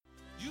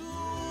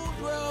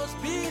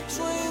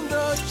between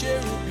the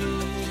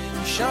cherubim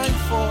shine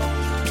forth.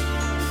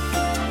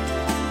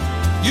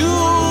 You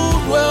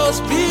dwells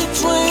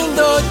between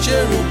the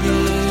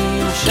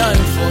cherubim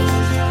shine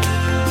forth.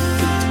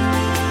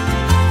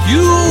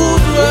 You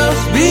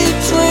dwells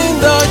between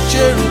the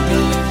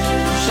cherubim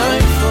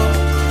shine forth.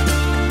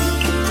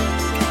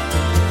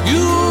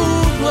 You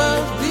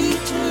dwells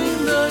between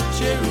the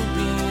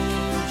cherubim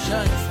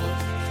shine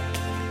forth.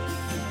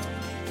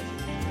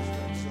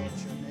 Exalt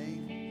your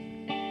name.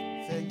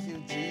 Thank you,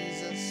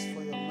 Jesus,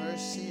 for your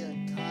mercy and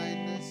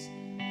kindness.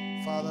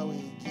 Father, we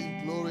give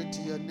glory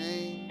to your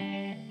name.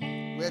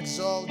 We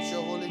exalt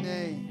your holy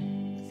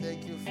name. We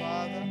thank you,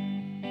 Father,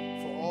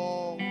 for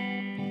all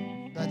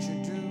that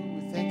you do.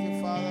 We thank you,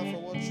 Father, for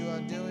what you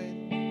are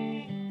doing.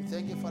 We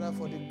thank you, Father,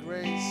 for the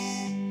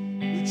grace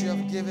which you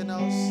have given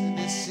us in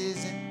this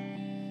season.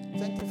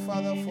 Thank you,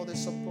 Father, for the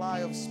supply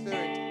of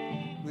spirit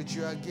which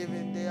you are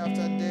giving day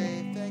after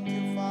day. Thank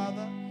you,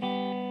 Father,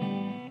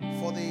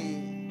 for the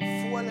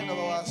fueling of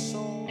our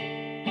soul.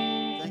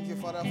 Thank you,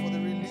 Father, for the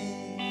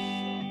release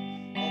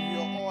of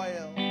your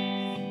oil,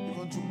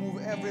 even to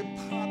move every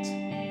part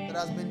that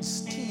has been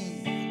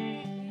stiff,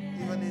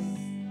 even in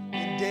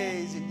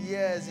days, in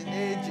years, in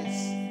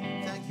ages.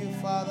 Thank you,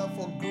 Father,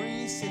 for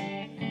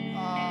greasing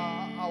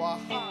our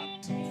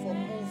heart for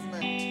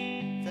movement.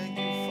 Thank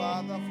you,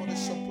 Father, for the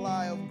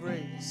supply of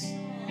grace.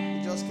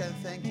 We just can't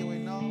thank you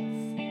enough.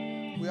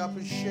 We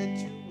appreciate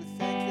you. We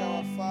thank you,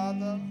 our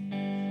Father.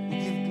 We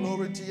give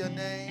glory to your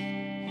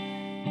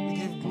name. We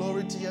give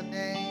glory to your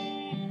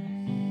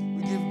name.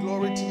 We give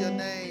glory to your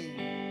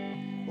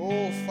name.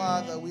 Oh,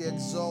 Father, we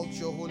exalt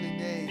your holy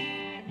name.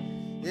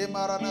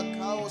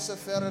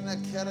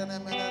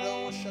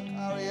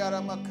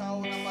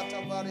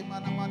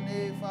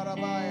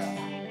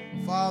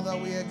 Father,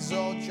 we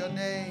exalt your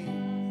name.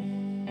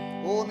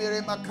 O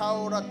mire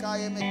makaura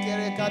kaya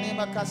mekere kani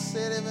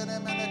makasere vene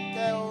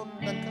menekeo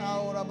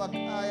nakaura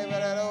bakaya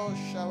verero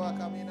shawa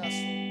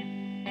kaminasu.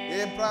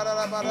 E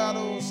prara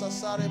bararo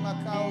sasare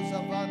makau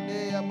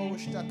zavande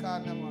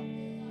amushtakanama.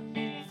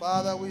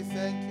 Father, we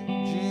thank you.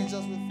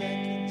 Jesus, we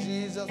thank you.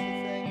 Jesus, we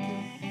thank you.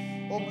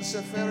 Om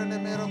sefere ne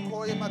mero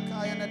koye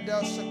makaya na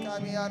delsa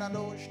kami ana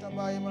no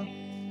shtabayma.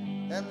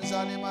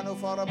 Emzani manu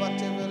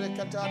farabate vere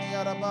katani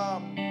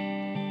arabam.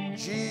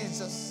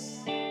 Jesus,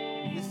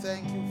 we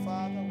thank you,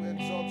 Father. We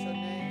exalt your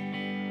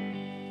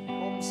name.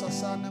 Om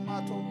sasane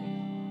mato.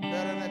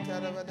 Berene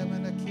kereve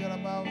demene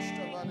kirabao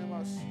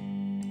shtavanemas.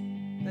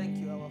 Thank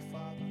you, our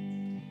Father.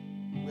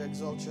 We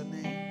exalt your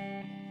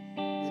name.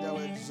 Be thou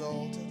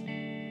exalted.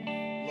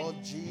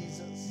 Lord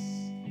Jesus,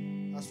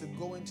 as we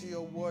go into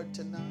your word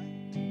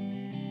tonight,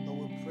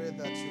 Lord, we pray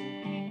that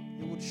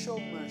you would show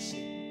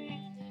mercy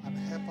and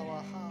help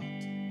our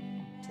heart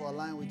to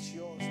align with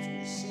yours, to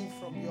receive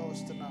from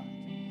yours tonight.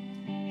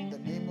 In the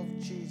name of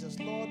Jesus,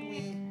 Lord,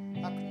 we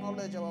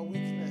acknowledge our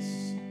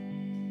weakness,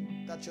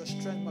 that your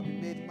strength might be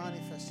made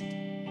manifested.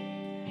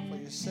 For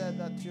you said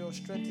that your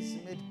strength is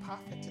made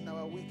perfect in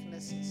our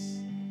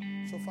weaknesses.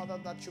 So, Father,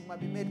 that you might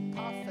be made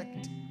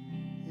perfect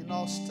in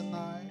us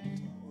tonight.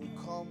 We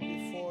come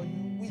before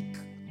you weak,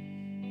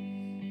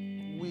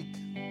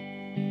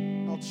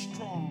 not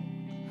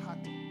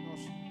strong-hearted, not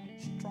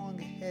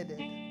strong-headed,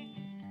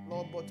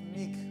 Lord, but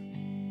meek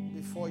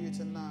before you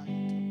tonight.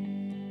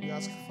 We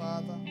ask,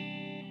 Father,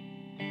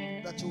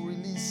 that you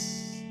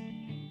release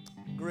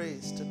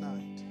grace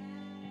tonight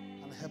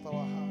and help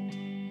our heart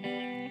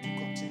to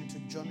continue to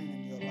journey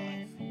in your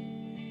life.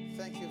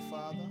 Thank you,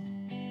 Father.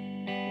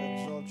 We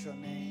exalt your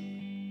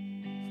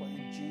name, for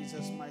in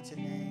Jesus' mighty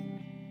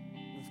name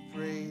we've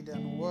prayed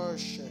and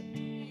worshipped.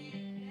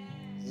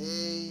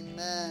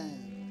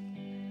 Amen.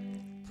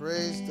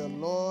 Praise the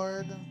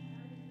Lord.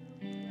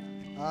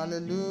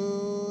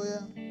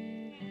 Hallelujah.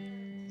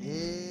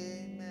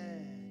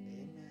 Amen.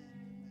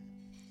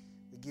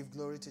 We give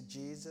glory to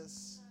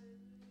Jesus.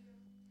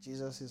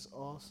 Jesus is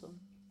awesome.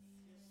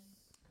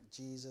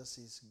 Jesus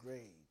is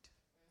great.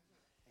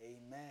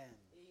 Amen.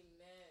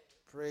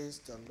 Praise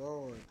the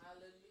Lord.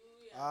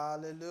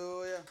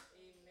 Hallelujah.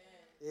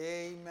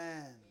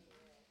 Amen.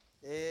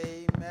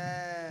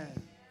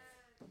 Amen.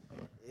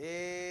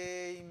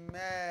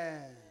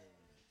 Amen.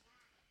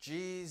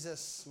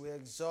 Jesus, we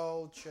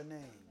exalt your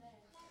name.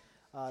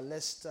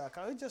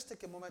 Can we just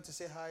take a moment to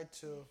say hi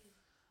to,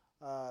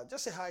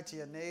 just say hi to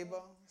your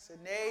neighbor. Say,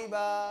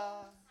 neighbor,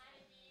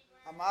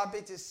 I'm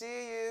happy to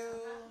see you.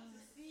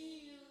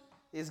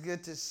 It's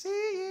good to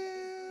see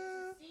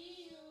you.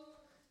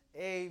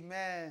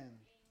 Amen.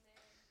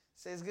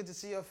 Say, it's good to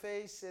see your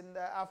face in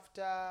the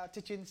after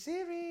teaching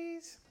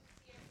series.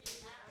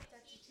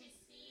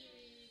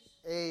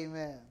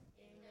 Amen.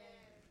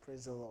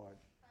 Praise the Lord.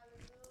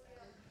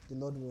 The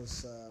Lord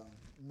was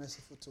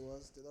merciful to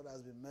us. The Lord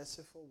has been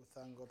merciful. We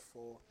thank God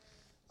for,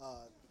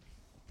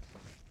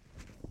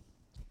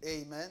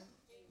 amen,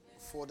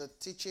 for the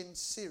teaching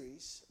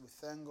series. We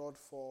thank God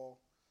for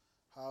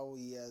how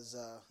He has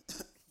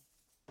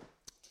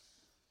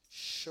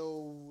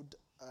showed,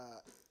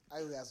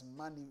 how He has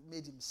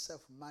made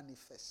Himself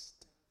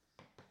manifest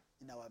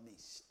in our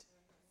midst.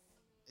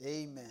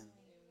 Amen.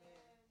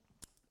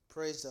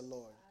 Praise the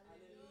Lord.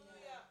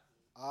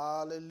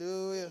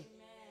 Hallelujah.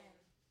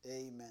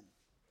 Amen.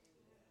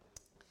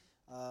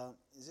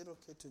 Is it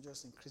okay to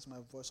just increase my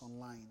voice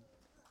online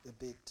a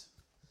bit?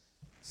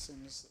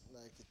 Seems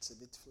like it's a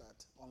bit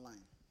flat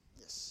online.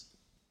 Yes.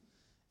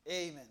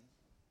 Amen.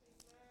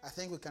 I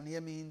think we can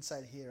hear me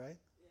inside here, right?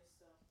 Yes,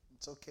 sir.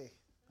 It's okay.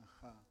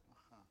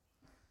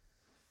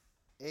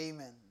 Amen.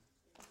 Amen.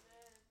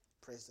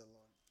 Praise the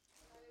Lord.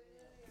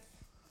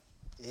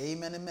 Hallelujah.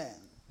 Amen, amen.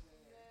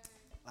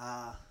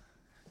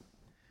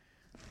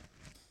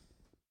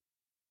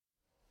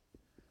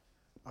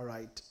 All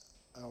right.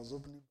 I was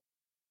opening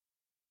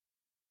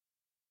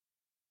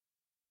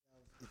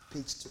a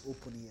page to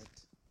open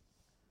yet.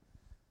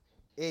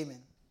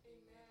 Amen.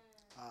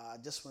 I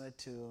just wanted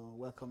to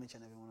welcome each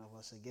and every one of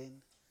us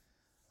again.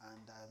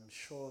 And I'm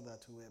sure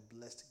that we were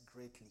blessed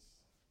greatly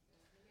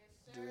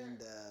during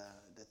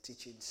the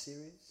teaching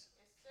series.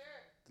 Yes, sir.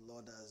 The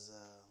Lord has,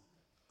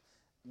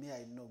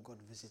 I know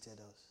God visited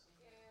us.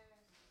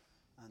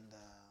 Yes. And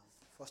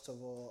first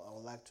of all, I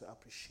would like to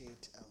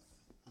appreciate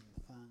and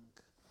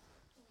thank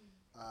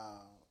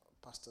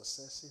Pastor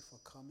Ceci for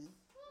coming.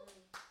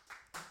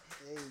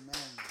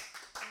 Amen.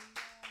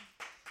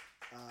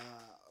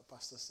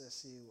 Pastor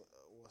Ceci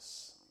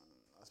was,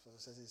 as Pastor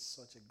Ceci is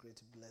such a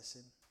great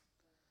blessing.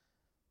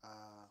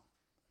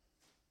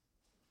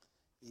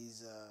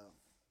 Is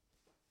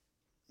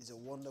a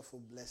wonderful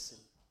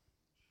blessing.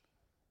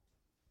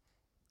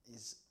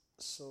 Is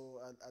so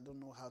I don't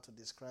know how to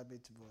describe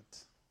it,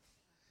 but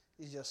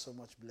it's just so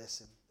much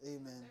blessing.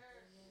 Amen.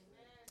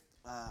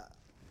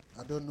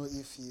 I don't know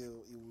if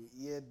you will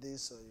hear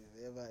this or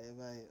you've ever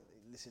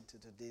listened to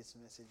today's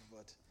message,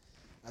 but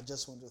I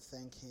just want to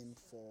thank him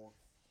for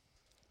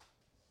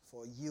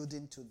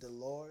yielding to the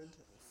Lord,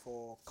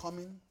 for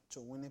coming to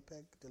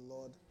Winnipeg. The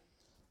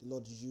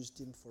Lord used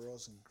him for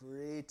us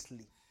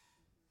greatly.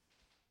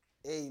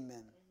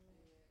 Amen.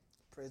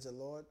 Praise the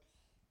Lord.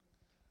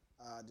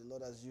 The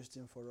Lord has used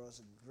him for us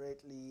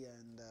greatly,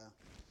 and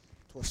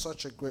it was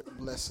such a great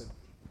blessing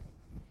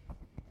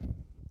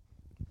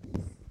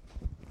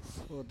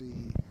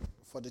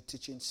for the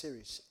teaching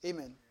series.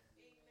 Amen.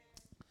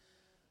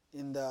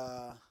 In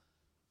the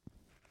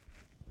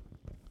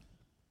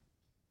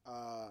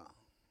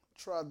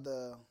throughout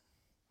the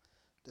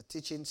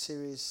teaching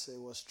series, he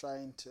was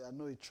trying to. I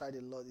know he tried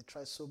a lot. He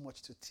tried so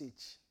much to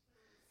teach.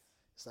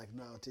 It's like,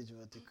 no, I'll teach,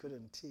 but he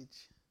couldn't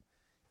teach.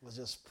 He was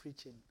just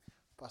preaching.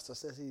 Pastor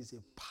says he is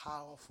a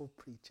powerful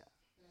preacher.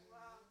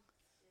 Wow.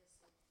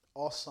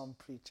 Awesome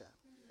preacher.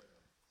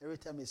 Every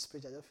time he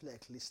speaks, I just feel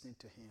like listening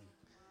to him.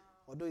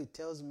 Although he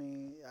tells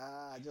me,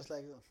 I just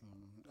like,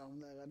 I'm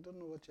like, I don't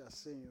know what you are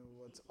saying,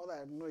 but all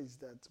I know is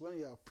that when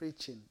you are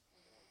preaching,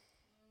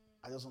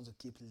 I just want to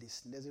keep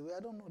listening. There's a way,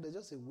 I don't know, there's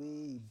just a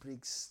way he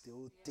breaks the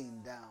whole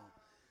thing down.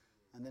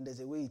 And then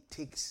there's a way he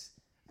takes,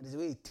 and there's a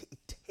way he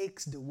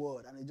takes the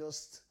word and he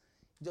just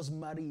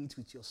marry it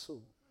with your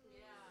soul.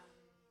 Yeah.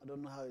 I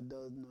don't know how it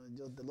does.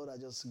 No, the Lord has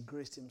just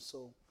graced him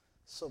so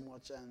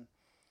much, and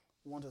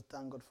we want to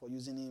thank God for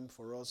using him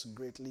for us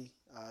greatly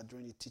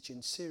during the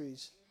teaching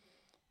series.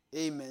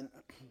 Amen.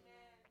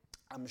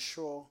 I'm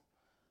sure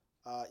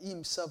he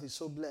himself is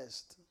so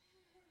blessed.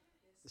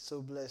 He's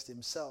so blessed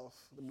himself,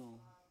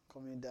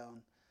 coming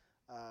down.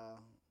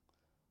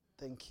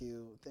 Thank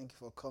you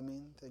for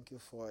coming. Thank you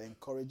for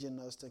encouraging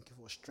us. Thank you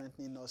for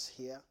strengthening us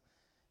here.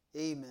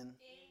 Amen.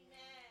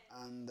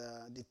 And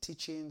the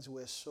teachings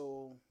were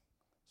so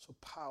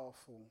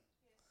powerful.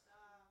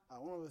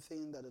 One of the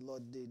things that the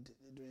Lord did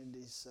during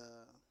this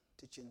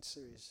teaching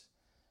series,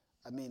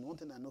 one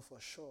thing I know for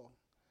sure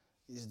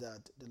is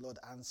that the Lord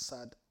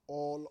answered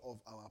all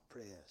of our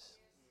prayers.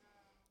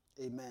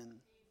 Amen.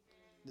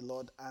 The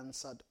Lord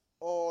answered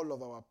all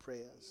of our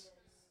prayers.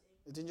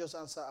 He didn't just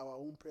answer our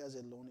own prayers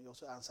alone, he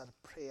also answered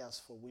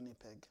prayers for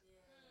Winnipeg.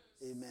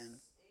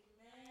 Amen.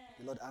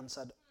 The Lord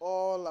answered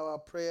all our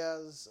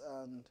prayers,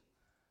 and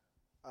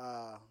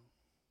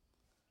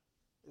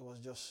it was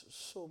just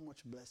so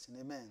much blessing.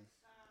 Amen.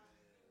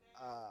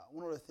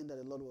 One of the things that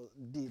the Lord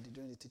did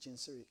during the teaching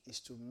series is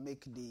to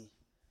make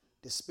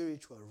the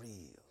spiritual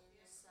real.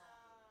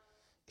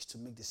 Is to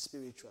make the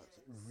spiritual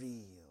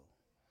real.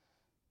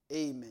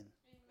 Amen.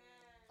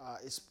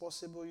 It's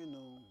possible,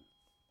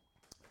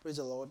 praise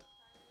the Lord.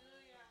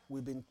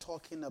 We've been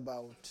talking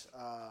about,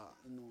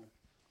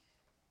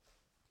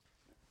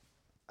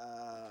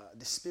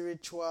 the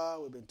spiritual.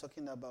 We've been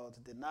talking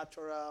about the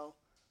natural,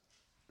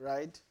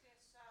 right?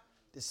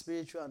 The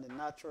spiritual and the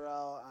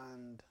natural.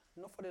 And,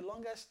 for the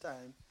longest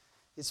time,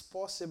 it's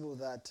possible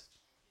that,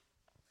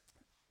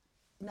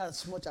 in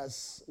as much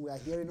as we are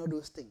hearing all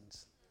those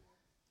things,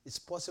 it's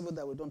possible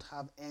that we don't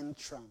have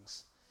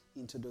entrance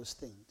into those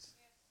things.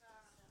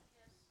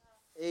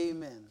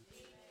 Amen.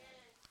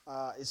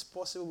 It's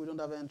possible we don't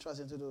have entrance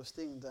into those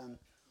things, and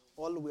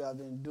all we have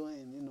been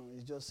doing,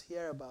 is just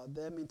hear about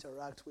them,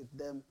 interact with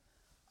them,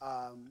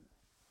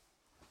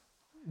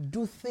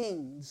 do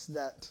things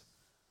that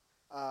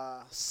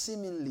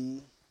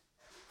seemingly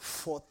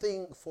for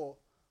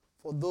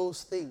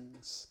those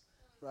things,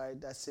 right,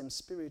 that seems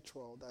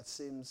spiritual, that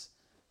seems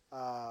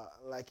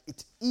like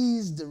it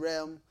is the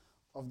realm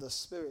of the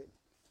spirit.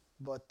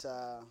 But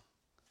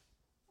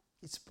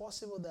it's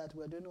possible that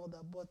we're doing all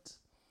that, but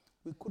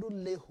we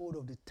couldn't lay hold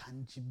of the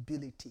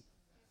tangibility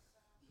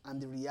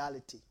and the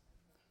reality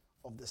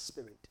of the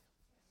spirit.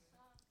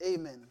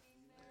 Amen.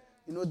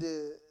 You know,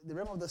 the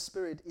realm of the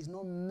spirit is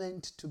not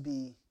meant to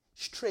be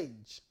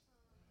strange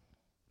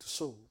to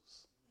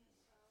souls.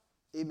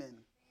 Amen.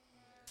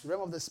 The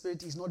realm of the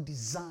spirit is not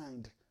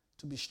designed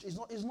to be, it's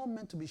not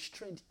meant to be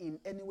strange in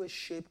any way,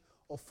 shape,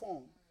 or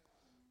form.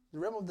 The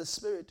realm of the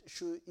spirit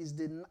should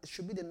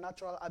be the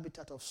natural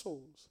habitat of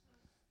souls.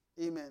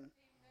 Amen.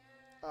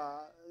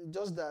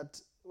 Just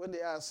that when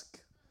they ask,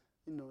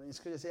 in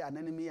scripture, say an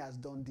enemy has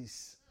done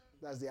this.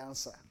 That's the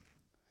answer.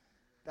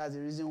 That's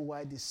the reason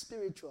why the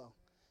spiritual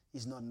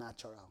is not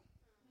natural.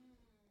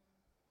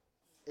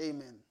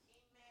 Amen.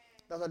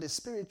 That's why the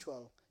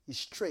spiritual is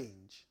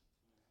strange.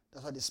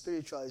 That's why the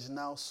spiritual is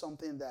now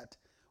something that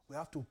we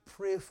have to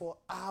pray for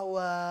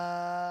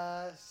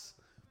hours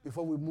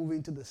before we move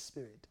into the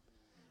spirit.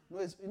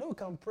 We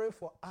can pray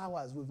for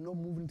hours with no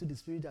moving into the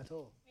spirit at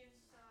all.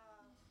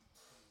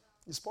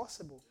 It's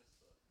possible.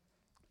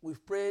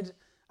 We've prayed.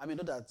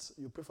 Not that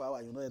you pray for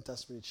hours, you don't enter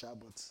spiritual,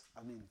 but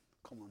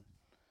come on.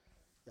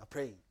 You're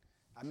praying.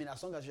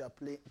 As long as you are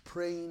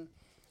praying,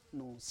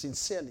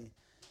 sincerely,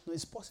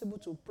 it's possible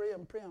to pray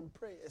and pray and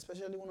pray.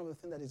 Especially one of the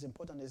things that is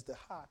important is the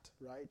heart,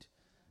 right?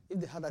 If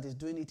the heart that is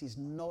doing it is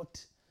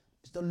not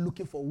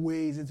looking for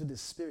ways into the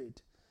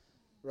spirit,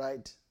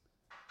 right?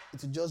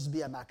 It will just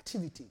be an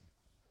activity,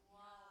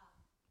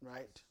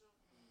 right?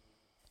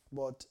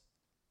 But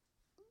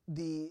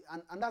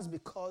and that's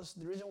because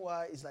the reason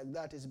why it's like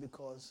that is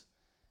because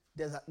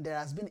there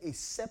has been a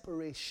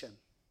separation,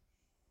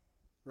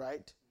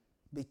 right,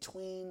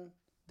 between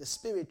the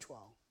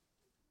spiritual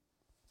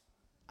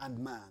and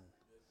man.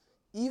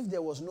 If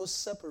there was no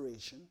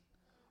separation,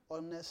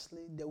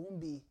 honestly, there won't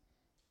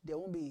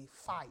be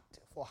fight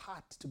for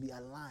heart to be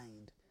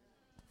aligned,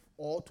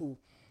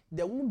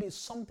 there won't be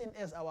something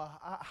else our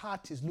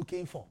heart is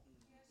looking for.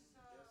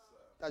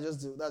 That's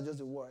just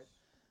the word,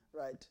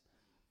 right?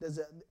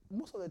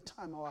 Most of the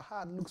time our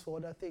heart looks for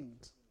other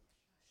things,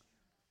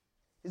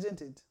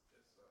 isn't it?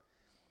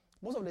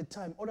 Most of the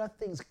time other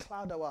things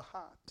cloud our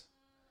heart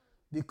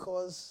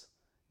because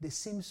they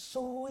seem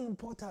so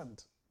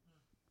important,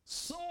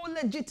 so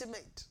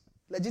legitimate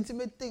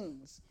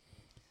things.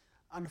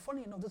 And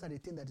funny enough, those are the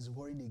things that is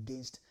warring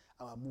against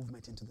our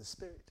movement into the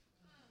spirit.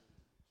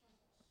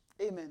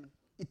 Amen.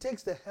 It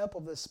takes the help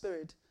of the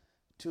spirit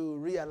to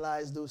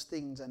realize those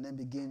things and then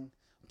begin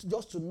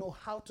to know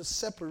how to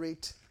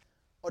separate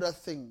other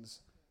things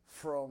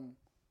from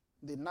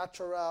the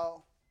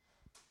natural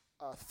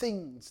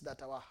things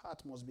that our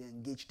heart must be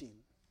engaged in.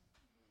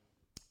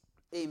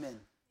 Amen.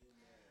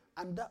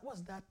 And that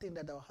was that thing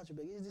that our heart should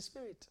be engaged in. It's the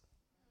spirit.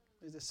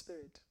 It's the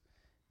spirit.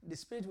 The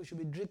spirit, we should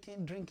be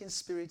drinking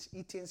spirit,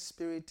 eating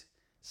spirit,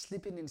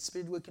 sleeping in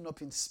spirit, waking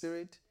up in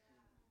spirit.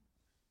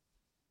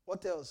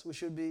 What else? We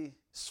should be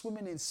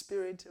swimming in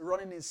spirit,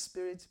 running in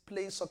spirit,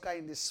 playing soccer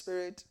in the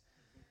spirit.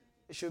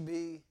 We should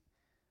be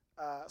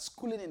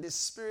schooling in the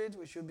spirit.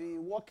 We should be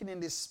walking in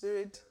the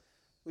spirit.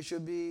 We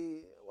should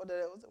be, what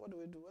do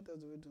we do? What else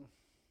do we do?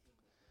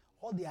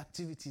 All the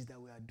activities that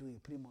we are doing,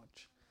 pretty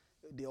much,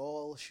 they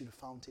all should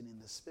fountain in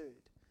the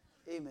spirit.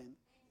 Amen.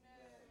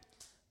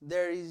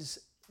 There is,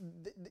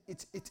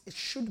 it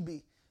should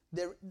be,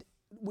 there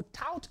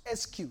without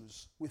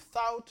excuse,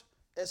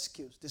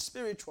 the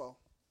spiritual,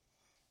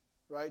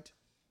 right,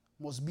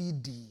 must be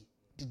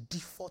the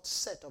default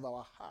set of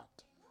our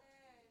heart.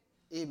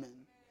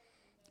 Amen.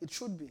 It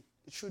should be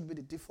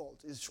the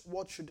default. It's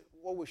what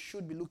we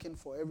should be looking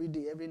for every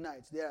day, every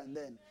night, there and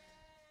then.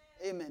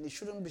 Amen. It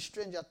shouldn't be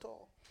strange at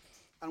all.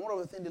 And one of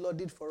the things the Lord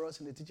did for us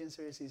in the teaching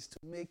series is to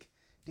make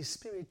the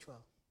spiritual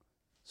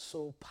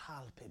so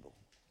palpable.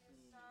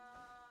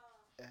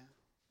 Yeah.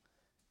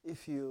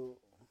 If you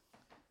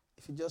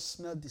just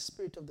smell the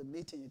spirit of the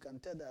meeting, you can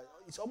tell that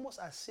it's almost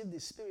as if the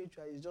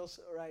spiritual is just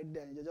right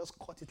there and you just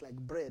cut it like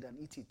bread and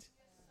eat it.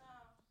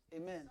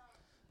 Amen.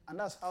 And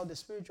that's how the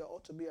spiritual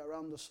ought to be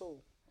around the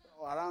soul,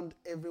 or around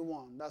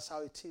everyone. That's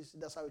how it is.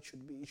 That's how it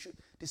should be.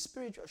 The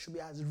spiritual should be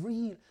as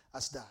real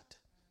as that.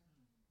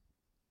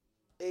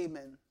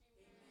 Amen.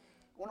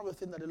 One of the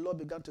things that the Lord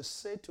began to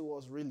say to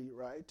us really,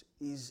 right,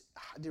 is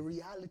the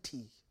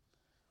reality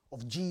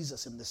of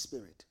Jesus in the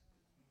spirit.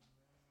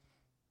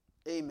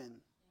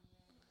 Amen.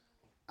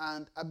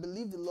 And I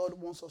believe the Lord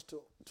wants us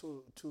to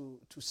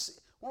see.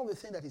 One of the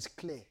things that is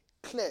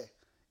clear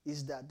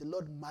is that the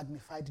Lord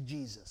magnified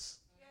Jesus.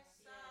 Yes,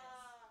 sir.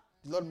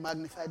 The Lord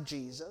magnified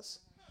Jesus.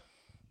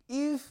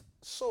 If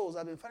souls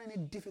have been finding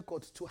it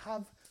difficult to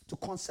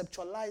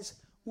conceptualize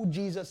who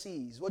Jesus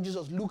is, what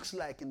Jesus looks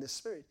like in the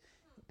spirit,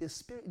 the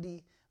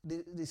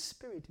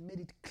spirit made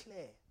it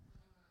clear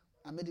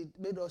and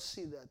made us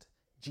see that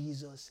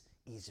Jesus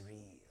is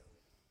real.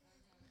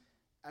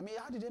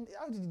 How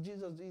did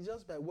Jesus do it?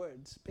 Just by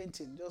words,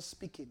 painting, just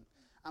speaking,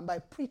 and by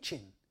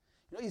preaching.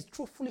 It's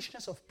through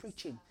foolishness of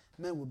preaching,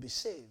 men will be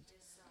saved.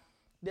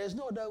 There's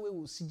no other way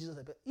we'll see Jesus.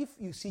 If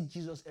you see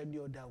Jesus any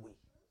other way,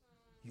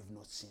 you've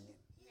not seen him.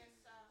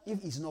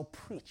 If he's not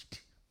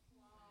preached.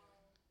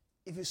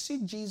 If you see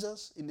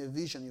Jesus in a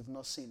vision, you've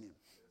not seen him.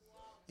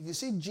 If you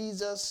see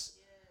Jesus,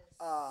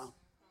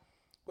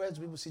 where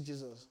do people see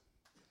Jesus?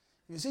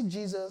 If you see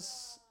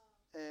Jesus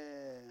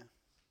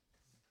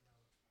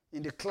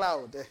in the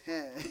cloud,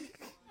 even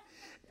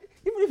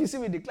if you see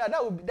him in the cloud,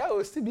 that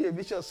will still be a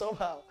vision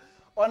somehow.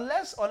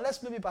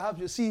 Unless maybe perhaps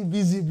you see him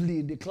visibly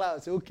in the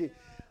cloud. Say, okay,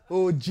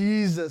 oh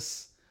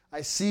Jesus,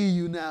 I see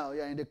you now.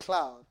 You're in the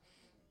cloud.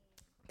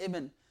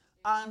 Amen.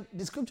 And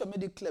the scripture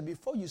made it clear,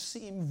 before you see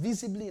him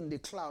visibly in the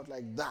cloud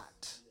like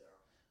that,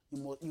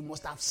 you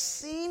must have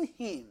seen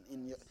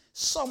him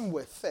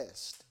somewhere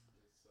first.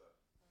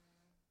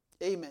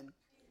 Amen.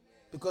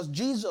 Because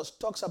Jesus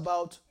talks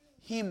about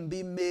him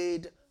being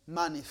made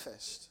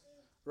manifest.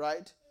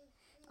 Right?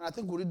 And I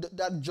think we read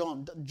that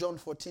John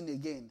 14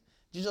 again.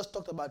 Jesus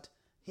talked about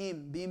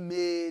him being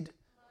made.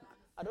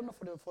 I don't know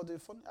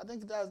I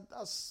think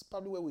that's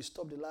probably where we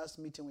stopped the last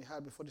meeting we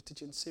had before the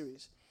teaching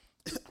series.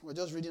 We're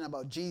just reading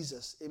about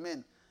Jesus.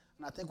 Amen.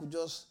 And I think we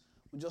just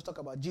talk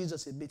about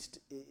Jesus a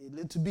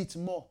little bit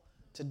more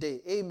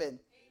today. Amen.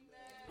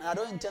 And I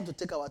don't intend to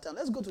take our time.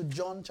 Let's go to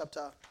John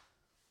chapter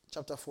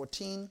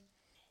 14.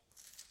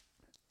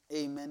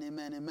 Amen,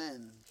 amen,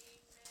 amen.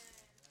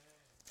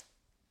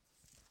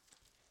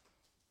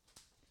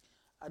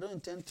 I don't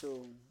intend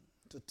to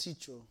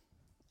teach you.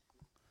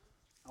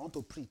 I want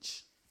to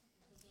preach.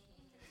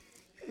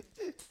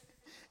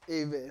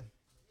 Amen.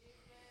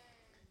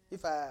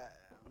 If I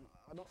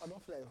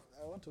don't feel like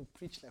I want to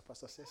preach like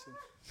Pastor Cecil.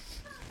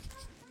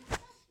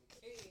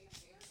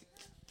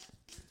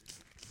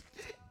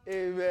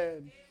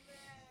 Amen.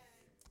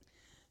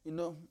 You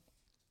know,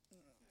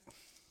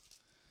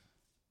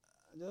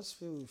 I just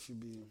feel we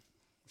should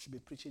be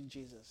preaching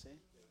Jesus, eh?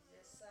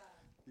 Yes, sir.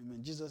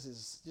 Amen. Jesus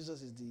is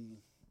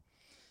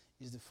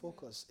the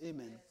focus.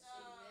 Amen. Yes.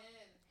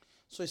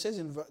 So it says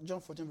in John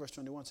 14 verse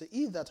 21, say,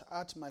 he that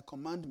hath my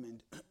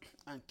commandment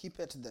and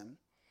keepeth them,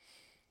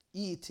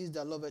 he it is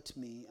that loveth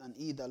me, and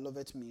he that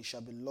loveth me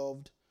shall be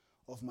loved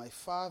of my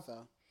Father,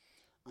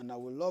 and I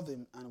will love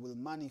him and will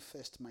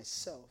manifest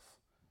myself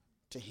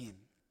to him.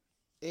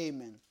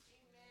 Amen. Amen.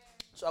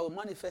 So I will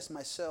manifest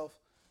myself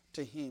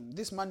to him.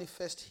 This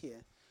manifest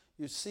here,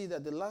 you see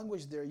that the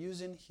language they're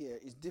using here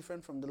is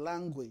different from the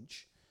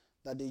language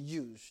that they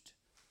used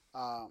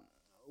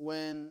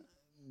when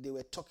they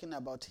were talking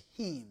about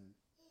him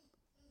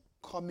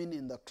coming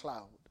in the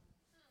cloud.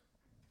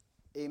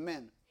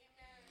 Amen.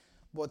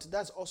 But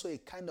that's also a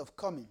kind of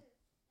coming,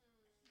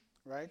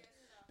 right?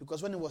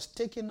 Because when it was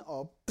taken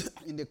up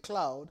in the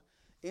cloud,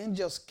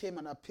 angels came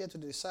and appeared to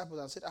the disciples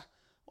and said,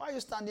 why are you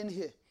standing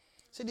here?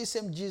 See, this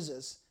same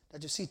Jesus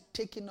that you see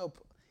taken up,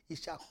 he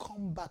shall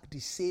come back the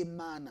same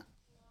manner.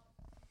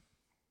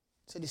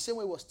 So the same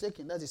way it was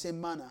taken, that's the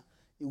same manner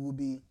it will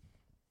be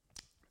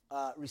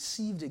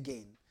received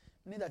again.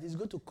 Meaning that he's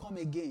going to come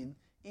again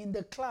in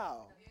the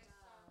cloud.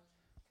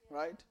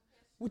 Right?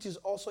 Which is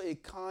also a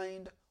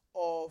kind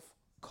of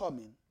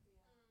coming.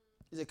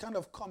 It's a kind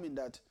of coming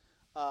that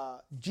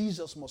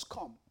Jesus must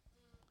come.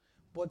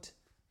 But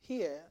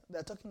here,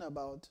 they're talking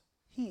about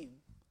him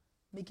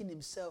making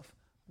himself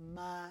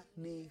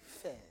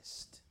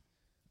manifest.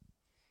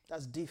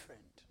 That's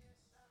different.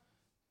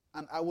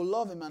 And I will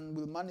love him and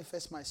will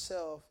manifest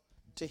myself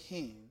to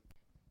him.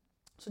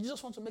 So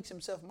Jesus wants to make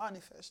himself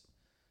manifest.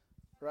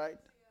 Right?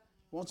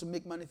 He wants to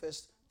make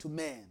manifest to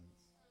men.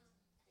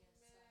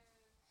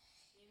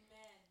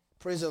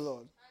 Praise the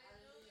Lord.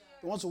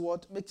 He wants to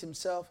what? Make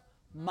himself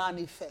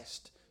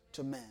manifest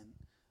to men.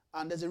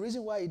 And there's a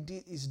reason why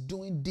he's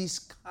doing this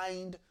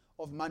kind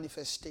of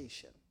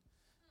manifestation.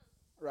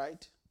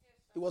 Right?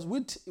 It was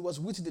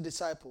with the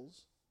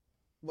disciples.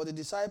 But the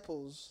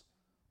disciples,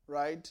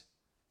 right,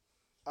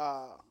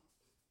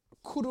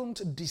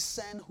 couldn't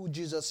discern who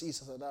Jesus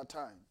is at that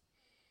time.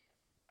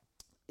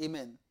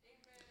 Amen.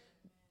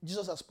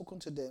 Jesus has spoken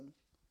to them.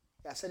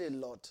 He has said a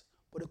lot.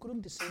 But they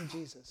couldn't discern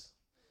Jesus.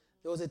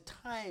 There was a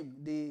time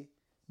they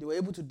were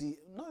able to,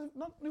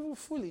 not even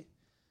fully,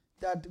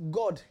 that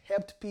God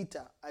helped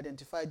Peter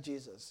identify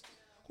Jesus.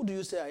 Who do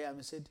you say I am?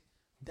 He said,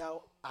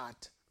 thou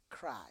art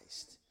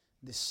Christ,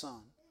 the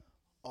Son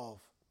of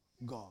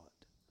God.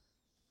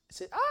 He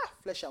said,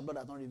 flesh and blood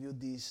has not revealed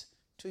this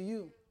to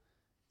you.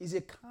 It's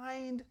a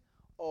kind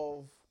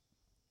of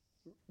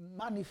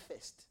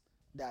manifest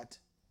that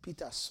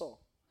Peter saw.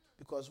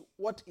 Because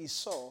what he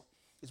saw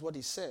is what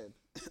he said.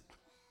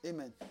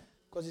 Amen.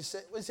 Because he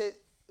said, when he said,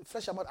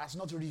 flesh and blood has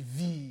not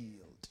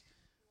revealed.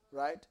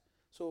 Right?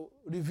 So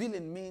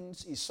revealing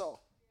means he saw.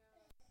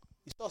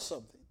 He saw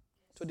something.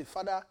 So the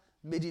Father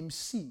made him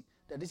see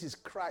that this is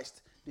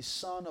Christ, the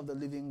Son of the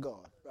living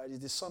God. Right? He's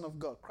the Son of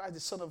God. Christ, the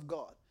Son of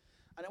God.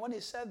 And then when he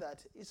said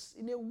that, it's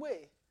in a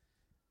way,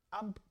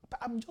 I'm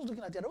just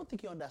looking at it, I don't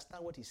think you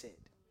understand what he said.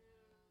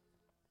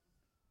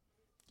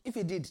 If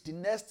he did, the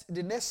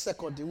next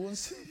second, he won't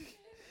say.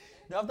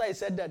 After he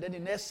said that, then the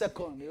next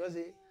second, he will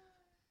say,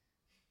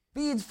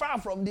 be it far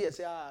from there.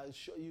 Say,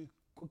 sure, you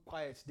keep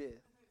quiet there.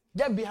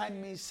 Get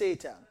behind me,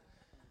 Satan.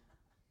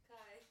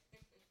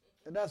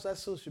 And that's why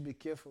souls should be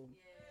careful.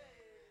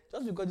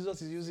 Just because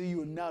Jesus is using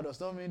you now does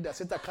not mean that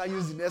Satan can't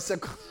use the next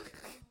second.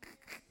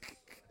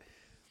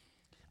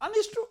 And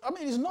it's true. I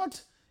mean,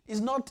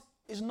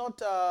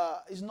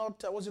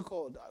 what's it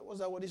called? What's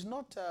that word?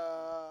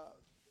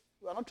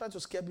 We're not trying to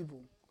scare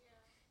people.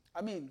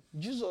 I mean,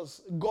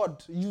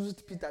 God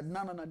used Peter.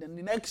 No. Then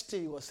the next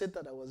day it was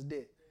Satan that was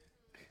there.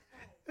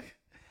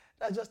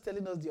 That's just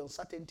telling us the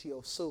uncertainty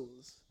of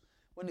souls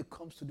when it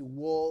comes to the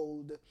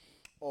world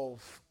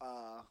of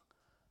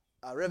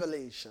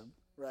revelation,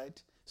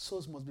 right?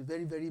 Souls must be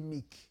very, very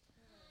meek.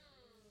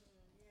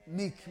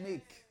 Meek.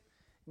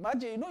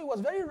 Imagine, he was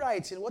very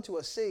right in what he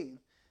was saying,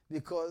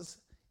 because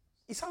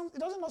it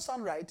doesn't not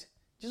sound right.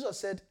 Jesus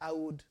said, I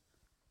would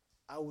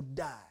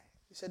die.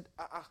 He said,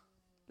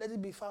 let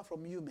it be far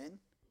from you, man.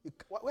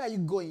 Where are you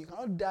going? You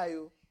cannot die.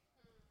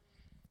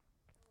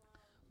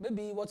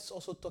 Maybe what's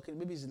also talking,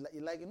 maybe it's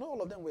like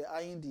all of them were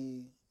eyeing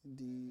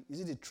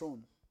the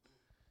throne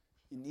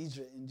in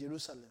Israel, in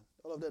Jerusalem.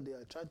 All of them, they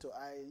are trying to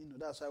eye,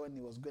 that's why when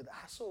he was good.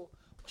 So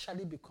what shall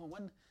it become?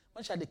 When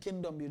shall the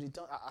kingdom be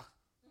returned?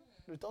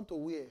 Return to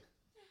where?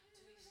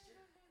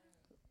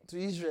 To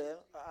Israel.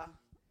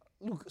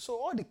 Look, so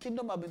all the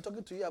kingdom I've been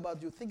talking to you about,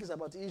 you think is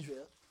about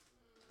Israel?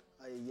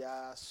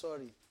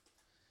 Sorry.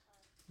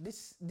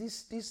 This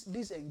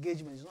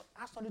engagement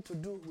has nothing to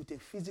do with a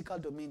physical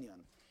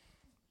dominion.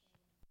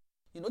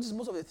 You notice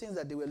most of the things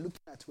that they were looking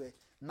at were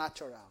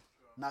natural.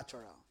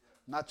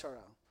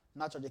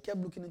 They kept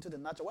looking into the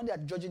natural. When they are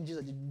judging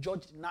Jesus,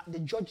 they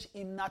judged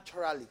him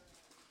naturally.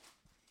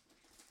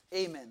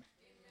 Amen.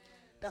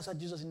 That's why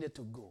Jesus needed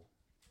to go.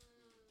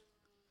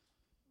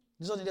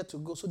 Jesus needed to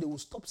go so they will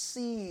stop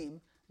seeing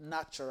him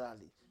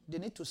naturally. They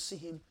need to see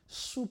him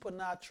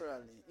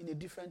supernaturally in a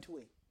different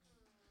way.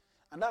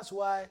 And that's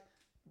why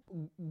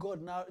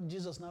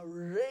Jesus now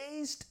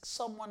raised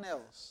someone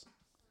else.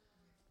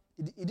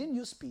 He didn't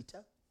use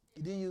Peter.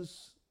 He didn't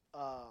use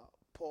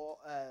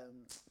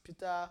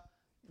Peter.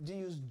 He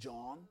didn't use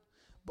John.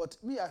 But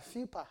I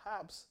feel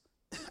perhaps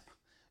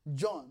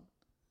John,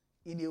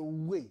 in a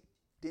way,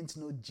 didn't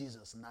know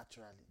Jesus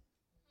naturally.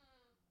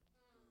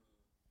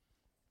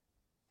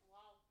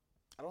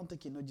 I don't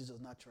think he knew Jesus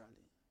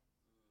naturally.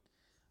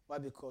 Why?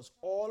 Because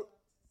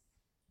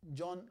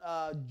John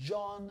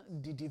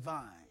the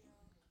Divine.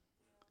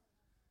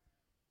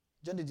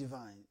 John the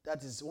Divine,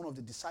 that is one of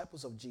the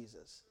disciples of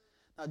Jesus.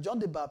 Now, John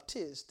the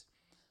Baptist,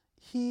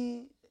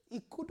 John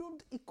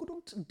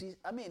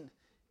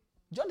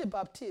the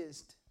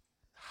Baptist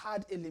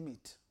had a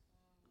limit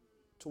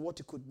to what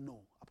he could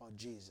know about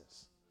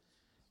Jesus.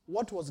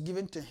 What was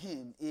given to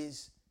him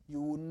is,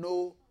 you will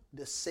know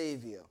the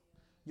Savior.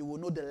 You will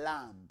know the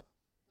Lamb.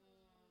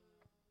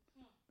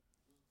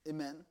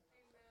 Amen.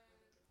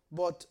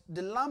 But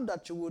the Lamb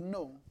that you will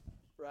know,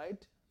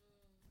 right,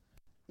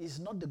 is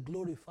not the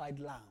glorified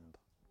Lamb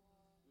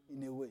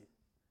in a way.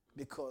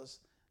 Because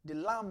the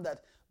Lamb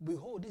that,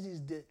 behold, this is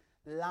the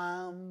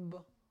Lamb,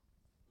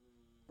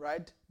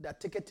 right,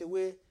 that taketh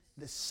away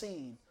the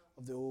sin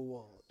of the whole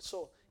world.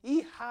 So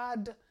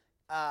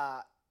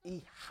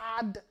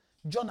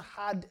John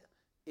had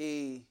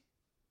a,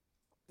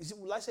 is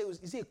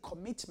it a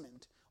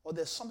commitment, or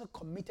there's something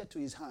committed to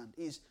his hand,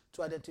 is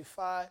to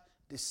identify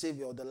the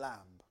Savior, or the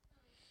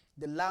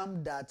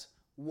Lamb that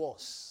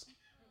was,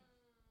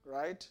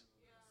 right?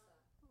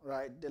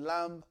 Right, the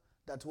Lamb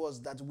that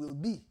was, that will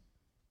be,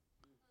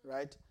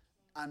 right?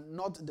 And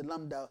not the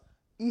Lamb that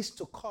is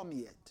to come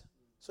yet.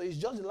 So it's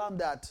just the Lamb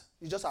that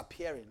is just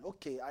appearing.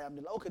 Okay, I am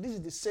the Lamb. Okay, this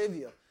is the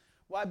Savior.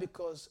 Why?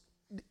 Because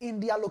in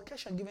the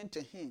allocation given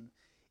to him,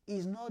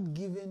 is not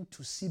given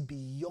to see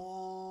beyond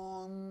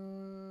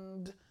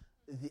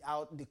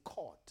the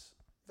court,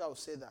 if I would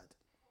say that.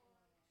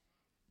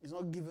 It's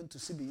not given to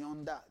see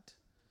beyond that,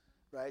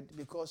 right?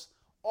 Because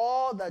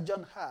all that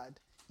John had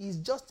is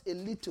just a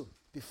little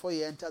before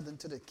he entered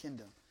into the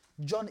kingdom.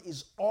 John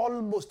is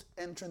almost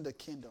entering the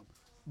kingdom.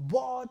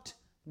 But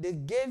they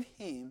gave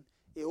him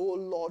a whole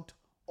lot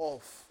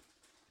of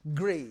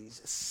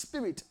grace,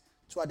 spirit,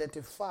 to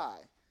identify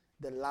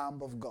the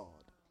Lamb of God.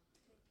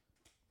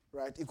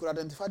 Right? He could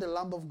identify the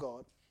Lamb of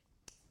God.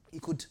 He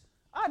could,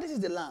 this is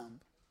the Lamb.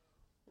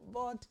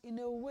 But in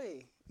a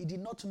way, he did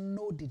not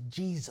know the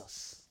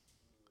Jesus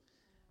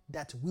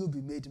that will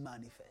be made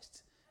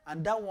manifest.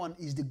 And that one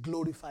is the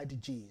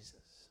glorified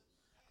Jesus.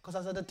 Because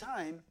as at the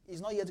time,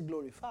 he's not yet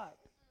glorified.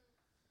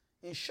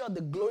 In short,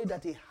 the glory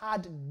that he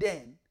had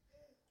then,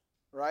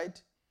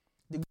 right?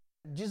 The glory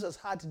that Jesus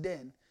had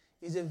then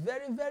is a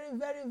very, very,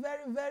 very,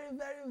 very, very,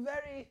 very,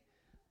 very,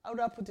 how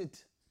would I put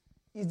it?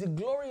 Is the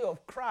glory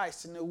of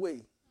Christ in a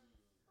way,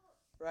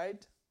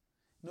 right?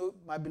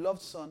 My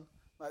beloved son,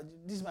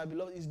 this is my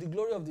beloved, is the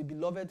glory of the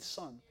beloved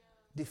son,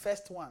 the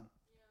first one,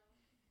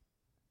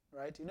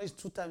 right? It's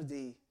 2 times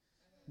they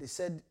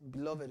said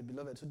beloved,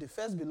 beloved. So the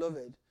first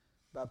beloved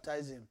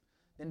baptized him.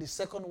 Then the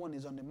second one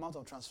is on the Mount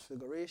of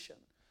Transfiguration,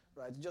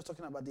 right? Just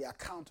talking about the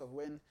account of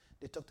when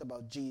they talked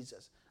about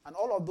Jesus. And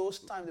all of those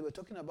times they were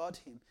talking about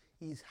him,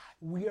 he's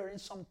wearing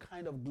some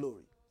kind of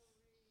glory.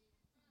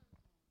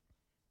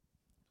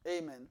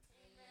 Amen.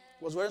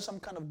 Was wearing some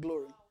kind of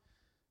glory.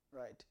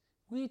 Right.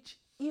 Which,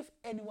 if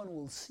anyone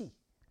will see,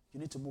 you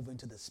need to move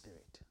into the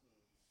Spirit.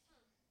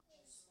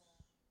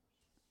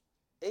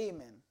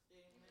 Amen.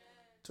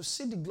 To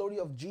see the glory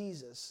of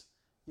Jesus,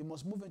 you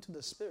must move into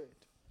the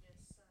Spirit.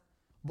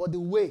 But the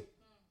way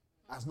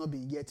has not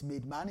been yet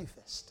made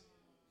manifest.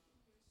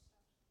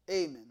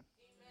 Amen.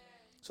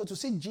 So to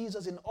see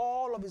Jesus in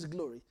all of his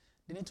glory,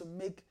 they need to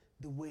make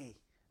the way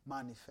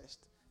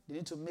manifest. They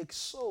need to make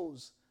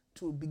souls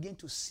to begin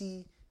to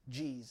see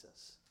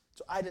Jesus,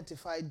 to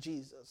identify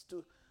Jesus.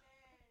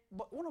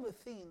 But one of the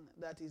things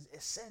that is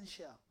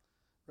essential,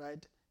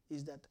 right,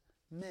 is that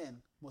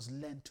men must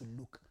learn to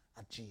look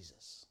at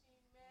Jesus.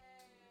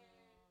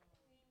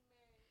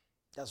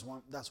 That's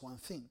one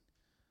thing.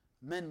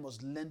 Men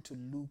must learn to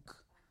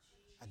look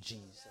at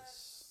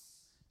Jesus.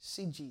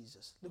 See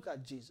Jesus. Look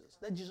at Jesus.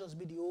 Let Jesus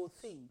be the whole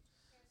thing.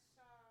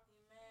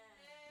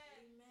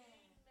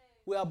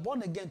 We are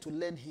born again to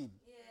learn him.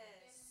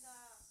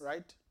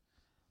 Right?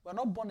 We are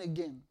not born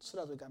again so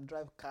that we can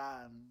drive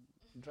car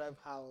and drive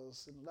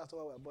house. That's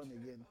why we are born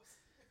again.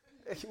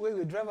 When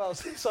we drive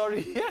house,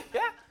 sorry.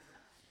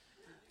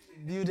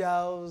 Build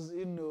house,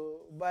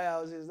 buy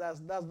houses. That's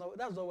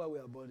not why we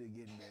are born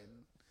again,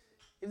 man.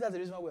 If that's the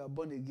reason why we are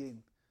born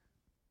again,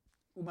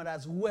 we might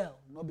as well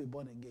not be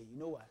born again. You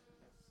know why?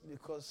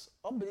 Because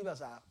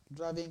unbelievers are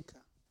driving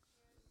car.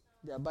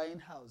 They are buying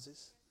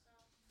houses.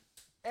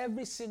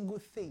 Every single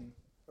thing,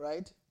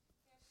 right?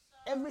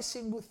 Every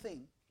single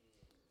thing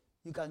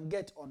you can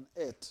get on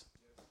earth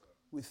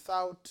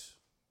without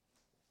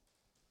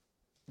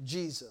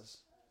Jesus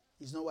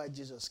is not why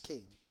Jesus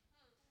came.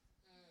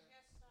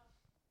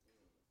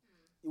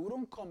 He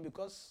wouldn't come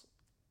because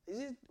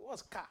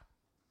what's car?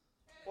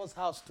 What's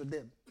house to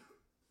them?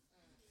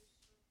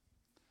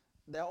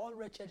 They are all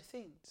wretched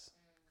things.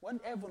 When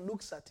everyone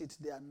looks at it,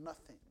 they are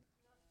nothing.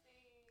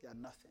 They are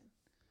nothing.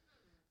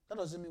 That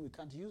doesn't mean we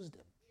can't use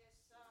them.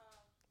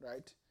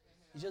 Right?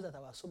 It's just that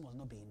our soul must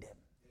not be in them.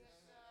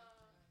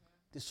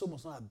 The soul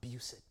must not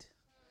abuse it.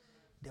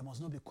 There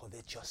must not be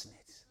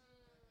covetousness.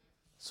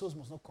 Souls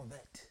must not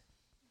covet.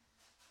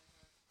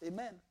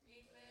 Amen.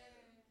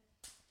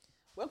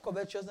 When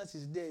covetousness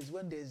is there, is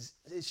when there's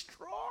a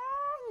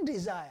strong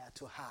desire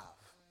to have.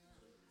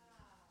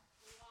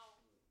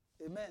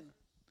 Amen.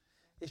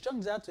 A strong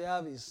desire to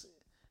have is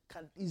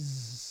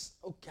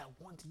okay, I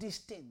want this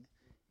thing.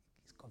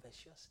 It's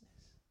covetousness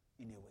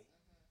in a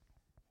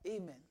way.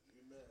 Amen.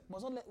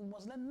 We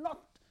must learn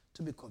not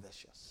to be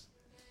covetous.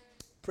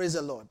 Praise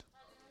the Lord.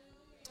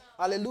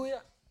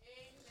 Hallelujah.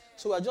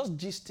 So we're just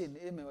gisting.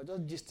 Amen. We're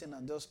just gisting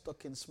and just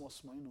talking small,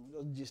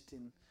 just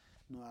gisting.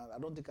 No, I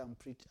don't think I'm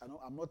preaching.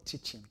 I'm not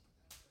teaching.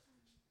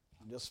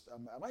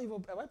 Am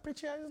I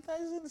preaching?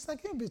 It's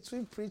like in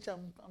between preach.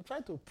 I'm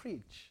trying to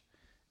preach.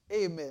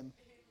 Amen.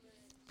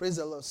 Praise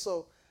the Lord.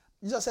 So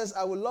Jesus says,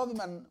 I will love him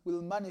and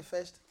will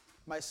manifest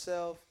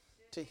myself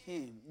to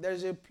him. There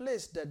is a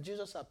place that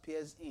Jesus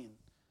appears in,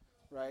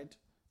 right?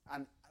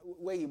 And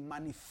where he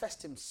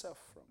manifests himself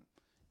from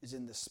is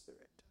in the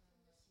Spirit.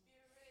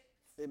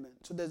 Amen.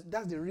 So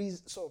that's the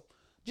reason. So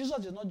Jesus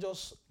did not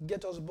just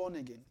get us born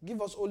again,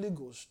 give us Holy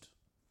Ghost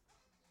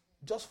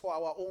just for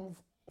our own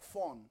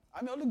fun.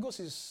 I mean, Holy Ghost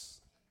is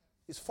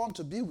fun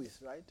to be with,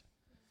 right?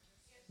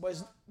 But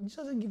Jesus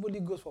doesn't give Holy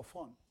Ghost for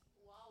fun.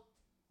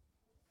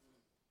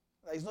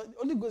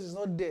 Holy Ghost is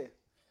not there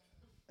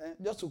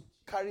just to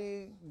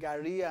carry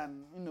gari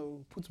and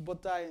put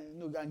butter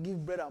and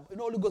give bread and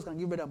Holy Ghost can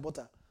give bread and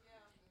butter.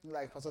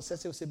 Like Pastor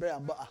Sese will say bread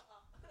and butter.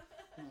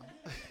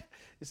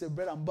 He said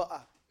bread and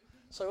butter.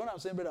 So when I'm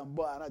saying bread and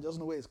butter, I just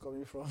know where it's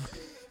coming from.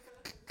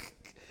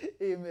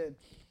 Amen.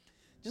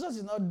 Jesus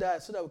did not die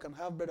so that we can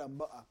have bread and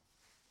butter.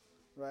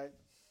 Right?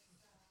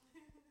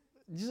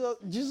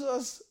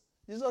 Jesus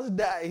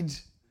died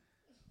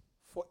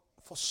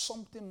for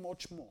something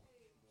much more.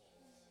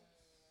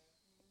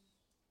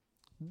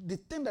 The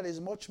thing that is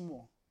much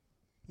more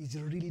is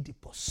really the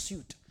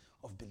pursuit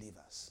of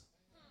believers.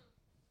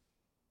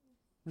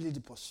 Really the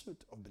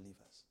pursuit of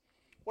believers.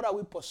 What are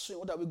we pursuing?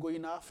 What are we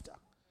going after?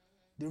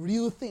 The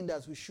real thing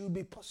that we should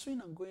be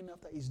pursuing and going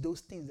after is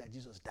those things that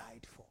Jesus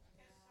died for.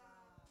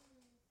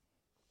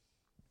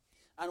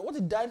 And what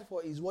he died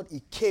for is what he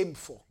came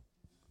for.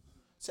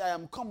 Say, I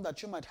am come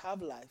that you might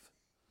have life.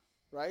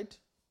 Right?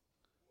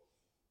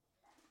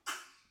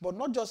 But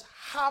not just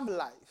have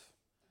life.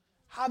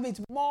 Have it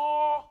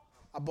more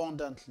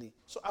abundantly.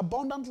 So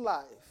abundant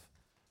life,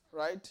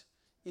 right,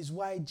 is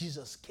why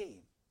Jesus came.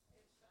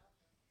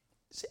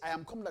 Say, I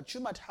am come that you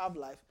might have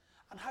life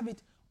and have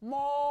it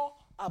more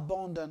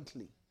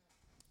abundantly.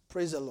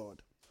 Praise the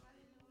Lord.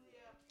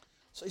 Hallelujah.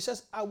 So he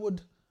says, I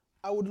would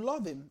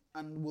love him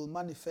and will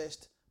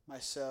manifest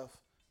myself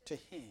to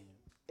him.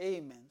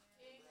 Amen.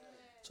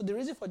 So the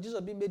reason for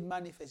Jesus being made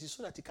manifest is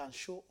so that he can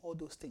show all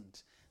those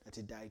things that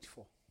he died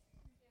for.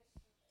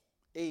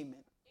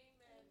 Amen.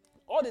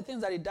 All the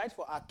things that he died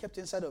for are kept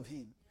inside of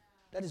him.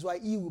 That is why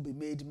he will be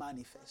made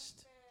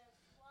manifest.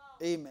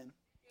 Amen.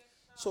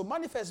 So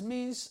manifest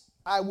means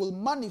I will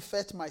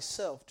manifest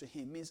myself to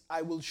him. Means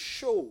I will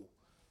show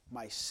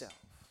myself.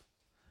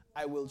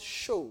 I will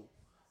show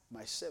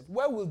myself.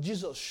 Where will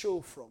Jesus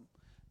show from?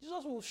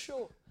 Jesus will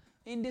show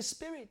in the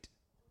spirit.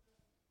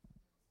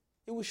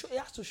 He will show. He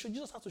has to show.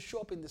 Jesus has to show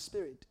up in the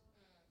spirit.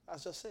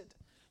 As just said,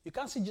 you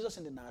can't see Jesus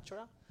in the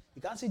natural.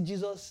 You can't see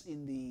Jesus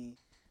in the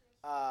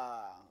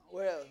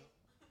well,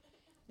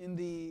 in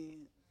the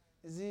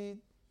is it?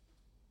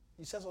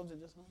 You said something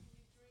just now.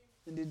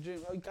 In the dream.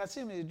 Oh, you can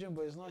see him in the dream,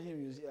 but it's not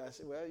him.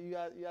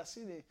 You are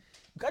seeing it.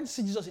 You can't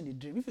see Jesus in the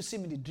dream. If you see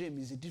him in the dream,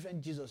 it's a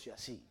different Jesus you are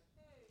seeing.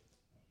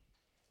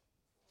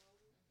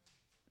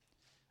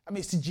 I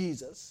mean, it's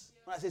Jesus.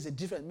 When I say it's a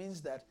different, it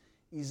means that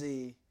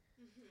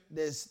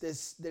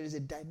there is a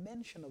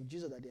dimension of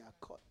Jesus that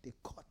they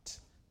cut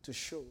to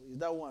show. Is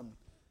that one?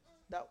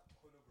 That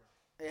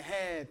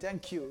hologram.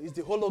 Thank you. It's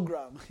the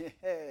hologram.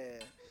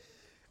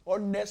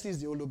 Honestly,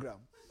 it's the hologram.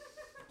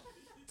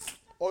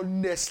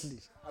 Honestly,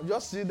 I've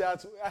just seen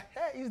that.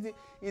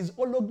 It's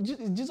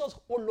Jesus'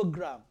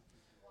 hologram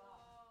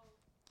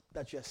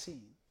that you are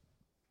seeing,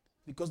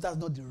 because that's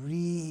not the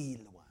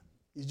real one.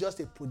 It's just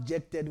a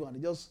projected one.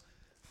 They just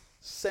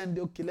send,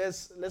 okay,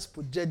 let's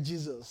project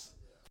Jesus,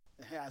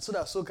 so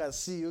that so can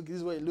see. Okay, this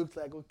is what it looks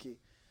like. Okay,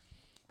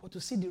 but to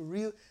see the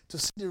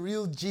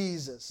real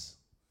Jesus,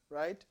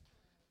 right?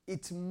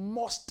 It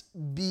must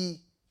be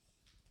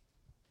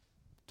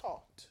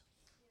taught.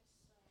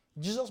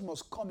 Jesus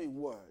must come in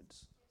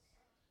words.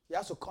 He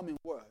has to come in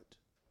word.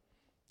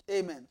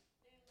 Amen.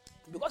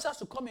 Because he has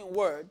to come in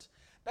word,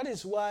 that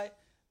is why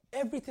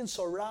everything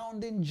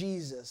surrounding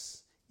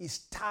Jesus is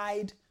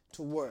tied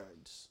to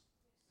words.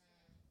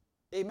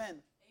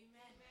 Amen.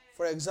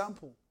 For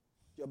example,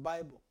 your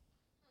Bible.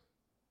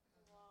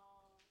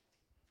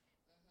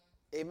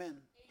 Amen.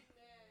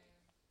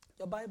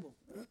 Your Bible.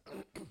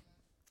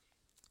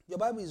 Your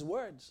Bible is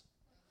words.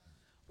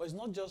 But it's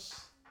not just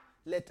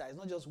letter, it's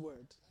not just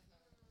words.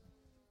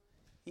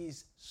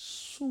 It's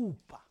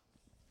super.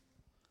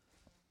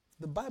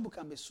 The Bible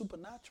can be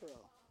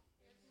supernatural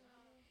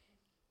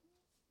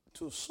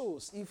to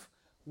souls if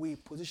we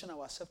position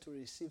ourselves to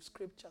receive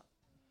scripture.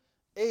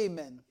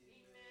 Amen.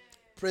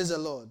 Praise the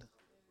Lord.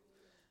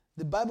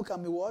 The Bible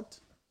can be what?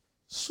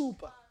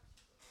 Super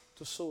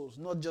to souls,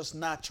 not just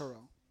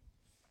natural.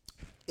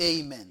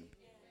 Amen.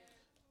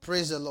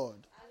 Praise the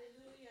Lord.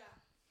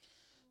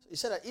 He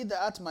said that either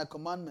at my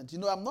commandment.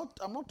 I'm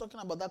not talking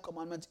about that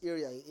commandment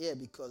area here,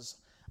 because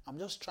I'm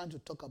just trying to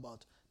talk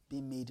about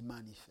being made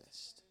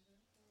manifest.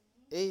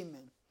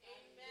 Amen.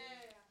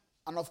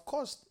 And of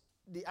course,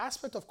 the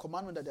aspect of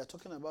commandment that they're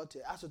talking about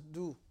here has to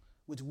do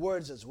with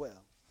words as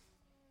well.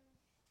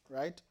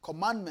 Right?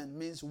 Commandment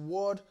means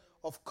word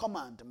of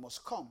command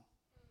must come.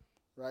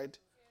 Right?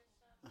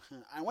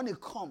 And when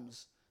it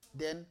comes,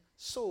 then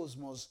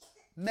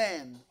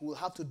men will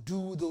have to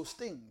do those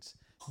things.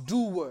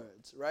 Do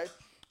words. Right?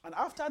 And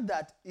after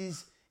that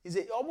is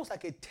almost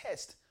like a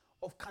test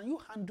of, can you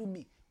handle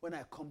me when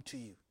I come to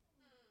you?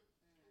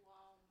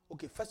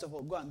 Okay, first of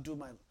all, go and do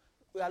my...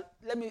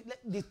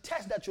 the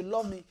test that you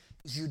love me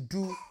is you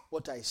do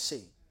what I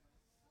say.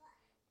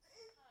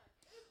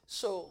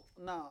 So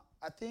now,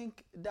 I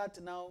think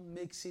that now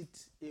makes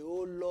it a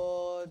whole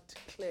lot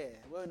clear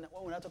when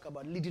we talk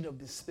about leading of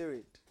the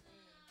Spirit.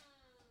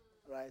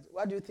 Right?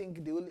 What do you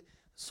think?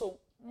 So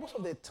most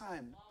of the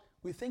time,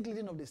 we think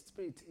leading of the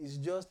Spirit is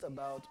just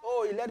about,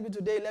 oh, he led me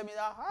today, let me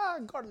now.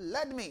 God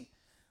led me.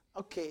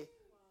 Okay,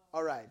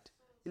 all right.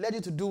 He led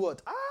you to do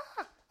what?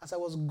 As I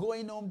was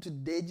going home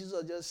today,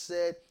 Jesus just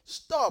said,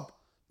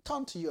 stop,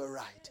 turn to your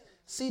right.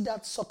 See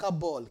that soccer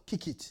ball,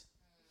 kick it.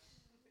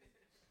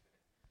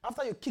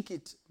 After you kick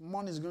it,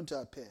 money is going to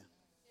appear.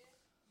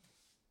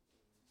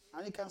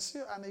 And you can see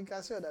that. I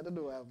don't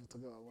know why I'm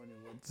talking about money,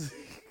 but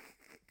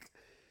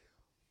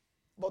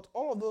but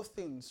all of those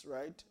things,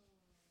 right?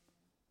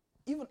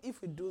 Even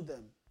if we do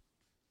them,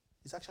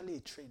 it's actually a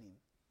training.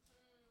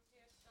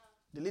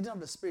 The leading of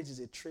the Spirit is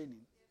a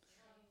training.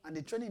 And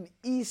the training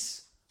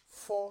is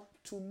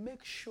to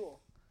make sure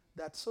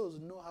that souls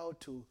know how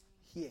to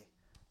hear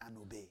and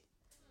obey.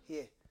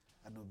 Hear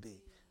and obey.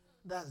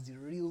 That's the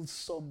real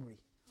summary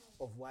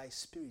of why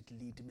Spirit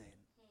lead men.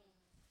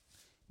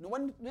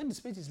 When the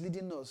Spirit is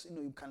leading us,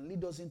 you can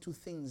lead us into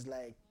things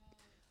like,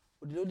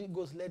 the Holy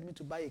Ghost led me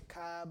to buy a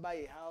car, buy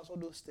a house, all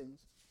those things.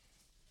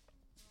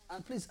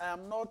 And please, I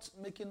am not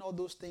making all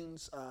those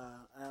things,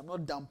 I am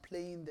not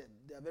downplaying them.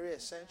 They are very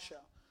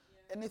essential.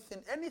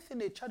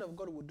 Anything a child of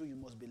God will do, you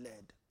must be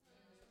led.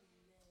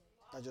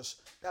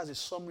 That's a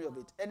summary of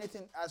it.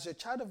 Anything, as a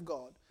child of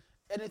God,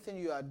 anything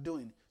you are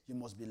doing, you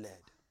must be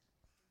led.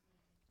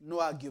 No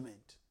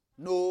argument.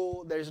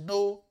 There is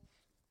no,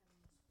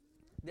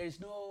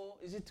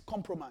 is it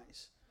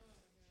compromise?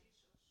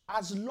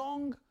 As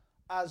long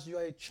as you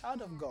are a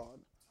child of God,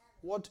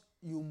 what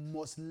you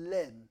must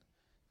learn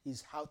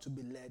is how to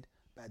be led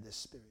by the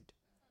Spirit.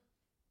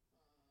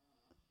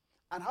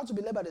 And how to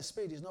be led by the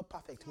Spirit is not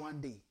perfect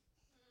one day.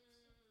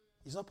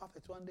 It's not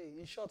perfect one day.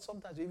 In short,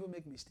 sometimes you even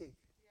make mistakes.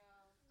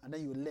 And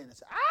then you learn and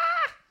say,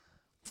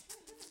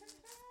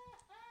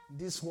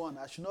 this one,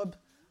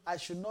 I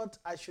should not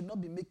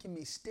be making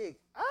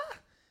mistake.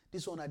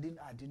 This one I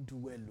didn't do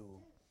well.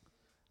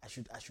 I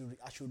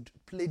should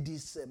play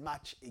this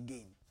match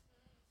again.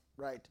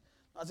 Right?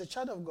 As a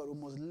child of God, we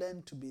must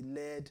learn to be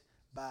led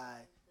by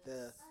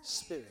the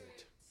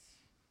Spirit.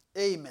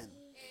 Amen.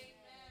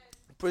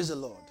 Praise the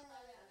Lord.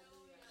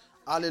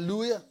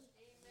 Hallelujah.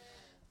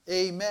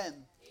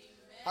 Amen.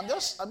 I'm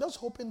just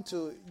hoping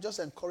to just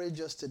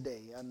encourage us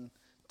today and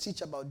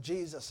teach about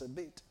Jesus a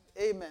bit.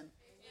 Amen.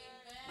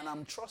 And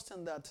I'm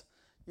trusting that,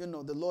 the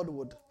Lord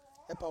would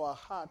help our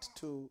heart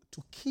to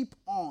keep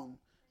on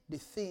the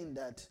thing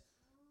that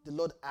the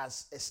Lord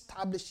has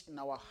established in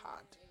our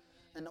heart.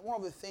 And one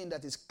of the things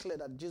that is clear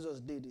that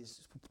Jesus did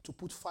is to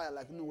put fire,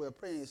 like we're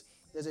praying, is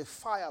there's a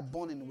fire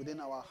burning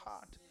within our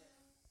heart.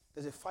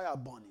 There's a fire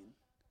burning.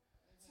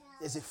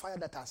 There's a fire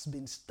that has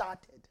been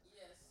started.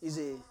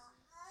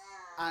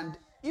 And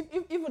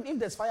even if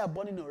there's fire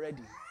burning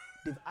already,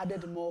 they've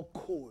added more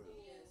coal.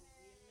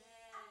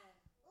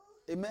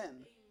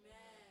 Amen.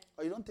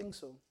 Or you don't think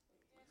so?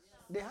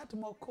 They had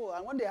more coal.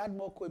 And when they had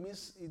more coal, it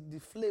means the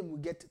flame will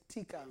get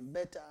thicker and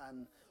better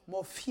and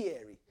more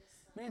fiery.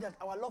 Meaning that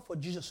our love for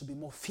Jesus will be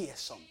more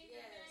fearsome.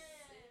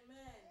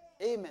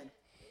 Amen.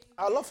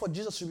 Our love for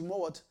Jesus should be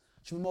more what?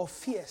 Should be more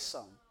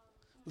fearsome.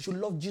 We should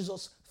love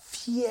Jesus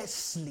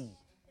fiercely.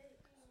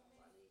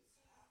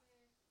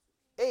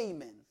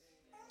 Amen.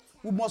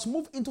 We must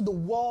move into the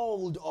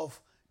world of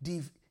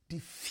the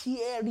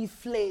fiery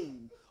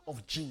flame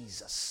of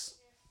Jesus.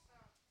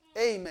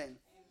 Amen.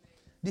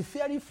 The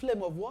fiery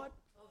flame of what?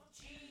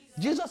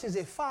 Of Jesus is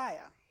a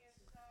fire.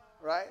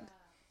 Right?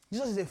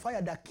 Jesus is a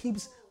fire that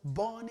keeps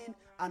burning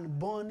and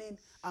burning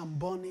and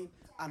burning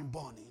and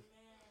burning.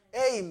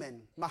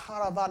 Amen.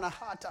 Maharavana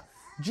Hata.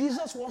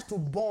 Jesus wants to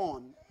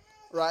burn,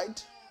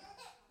 right?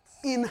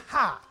 In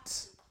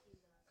heart.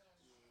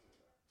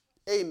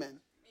 Amen.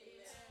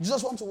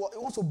 Jesus wants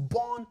to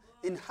burn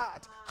in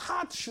heart.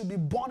 Heart should be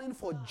burning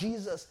for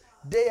Jesus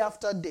day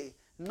after day,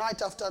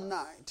 night after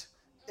night.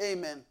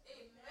 Amen.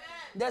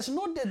 There's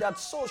no day that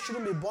soul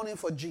shouldn't be burning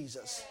for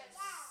Jesus.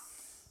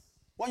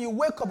 When you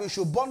wake up, you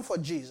should burn for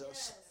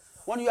Jesus.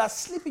 When you are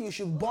sleeping, you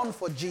should burn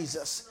for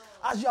Jesus.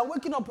 As you are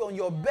waking up on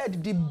your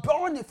bed, the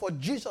burning for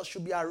Jesus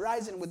should be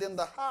arising within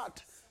the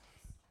heart.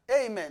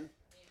 Amen.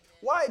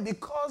 Why?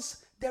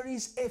 Because there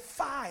is a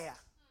fire.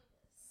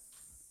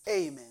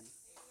 Amen.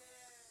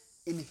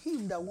 In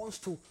him that wants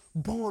to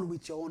burn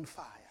with your own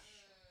fire.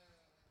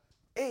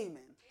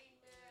 Amen.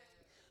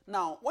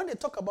 Now, when they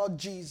talk about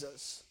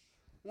Jesus,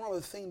 one of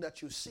the things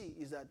that you see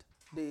is that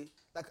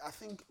I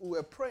think we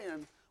were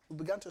praying, we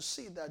began to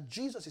see that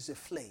Jesus is a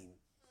flame.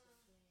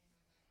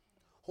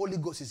 Holy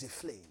Ghost is a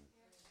flame.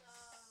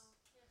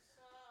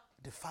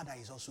 The Father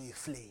is also a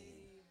flame.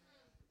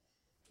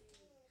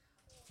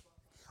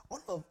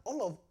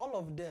 All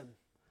of them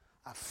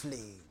are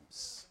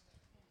flames.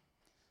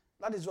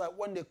 That is why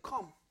when they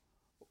come,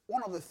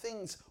 one of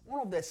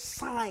the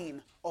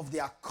sign of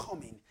their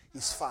coming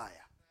is fire.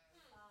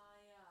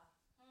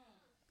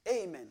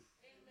 Amen.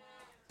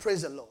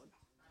 Praise the Lord.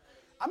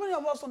 How many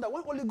of us know that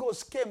when Holy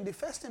Ghost came, the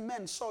first thing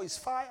men saw is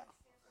fire?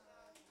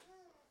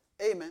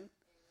 Amen.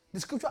 The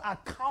scripture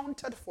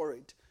accounted for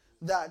it.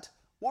 That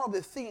one of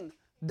the things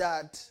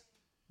that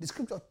the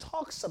scripture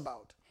talks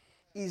about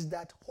is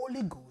that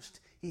Holy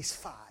Ghost is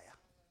fire.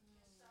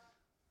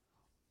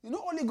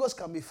 Holy Ghost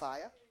can be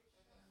fire.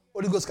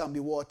 Holy Ghost can be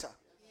water.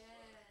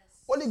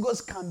 Holy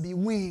Ghost can be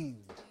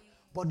wind.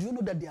 But do you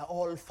know that they are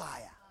all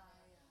fire?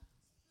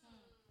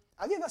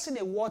 Have you ever seen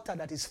a water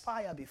that is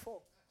fire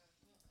before?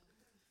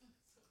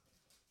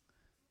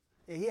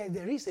 Yeah,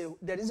 there is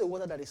a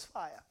water that is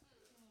fire.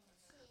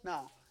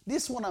 Now,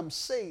 this one I'm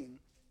saying,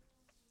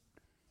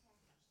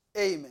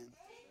 amen.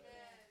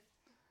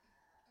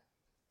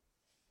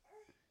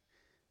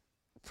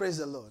 Praise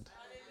the Lord.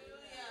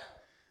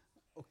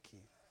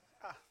 Okay.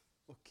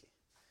 Okay.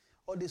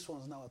 All these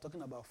ones now are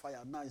talking about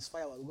fire. Now it's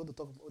fire. We're going to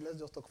talk. Let's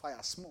just talk fire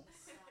small.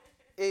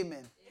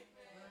 Amen.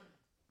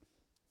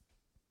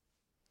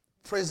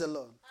 Praise the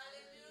Lord.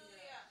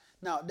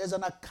 Now, there's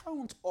an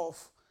account of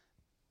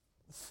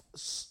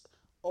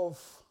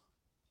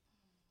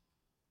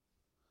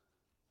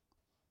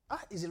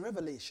is in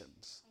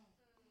Revelations.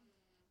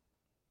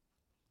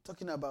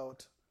 Talking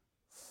about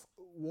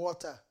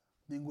water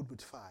mingled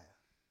with fire.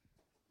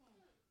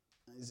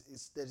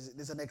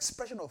 There's an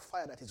expression of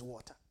fire that is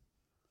water.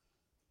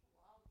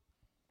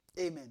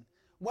 Amen.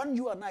 When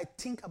you and I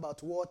think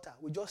about water,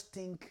 we just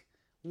think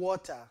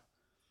water.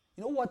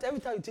 You know what? Every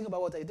time you think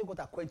about water, you think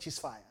water quenches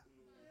fire.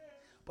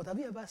 But have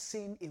you ever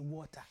seen a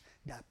water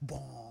that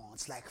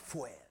burns like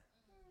fuel?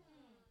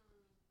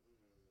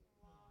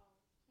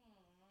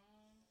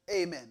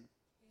 Amen.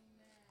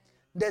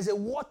 There's a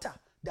water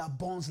that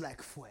burns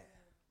like fuel.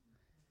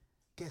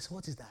 Guess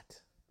what is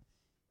that?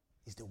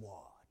 It's the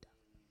word.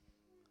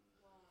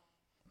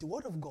 The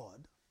word of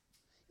God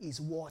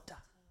is water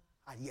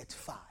and yet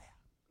fire.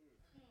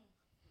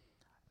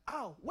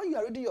 How? When you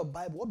are reading your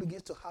Bible, what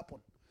begins to happen?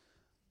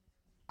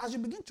 As you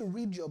begin to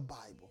read your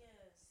Bible,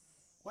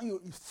 when your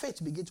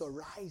faith begins to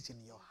rise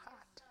in your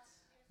heart,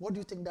 what do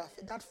you think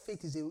that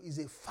faith is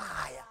a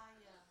fire?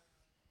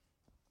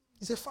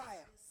 It's a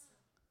fire.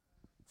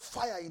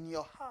 fire in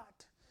your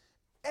heart.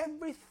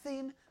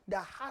 Everything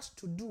that has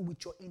to do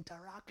with your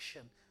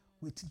interaction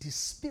with the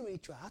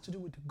spiritual, has to do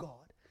with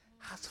God,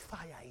 has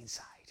fire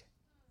inside.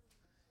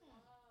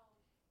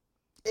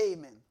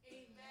 Amen.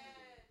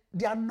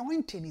 The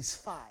anointing is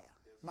fire.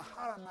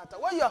 Maharanata.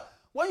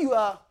 When you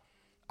are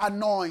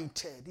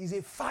anointed, is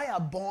a fire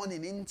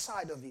burning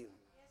inside of you.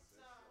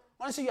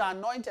 When I say you are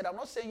anointed, I'm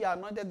not saying you are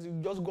anointed to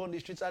just go on the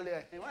streets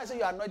earlier. When I say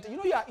you are anointed,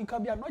 you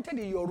can be anointed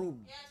in your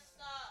room. Yes,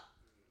 sir.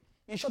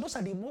 In short, those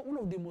are one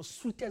of the most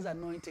sweetest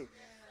anointing.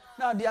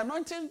 Now, the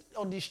anointing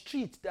on the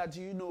street that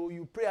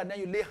you pray and then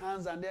you lay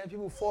hands and then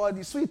people fall,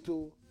 the sweet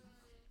too.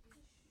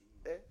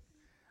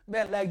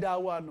 Men like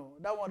that one, no.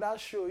 That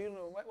show,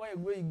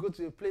 when you go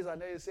to a place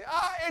and then you say,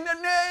 in the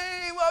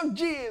name of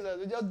Jesus,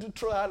 you just do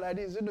throw out like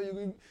this.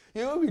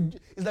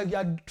 It's like you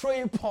are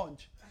throwing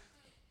punch.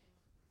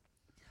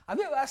 Have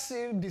you ever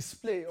seen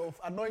display of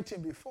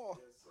anointing before?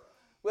 Yes,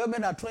 where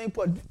men are throwing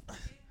punch.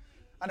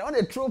 And when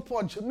they throw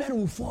punch, men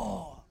will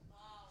fall.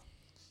 Wow.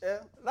 Yeah,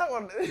 that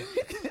one.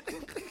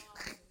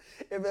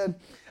 Amen.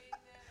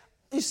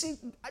 You see,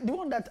 the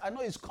one that I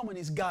know is common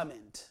is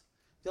garment.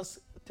 Just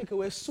take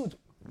away suit,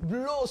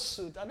 blow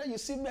suit, and then you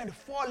see men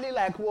falling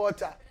like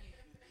water.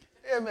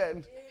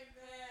 Amen.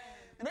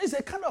 It's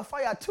a kind of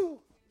fire too.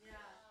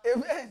 Yeah.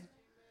 Amen.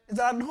 It's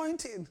an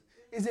anointing.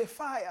 It's a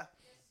fire.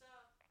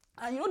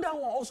 And that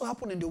one also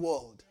happened in the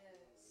world.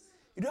 Yes.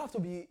 You don't have to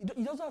be.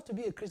 You don't have to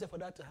be a Christian for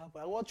that to happen.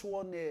 I watched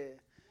one. There's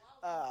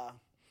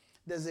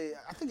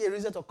I think a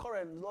recent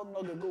occurrence long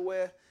ago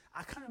where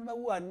I can't remember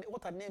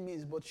what her name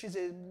is, but she's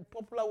a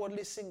popular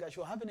worldly singer. She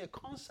was having a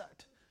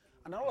concert,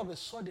 and all of a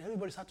sudden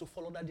everybody started to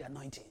fall under the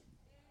anointing.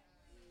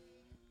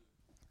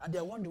 And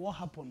they're wondering what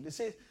happened. They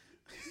say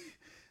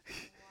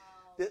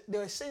they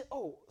were saying,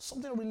 "Oh,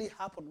 something really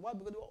happened." Why?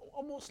 Because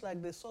almost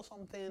like they saw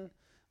something.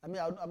 I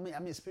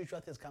mean, spiritual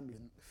things can be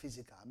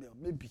physical.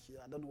 Maybe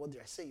I don't know what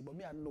they're saying, but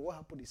I know what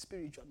happened is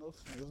spiritual. No,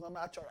 it's not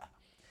natural.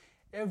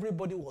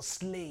 Everybody was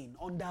slain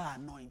under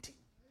anointing.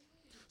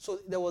 So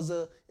there was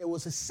a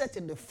set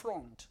in the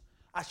front.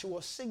 As she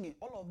was singing,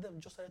 all of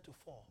them just started to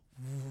fall,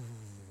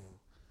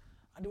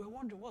 and they were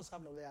wondering what's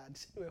happening there. And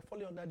they were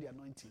falling under the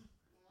anointing.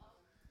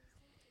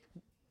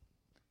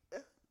 Yeah?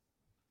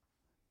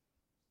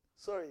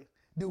 Sorry,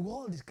 the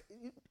world is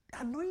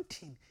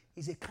anointing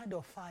is a kind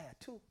of fire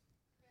too.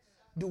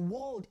 The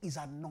world is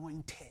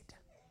anointed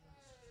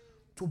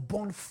to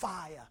burn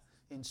fire.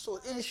 And so,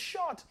 in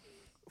short,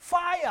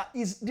 fire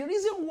is the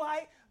reason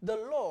why the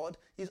Lord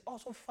is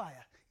also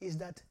fire, is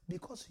that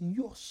because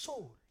your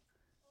soul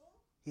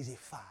is a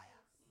fire.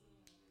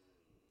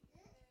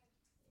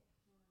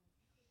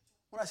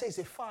 When I say it's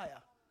a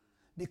fire,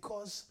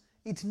 because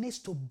it needs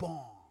to burn.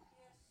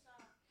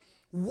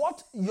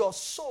 What your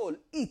soul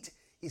eats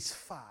is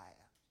fire.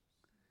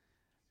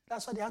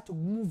 That's why they have to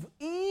move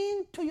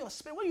into your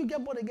spirit. When you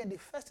get born again, the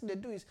first thing they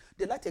do is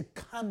they light a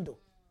candle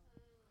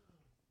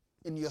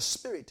in your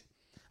spirit.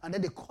 And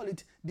then they call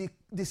it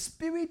the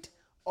Spirit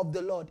of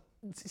the Lord.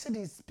 He said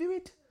the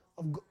Spirit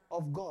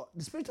of God,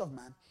 the Spirit of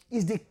man,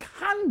 is the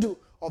candle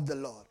of the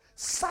Lord,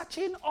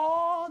 searching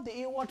all the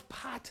inward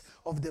part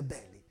of the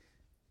belly.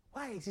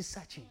 Why is he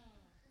searching?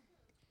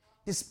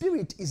 The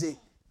Spirit is a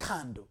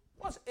candle.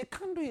 A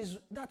candle is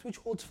that which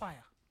holds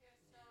fire.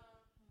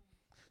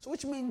 So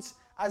which means,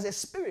 as a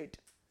spirit,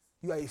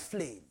 you are a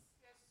flame.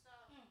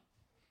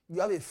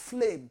 You have a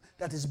flame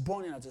that is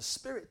burning as a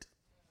spirit.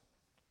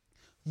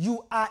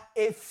 You are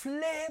a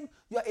flame,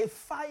 you are a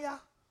fire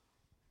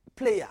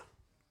player.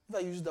 If I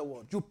use the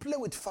word, you play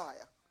with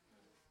fire.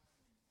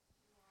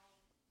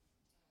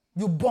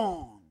 You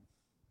burn.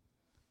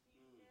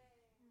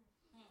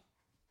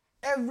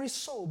 Every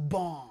soul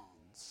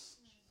burns.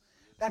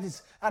 That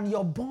is, and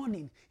your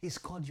burning is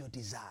called your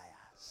desires.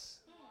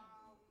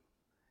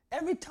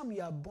 Every time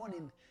you are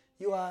burning,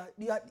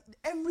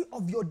 every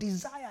of your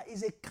desire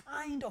is a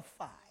kind of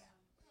fire.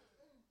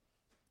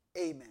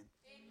 Amen.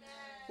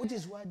 Which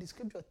is why the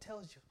scripture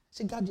tells you,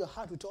 say, guard your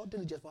heart with all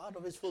diligence, for out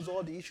of it flows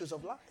all the issues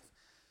of life.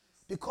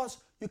 Because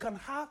you can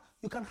have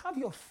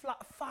your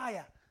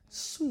fire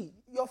sweet.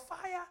 Your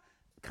fire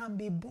can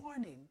be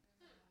burning,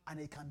 and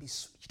it can be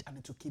switched, and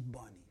it will keep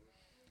burning.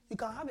 You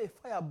can have a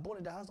fire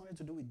burning that has nothing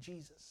to do with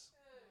Jesus.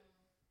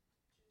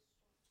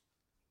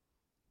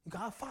 You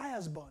can have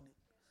fires burning.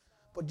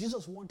 But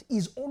Jesus wants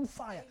his own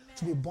fire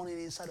to be burning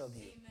inside of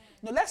you.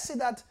 Now let's see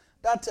that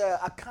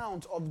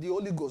account of the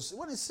Holy Ghost.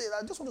 What is said,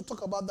 I just want to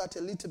talk about that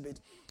a little bit.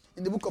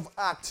 In the book of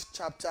Acts,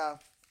 chapter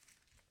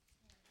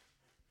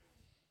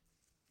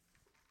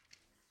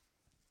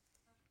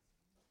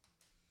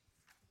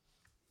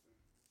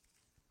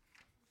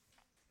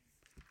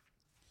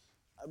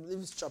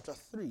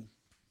 3.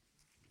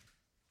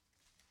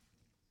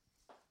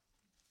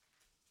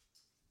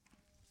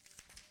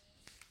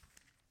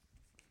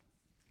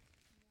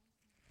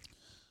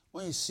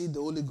 When you see the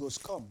Holy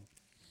Ghost come,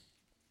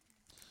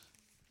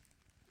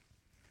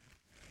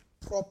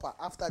 proper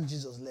after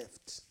Jesus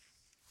left.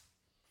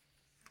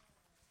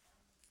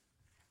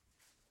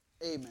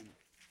 Amen.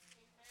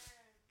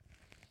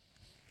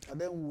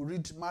 And then we'll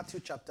read Matthew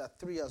chapter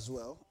 3 as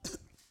well.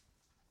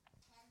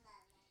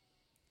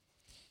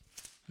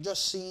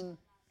 just seeing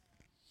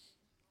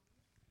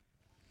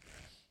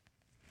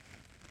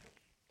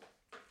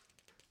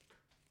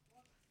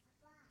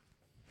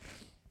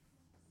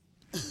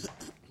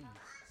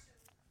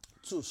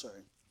two,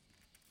 sorry.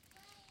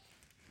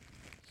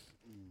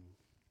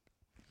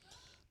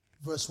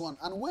 Verse 1.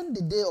 And when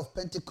the day of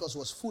Pentecost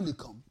was fully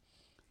come,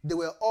 they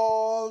were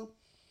all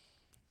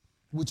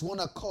with one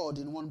accord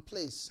in one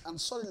place. And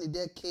suddenly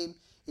there came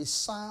a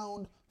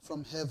sound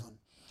from heaven,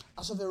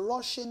 as of a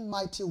rushing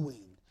mighty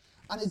wind,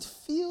 and it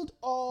filled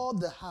all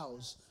the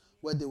house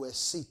where they were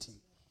sitting.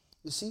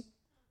 You see,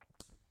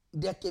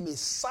 there came a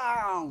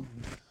sound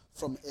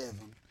from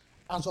heaven,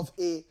 as of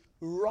a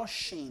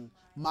rushing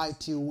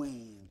mighty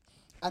wind,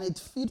 and it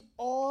filled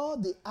all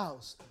the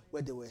house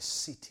where they were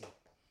sitting.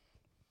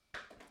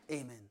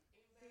 Amen.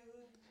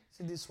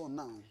 See this one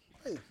now.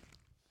 Hey.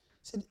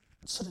 See,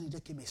 suddenly there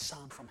came a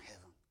sound from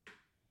heaven,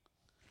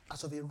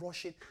 as of a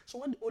rushing. So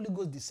when the Holy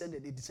Ghost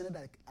descended, it descended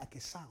like a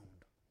sound.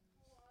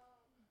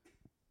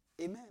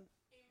 Amen. Amen.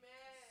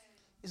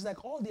 It's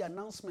like all the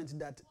announcements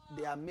that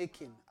they are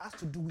making has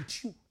to do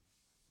with you.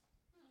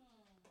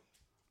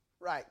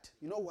 Right.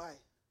 You know why?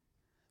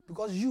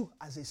 Because you,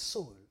 as a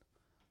soul,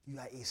 you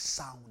are a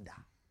sounder.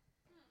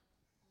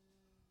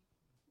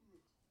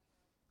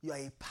 You are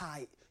a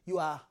pie. You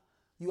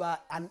are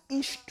an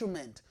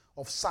instrument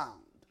of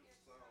sound.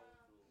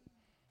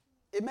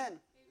 Amen.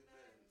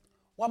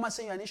 Why am I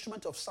saying you're an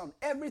instrument of sound?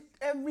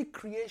 Every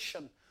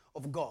creation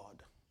of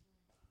God,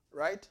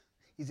 right,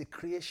 is a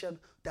creation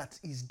that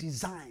is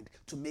designed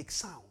to make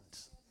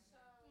sounds.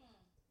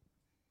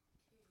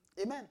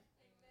 Amen.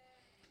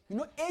 You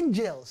know,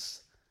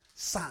 angels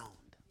sound.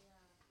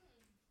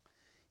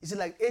 You see,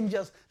 like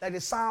angels, like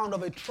the sound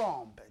of a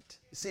trumpet.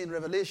 You see in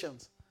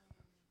Revelations,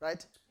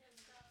 right?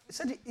 It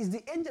said it's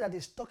the angel that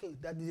is talking,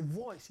 that the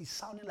voice is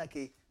sounding like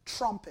a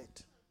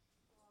trumpet,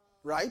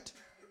 right?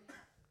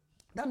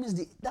 That means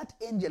that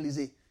angel is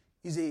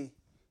a.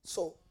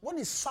 So when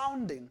he's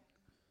sounding,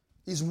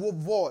 his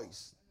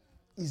voice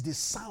is the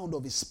sound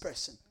of his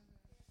person.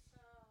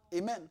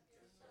 Amen.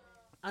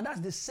 And that's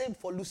the same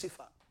for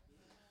Lucifer.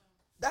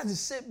 That's the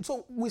same.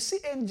 So we see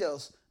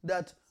angels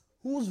that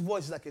whose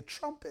voice is like a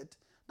trumpet.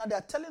 Now they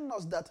are telling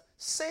us that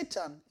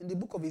Satan in the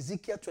book of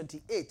Ezekiel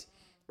 28,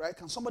 right?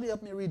 Can somebody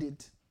help me read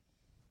it?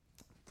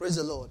 Praise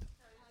the Lord.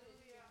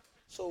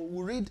 So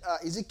we'll read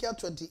Ezekiel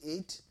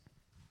 28.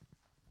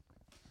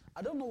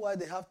 I don't know why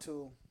they have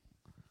to.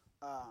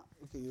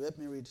 Okay, you help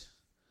me read.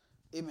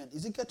 Amen.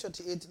 Ezekiel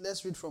 28,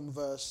 let's read from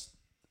verse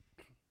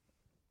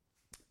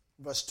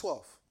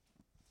 12.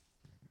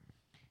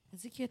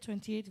 Ezekiel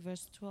 28,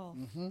 verse 12.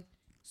 Mm-hmm.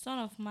 Son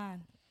of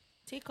man,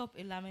 take up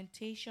a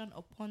lamentation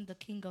upon the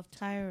king of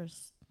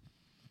Tyrus,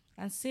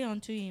 and say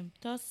unto him,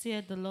 Thus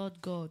saith the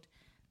Lord God,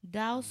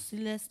 Thou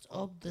sealest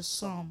up the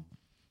sum,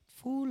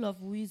 full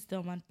of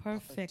wisdom and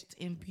perfect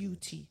in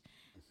beauty.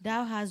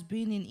 Thou hast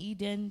been in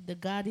Eden, the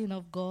garden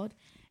of God.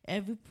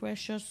 Every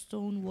precious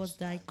stone was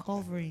thy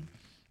covering.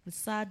 The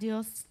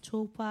sardius,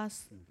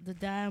 topaz, the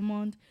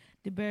diamond,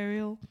 the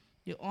beryl,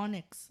 the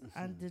onyx,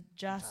 and the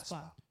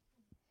jasper,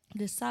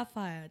 the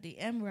sapphire, the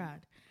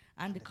emerald,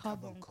 and the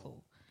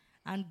carbuncle,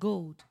 and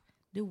gold,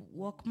 the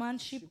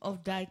workmanship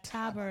of thy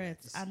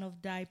tabrets and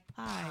of thy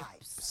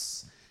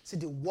pipes. See,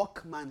 the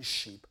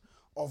workmanship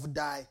of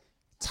thy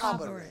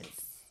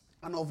tabrets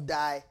and of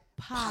thy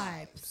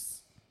pipes.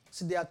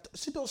 See,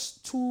 see those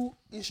two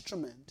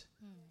instruments,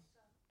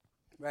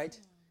 right?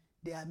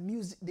 They are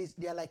music.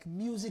 They are like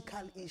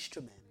musical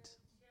instruments.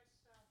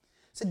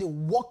 See, the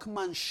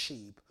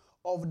workmanship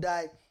of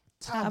thy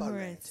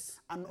tabrets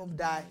and of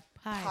thy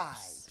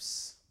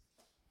pipes.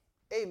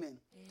 Amen.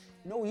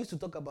 You know, we used to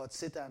talk about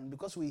Satan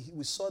because we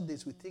saw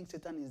this. We think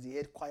Satan is the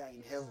head choir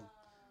in heaven.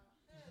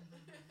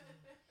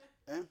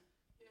 Eh?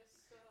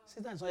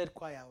 Satan is not head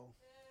choir.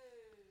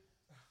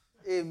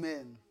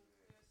 Amen.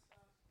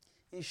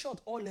 In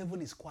short, all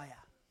heaven is choir.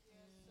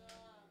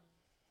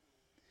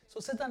 So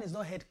Satan is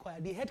not head choir.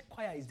 The head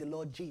choir is the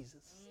Lord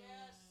Jesus. Yes,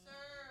 sir.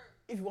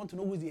 If you want to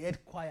know who the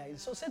head choir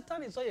is. So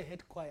Satan is not a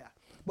head choir.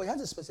 But he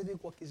has a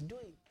specific work he's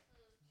doing.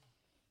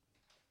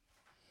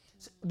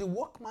 So the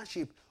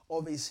workmanship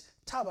of his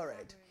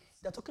tabaret.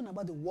 They're talking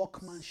about the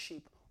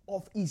workmanship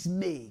of his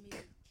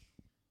make.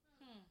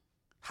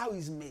 How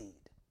he's made.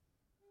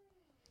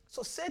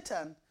 So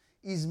Satan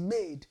is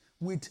made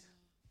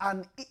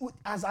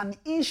as an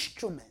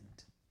instrument.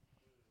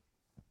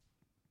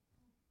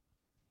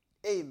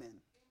 Amen.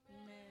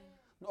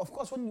 Now, of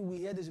course, when we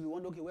hear this, we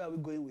wonder, okay, where are we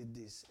going with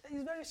this?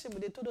 It's very simple.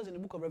 They told us in the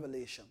book of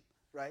Revelation,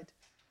 right?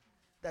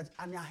 That,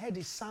 and I heard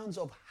the sounds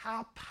of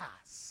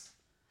harpers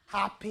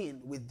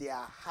harping with their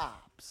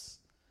harps.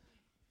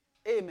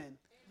 Amen.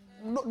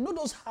 No,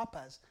 those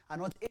harpers are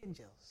not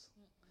angels.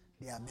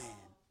 They are men.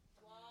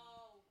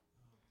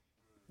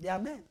 They are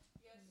men.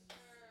 Yes,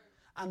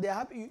 and they are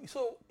happy.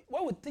 So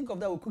when we think of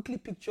that, we quickly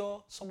picture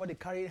somebody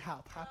carrying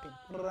harp, harping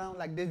around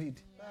like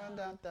David.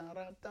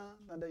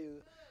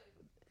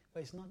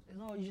 But it's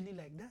not usually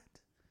like that.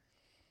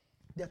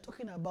 They're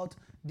talking about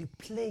the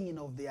playing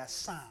of their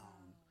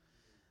sound.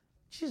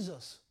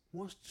 Jesus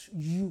wants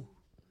you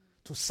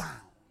to sound.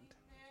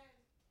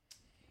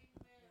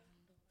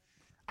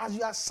 As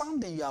you are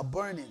sounding, you are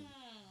burning.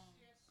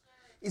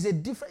 It's a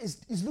different.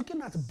 It's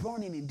looking at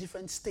burning in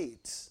different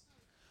states.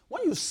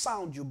 When you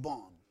sound, you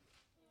burn.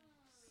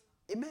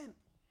 Amen.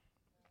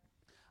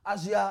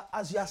 As you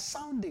are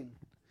sounding,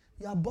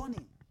 you are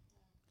burning.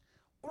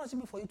 What does it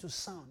mean for you to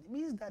sound? It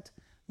means that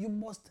you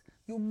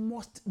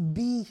must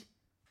be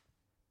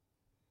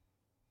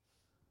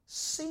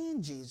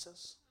seeing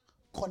Jesus,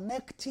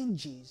 connecting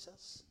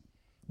Jesus,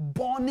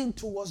 burning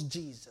towards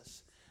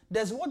Jesus.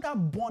 There's what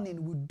that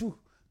burning will do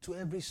to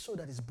every soul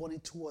that is burning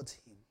towards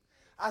him.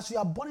 As you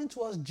are burning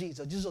towards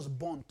Jesus, Jesus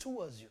burned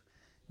towards you.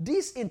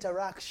 This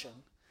interaction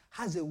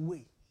has a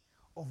way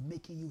of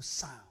making you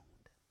sound.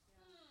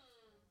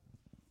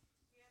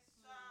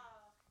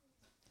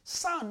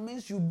 Sound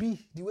means you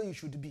be the way you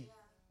should be.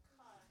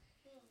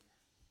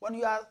 When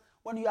you are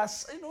when you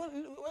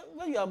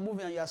are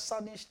moving and you are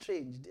sounding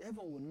strange,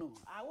 heaven will know.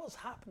 What's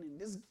happening?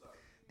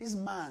 This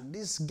man,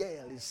 this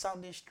girl is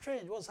sounding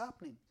strange. What's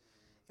happening?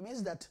 It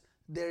means that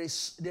there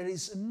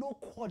is no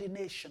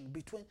coordination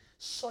between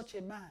such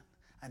a man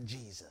and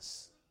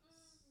Jesus.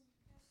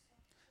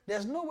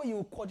 There's no way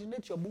you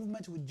coordinate your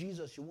movement with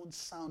Jesus, you won't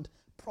sound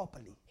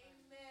properly.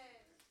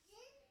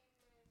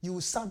 You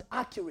will sound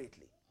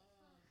accurately.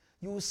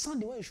 You will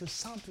sound the way you should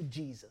sound to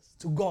Jesus,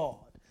 to God,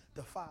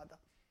 the Father.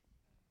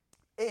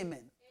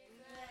 Amen.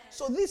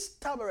 So this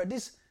tabara,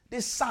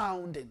 this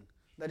sounding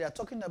that they are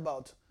talking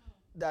about,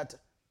 that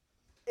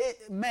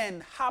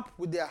men harp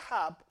with their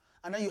harp,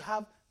 and then you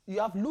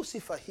have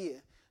Lucifer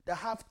here that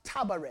have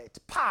tabaret,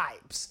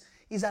 pipes,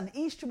 is an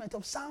instrument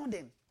of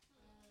sounding.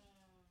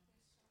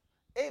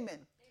 Amen.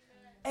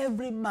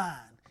 Every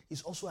man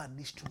is also an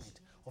instrument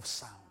of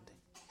sounding.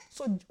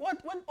 So when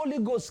Holy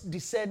Ghost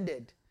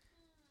descended,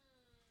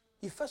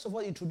 he first of all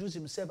introduced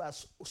himself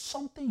as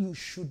something you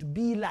should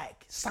be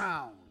like,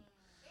 sound.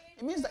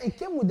 It means that it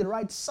came with the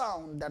right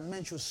sound that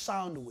men should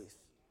sound with.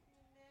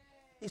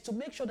 It's to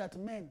make sure that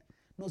men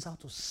knows how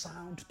to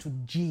sound to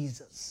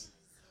Jesus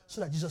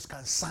so that Jesus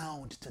can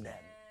sound to them.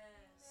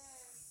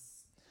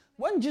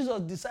 When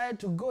Jesus decided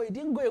to go, he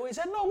didn't go away. He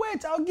said, no,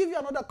 wait, I'll give you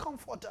another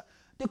comforter.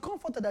 The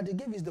comforter that he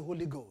gave is the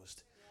Holy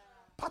Ghost.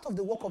 Part of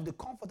the work of the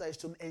comforter is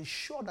to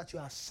ensure that you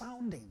are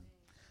sounding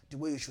the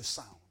way you should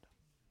sound.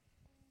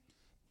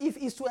 If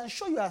it's to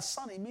ensure you are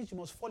sounding, it means you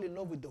must fall in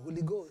love with the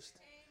Holy Ghost.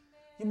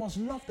 You must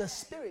love the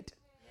Spirit.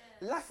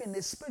 Life in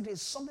the Spirit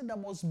is something that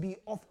must be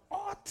of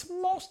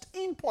utmost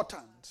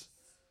importance.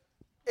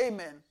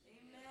 Amen.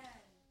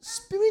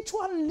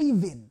 Spiritual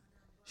living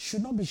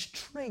should not be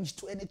strange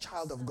to any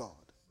child of God.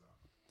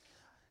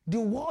 The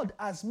world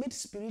has made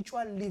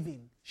spiritual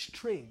living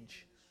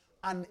strange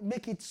and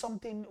make it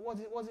something,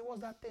 what's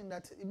that thing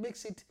that it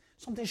makes it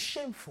something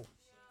shameful.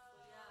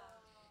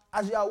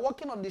 As you are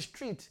walking on the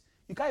street,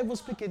 you can't even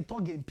speak in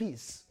tongue in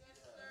peace.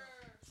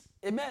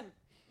 Amen.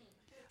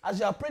 As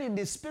you are praying in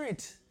the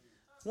Spirit,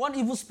 one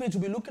evil spirit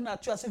will be looking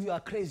at you as if you are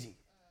crazy.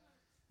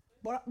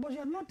 But you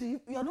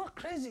are not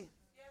crazy.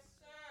 Yes,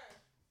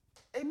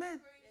 sir. Amen.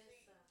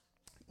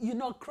 You're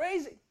not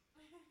crazy.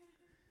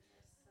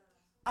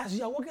 As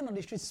you are walking on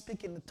the street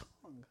speaking in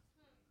tongue,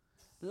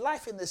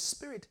 life in the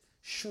Spirit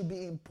should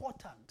be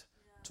important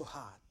to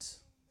heart.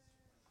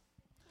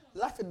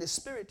 Life in the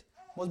Spirit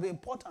must be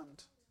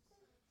important.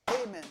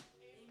 Amen.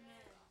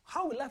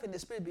 How will life in the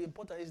Spirit be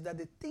important is that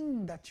the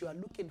thing that you are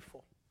looking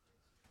for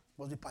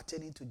must be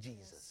pertaining to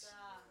Jesus.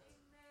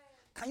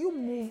 Can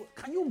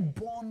you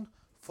burn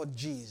for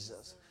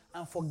Jesus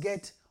and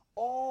forget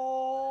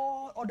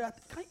all other?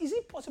 Is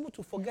it possible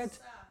to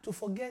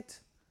forget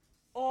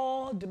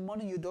all the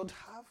money you don't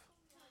have?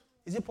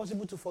 Is it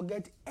possible to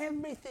forget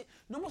everything?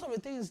 No, most of the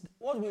things,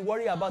 what we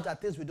worry about are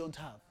things we don't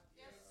have.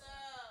 Yes, sir.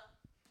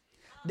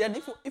 Then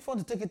if you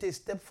want to take it a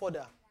step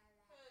further,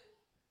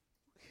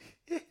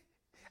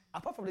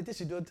 apart from the things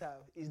you don't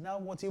have, is now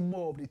wanting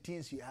more of the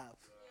things you have.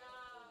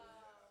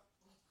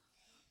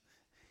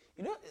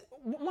 You know,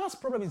 man's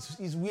problem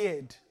is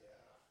weird.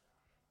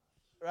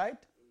 Right?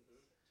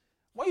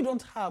 What you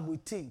don't have, we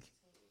think.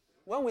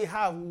 When we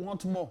have, we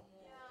want more.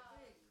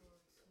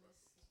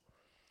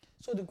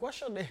 So the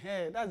question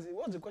there,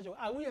 what's the question?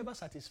 Are we ever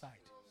satisfied?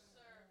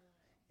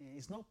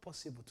 It's not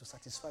possible to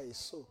satisfy a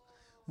soul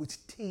with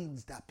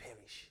things that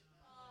perish.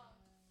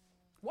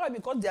 Why?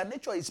 Because their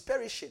nature is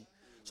perishing.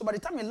 So by the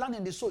time you land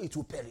in the soul, it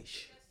will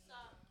perish.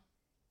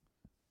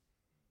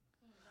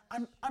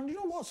 And you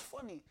know what's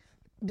funny?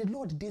 The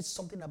Lord did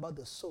something about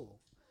the soul.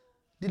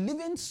 The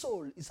living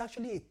soul is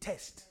actually a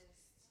test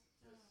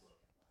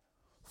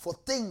for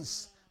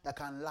things that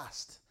can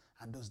last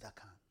and those that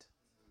can't.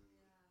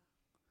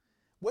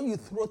 When you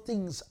throw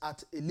things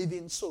at a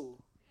living soul,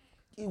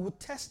 it will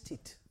test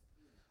it.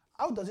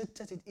 How does it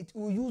test it? It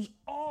will use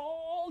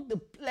all the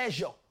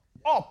pleasure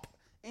up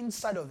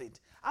inside of it.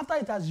 After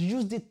it has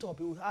used it up,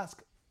 it will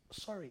ask,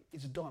 sorry,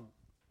 it's done.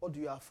 What do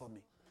you have for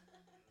me?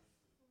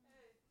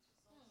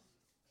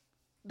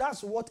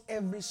 That's what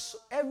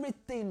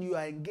everything you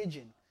are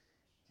engaging,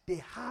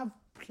 they have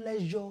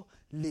pleasure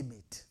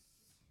limit.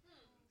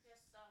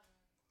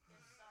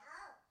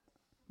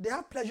 They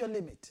have pleasure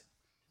limit.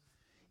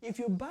 If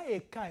you buy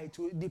a car,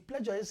 the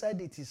pleasure inside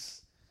it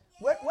is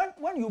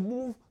when you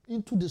move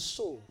into the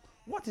soul.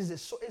 What is a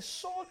soul? A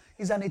soul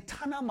is an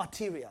eternal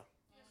material.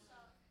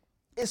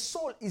 A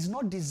soul is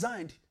not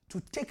designed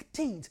to take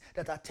things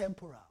that are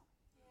temporal.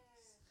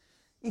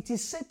 It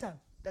is Satan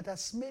that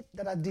has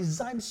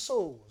designed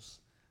souls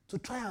to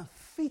try and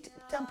fit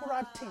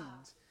temporal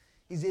things.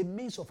 Is a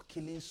means of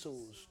killing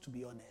souls, to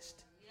be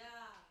honest.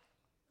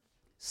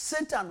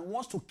 Satan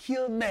wants to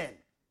kill men.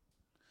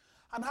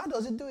 And how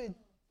does he do it?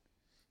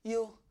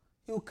 You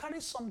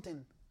carry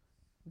something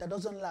that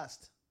doesn't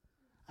last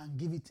and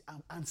give it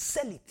and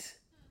sell it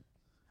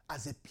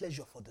as a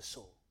pleasure for the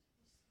soul.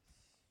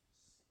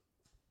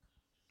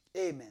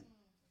 Amen.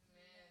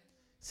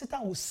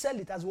 Satan will sell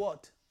it as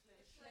what?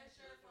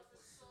 Pleasure for the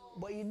soul.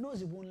 But he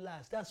knows it won't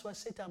last. That's why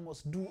Satan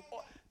must do.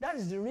 That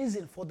is the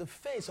reason for the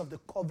face of the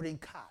covering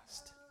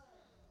cast.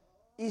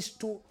 Is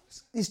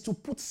to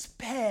put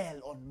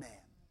spell on men.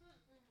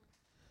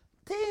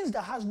 Things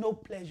that has no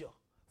pleasure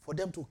for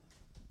them to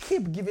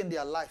keep giving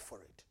their life for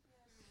it.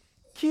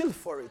 Kill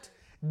for it.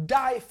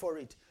 Die for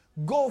it.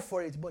 Go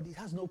for it. But it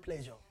has no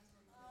pleasure.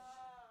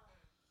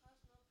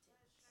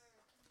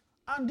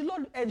 And the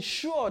Lord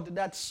ensured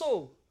that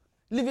soul,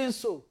 living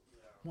soul,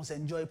 must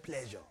enjoy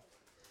pleasure.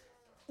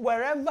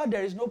 Wherever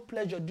there is no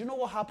pleasure, do you know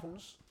what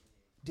happens?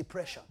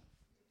 Depression.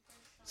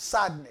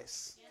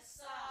 Sadness. Yes,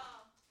 sir.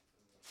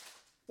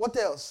 What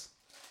else?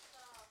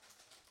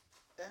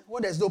 Yes,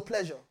 when there's no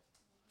pleasure.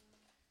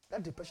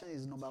 That depression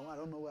is number one. I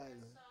don't know why.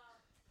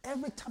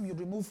 Every time you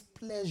remove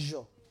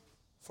pleasure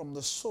from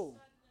the soul,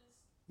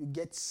 you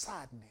get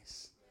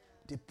sadness,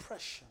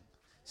 depression,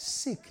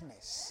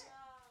 sickness.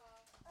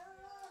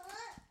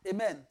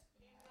 Amen.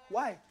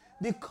 Why?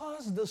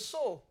 Because the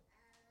soul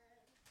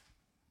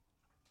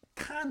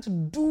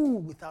can't do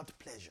without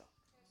pleasure.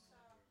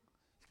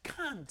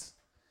 Can't.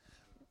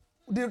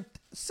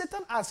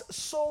 Satan has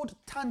sold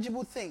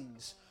tangible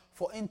things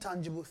for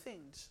intangible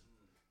things.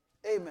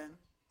 Amen.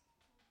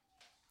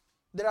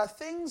 There are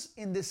things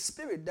in the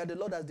spirit that the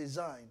Lord has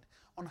designed.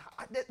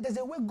 There's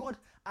a way God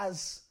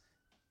has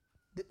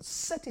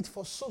set it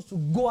for souls to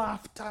go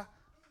after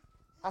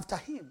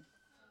Him.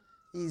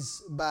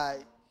 Is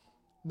by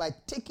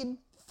taking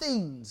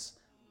things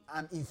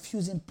and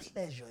infusing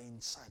pleasure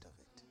inside of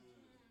it.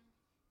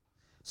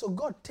 So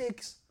God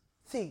takes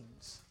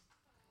things.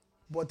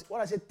 But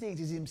what I say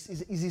things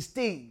is His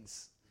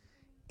things.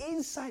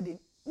 Inside Him,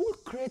 who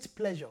creates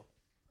pleasure?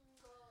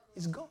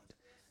 It's God.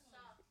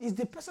 It's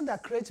the person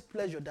that creates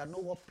pleasure that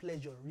knows what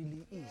pleasure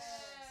really is.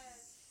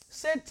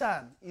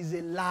 Satan is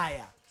a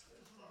liar.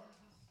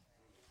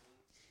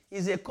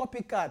 He's a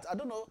copycat. I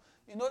don't know.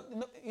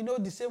 You know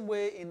the same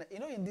way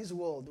in this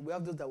world we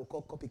have those that we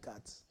call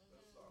copycats.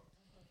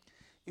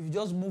 If you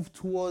just move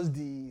towards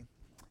the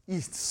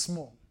east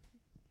small,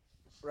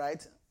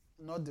 right?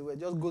 Not the way,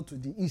 just go to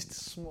the east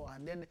small,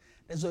 and then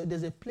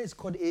there's a place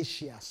called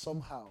Asia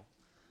somehow,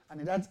 and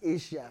in that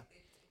Asia,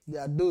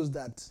 there are those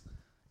that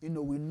we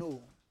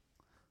know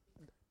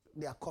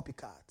they are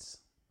copycats.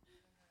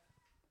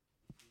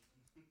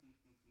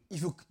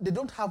 They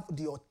don't have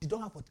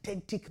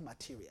authentic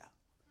material.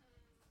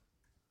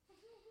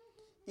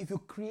 If you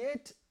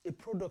create a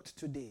product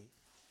today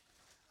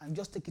and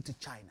just take it to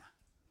China,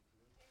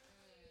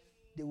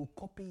 they will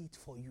copy it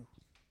for you.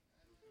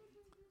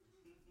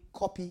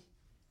 Copy,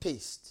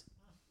 paste.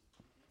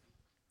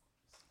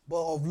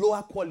 But of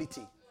lower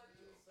quality,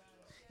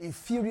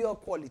 inferior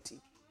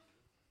quality.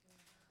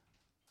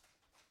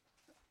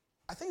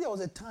 I think there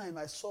was a time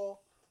I saw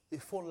a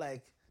phone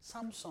like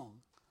Samsung.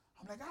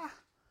 I'm like,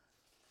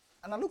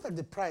 and I looked at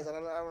the price,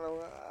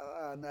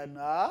 and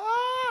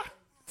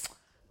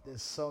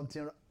there's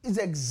something. It's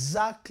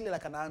exactly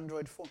like an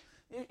Android phone.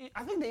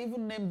 I think they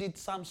even named it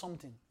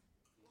something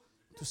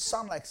to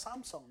sound like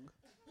Samsung.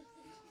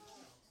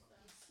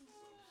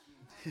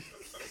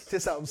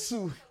 It's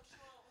Samsung.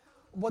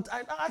 But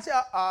I say,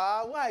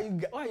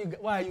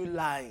 why are you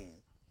lying?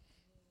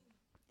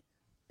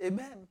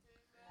 Amen.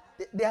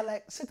 They are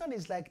like, Satan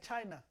is like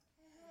China.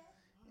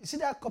 You see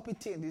that copy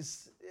thing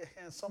is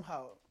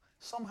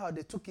somehow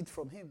they took it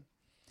from him.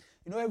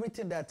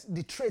 Everything that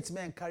the traits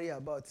men carry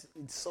about,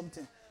 it's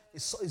something.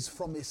 It's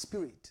from a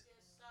spirit.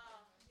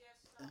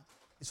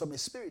 It's from a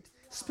spirit.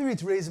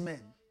 Spirit raised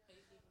men.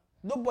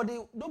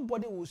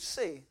 Nobody will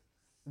say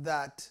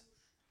that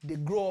they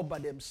grow up by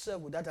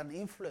themselves without an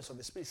influence of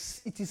the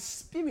spirit. It is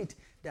spirit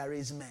that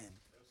raised men.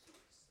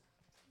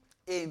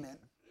 Amen.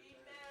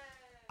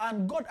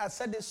 And God has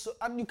said this,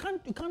 and you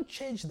can't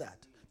change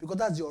that because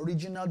that's the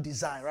original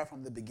design right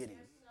from the beginning.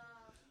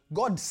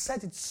 God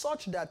set it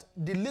such that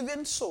the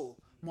living soul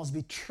must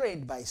be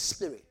trained by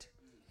spirit.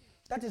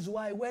 That is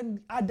why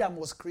when Adam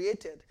was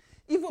created,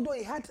 even though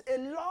he had a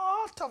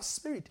lot of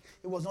spirit,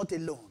 he was not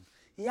alone.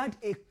 He had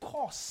a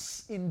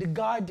course in the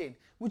garden,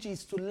 which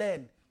is to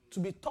learn, to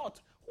be taught.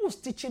 Who's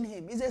teaching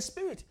him? He's a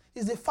spirit.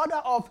 He's the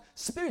father of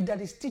spirit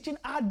that is teaching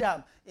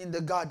Adam in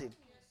the garden.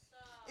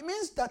 It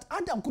means that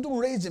Adam couldn't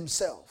raise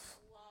himself.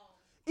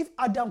 If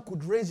Adam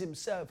could raise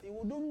himself, he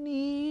wouldn't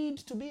need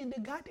to be in the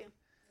garden.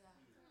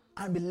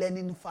 I've been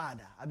learning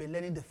Father. I've been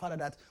learning the Father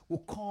that will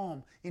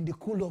come in the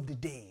cool of the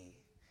day,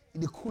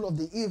 in the cool of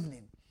the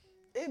evening.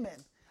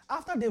 Amen.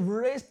 After they've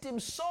raised him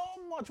so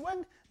much,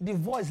 when the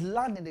voice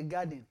lands in the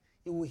garden,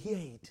 he will hear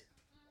it.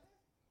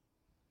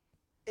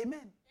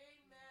 Amen.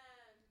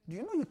 Do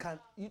you know you can?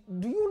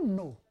 Do you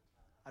know?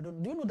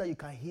 Do you know that you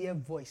can hear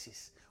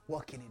voices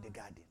walking in the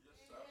garden?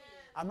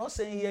 I'm not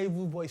saying hear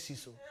evil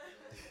voices. So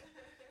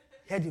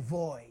hear the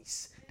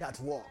voice that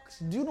walks.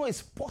 Do you know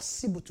it's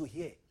possible to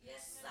hear?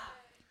 Yes, sir.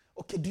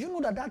 Okay. Do you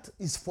know that that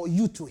is for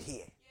you to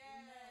hear?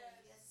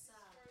 Yes,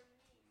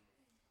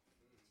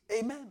 sir.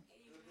 Amen.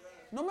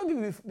 No,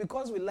 maybe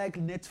because we like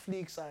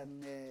Netflix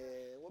and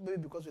maybe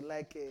because we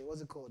like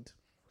what's it called,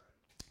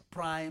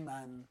 Prime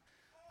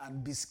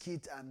and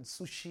biscuit and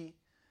sushi.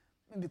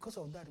 Maybe because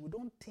of that, we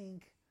don't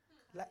think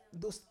like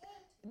those.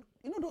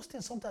 You know, those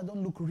things sometimes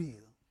don't look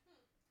real,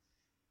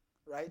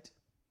 right?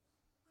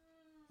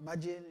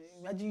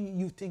 Imagine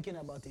you thinking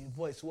about a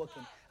voice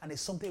working and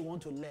it's something you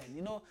want to learn.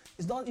 You know,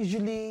 it's not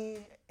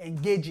usually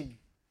engaging.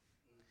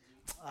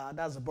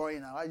 That's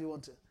boring now. Why do you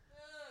want to?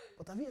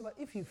 But have you ever,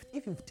 if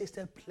you've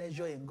tasted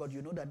pleasure in God,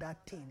 you know that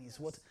that thing is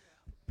what.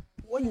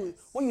 When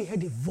you hear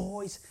the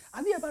voice,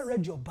 have you ever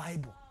read your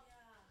Bible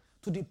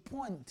to the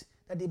point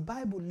that the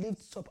Bible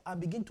lifts up and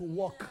begin to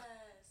walk?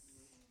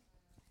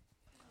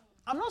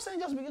 I'm not saying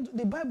just begin to.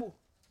 The Bible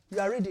you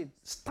are reading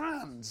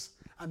stands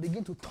and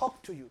begin to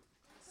talk to you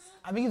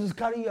and begin to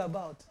carry you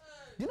about.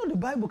 Do you know the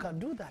Bible can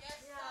do that? Yes,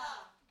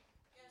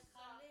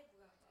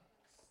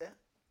 sir. Yeah?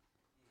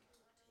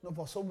 No,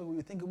 for some people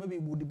you think maybe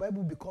will the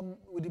Bible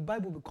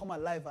become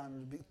alive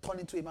and turn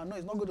into a man? No,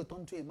 it's not going to turn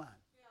into a man.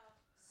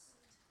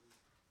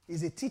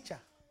 He's a teacher.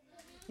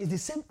 It's the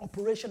same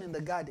operation in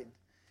the garden,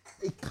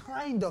 a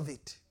kind of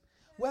it,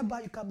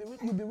 whereby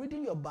you'll be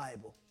reading your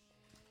Bible,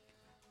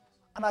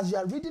 and as you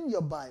are reading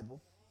your Bible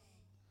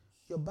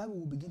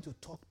will begin to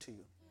talk to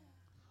you,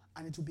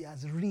 and it will be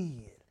as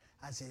real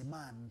as a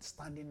man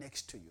standing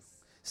next to you,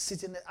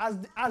 sitting there,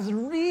 as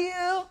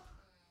real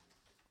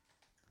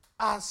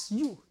as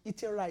you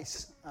eating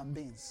rice and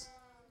beans.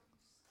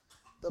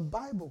 The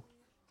Bible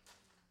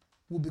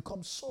will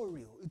become so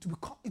real.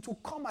 It will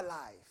come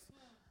alive.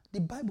 The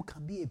Bible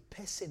can be a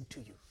person to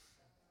you.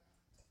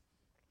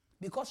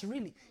 Because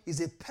really, it's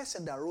a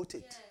person that wrote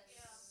it. Yes.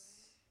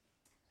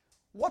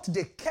 What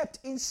they kept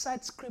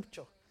inside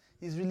Scripture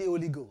is really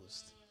Holy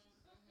Ghost.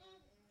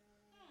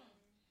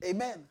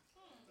 Amen.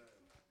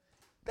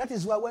 That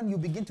is why when you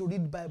begin to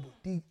read the Bible,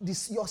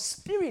 your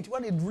spirit,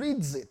 when it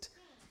reads it,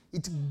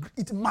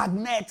 it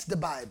magnets the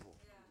Bible.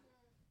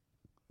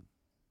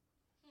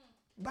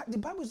 But the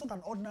Bible is not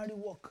an ordinary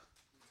work.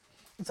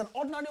 It's an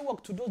ordinary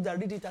work to those that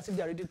read it as if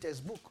they are reading a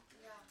textbook.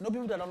 Yeah. You know,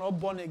 people that are not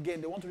born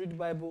again, they want to read the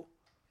Bible,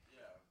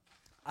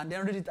 and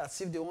then read it as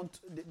if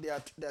they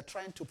are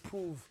trying to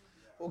prove,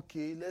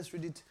 okay, let's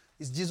read it.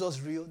 Is Jesus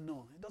real?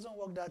 No, it doesn't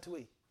work that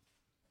way.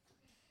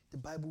 The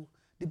Bible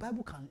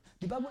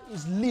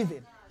is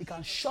living. It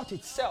can shut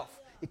itself.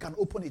 It can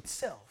open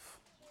itself.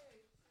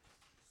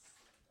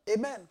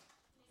 Amen.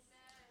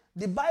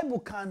 The Bible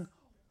can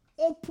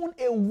open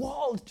a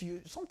world to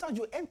you. Sometimes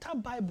you enter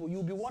Bible,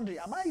 you'll be wondering,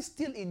 am I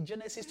still in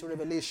Genesis to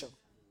Revelation?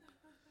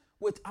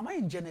 Wait, am I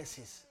in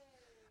Genesis?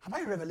 Am I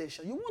in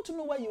Revelation? You want to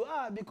know where you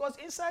are because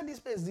inside this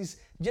place, this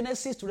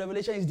Genesis to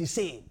Revelation is the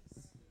same.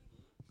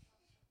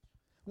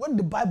 When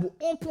the Bible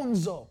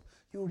opens up,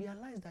 you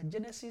realize that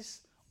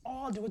Genesis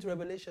all the way to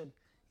Revelation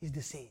is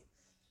the same.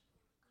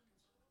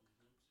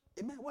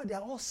 Amen. Well, they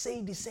are all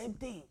saying the same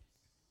thing.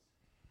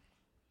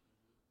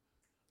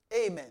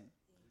 Amen.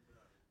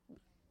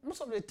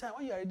 Most of the time,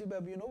 when you are reading the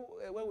Bible, you know,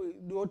 when we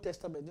do Old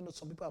Testament, you know,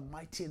 some people are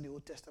mighty in the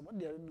Old Testament.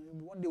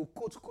 When they will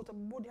quote,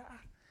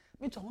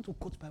 me too, I want to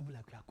quote Bible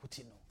like we are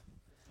quoting now.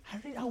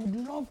 I would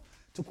love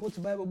to quote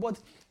the Bible, but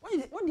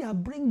when they are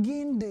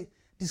bringing the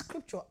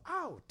scripture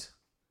out,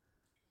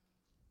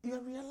 you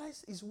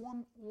realize it's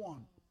one.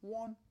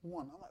 I'm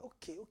like,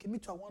 okay, me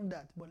too, I want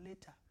that. But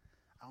later,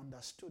 I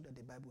understood that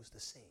the Bible is the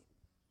same,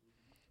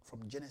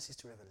 from Genesis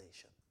to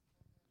Revelation.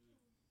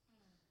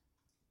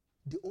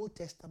 The Old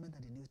Testament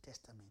and the New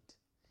Testament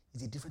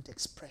is a different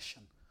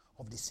expression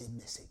of the same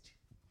message.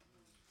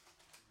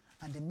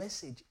 And the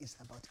message is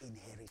about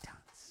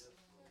inheritance.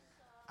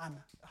 And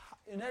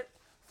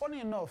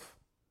funny enough,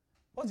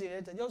 what's the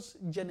inheritance? Just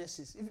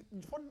Genesis.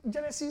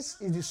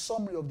 Genesis is the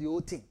summary of the whole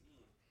thing.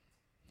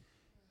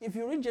 If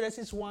you read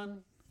Genesis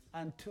 1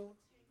 and 2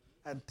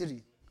 and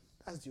 3,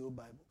 that's the whole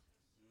Bible.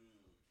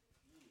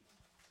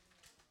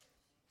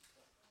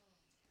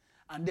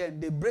 And then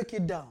they break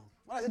it down.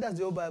 When I say that's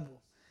the whole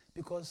Bible,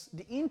 because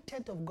the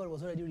intent of God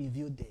was already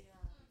revealed there.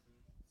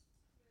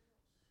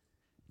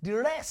 The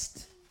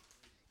rest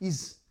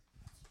is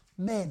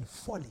men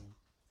falling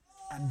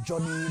and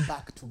journeying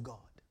back to God.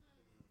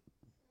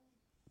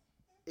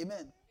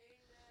 Amen.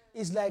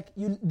 It's like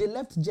they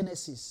left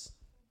Genesis,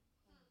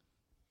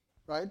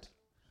 right?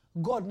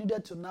 God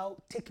needed to now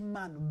take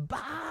man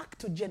back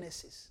to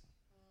Genesis.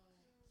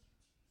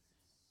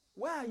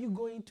 Where are you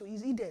going to?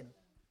 Is Eden.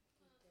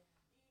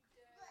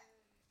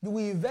 You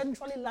will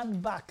eventually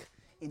land back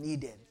in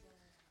Eden.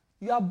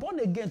 You are born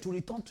again to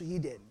return to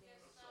Eden.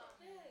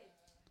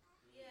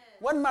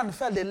 When man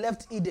fell, they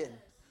left Eden.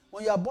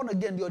 When you are born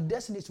again, your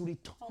destiny is to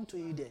return to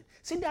Eden.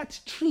 See, that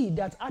tree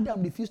that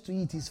Adam refused to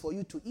eat is for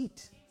you to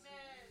eat.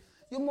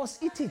 You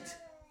must eat it,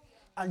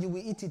 and you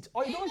will eat it.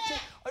 Or you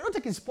don't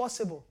think it's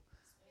possible.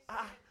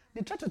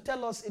 They try to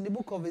tell us in the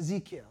book of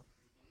Ezekiel.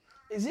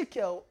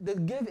 They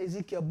gave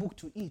Ezekiel a book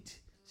to eat.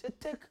 Said,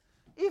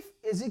 if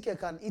Ezekiel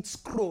can eat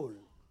scroll,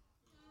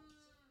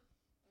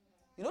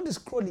 you know the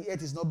scroll he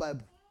ate is not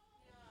Bible.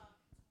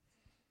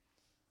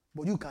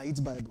 But you can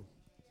eat Bible.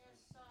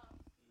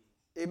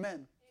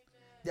 Amen.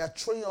 They are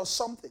showing us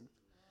something.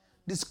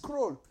 The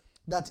scroll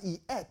that he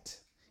ate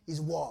is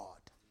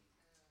word.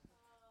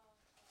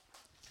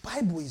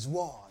 Bible is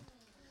word.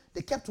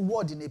 They kept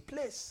word in a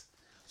place.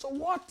 So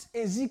what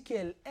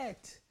Ezekiel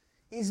ate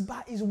is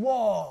by his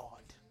word.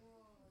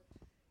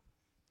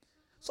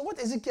 So what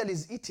Ezekiel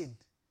is eating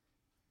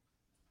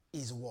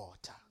is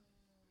water.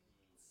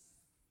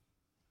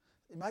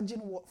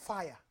 Imagine what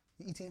fire.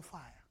 You're eating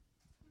fire.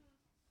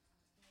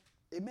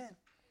 Amen.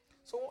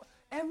 So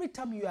every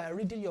time you are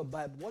reading your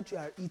Bible, what you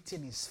are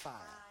eating is fire.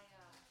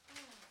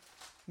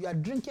 You are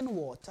drinking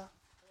water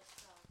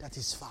that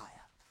is fire.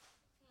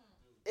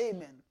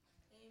 Amen.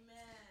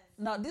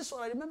 Now this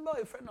one, I remember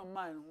a friend of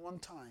mine one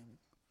time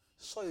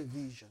saw a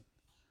vision.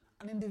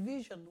 And in the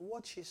vision,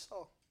 what she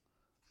saw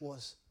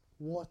was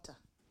water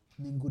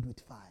mingled with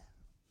fire.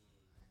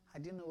 I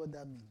didn't know what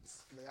that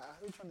means. Like,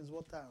 which one is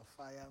water and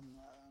fire?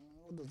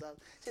 What does that?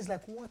 It's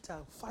like water,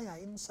 fire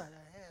inside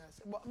her hair. I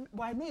said,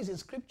 but I know it's in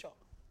scripture.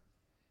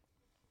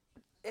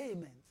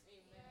 Amen.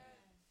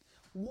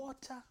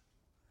 Water,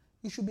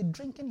 you should be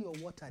drinking your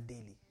water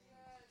daily.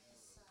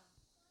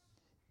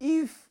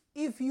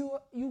 If you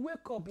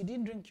wake up, you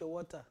didn't drink your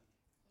water,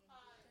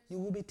 you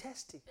will be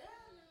thirsty.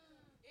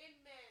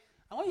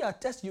 And when you are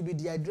thirsty, you'll be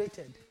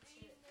dehydrated.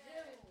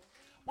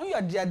 When you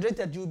are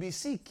dehydrated, you'll be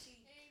sick.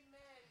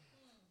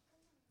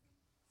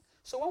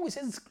 So when we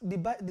say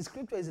the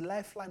scripture is a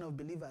lifeline of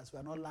believers, we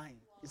are not lying.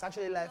 It's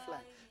actually a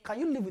lifeline. Can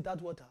you live without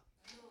water?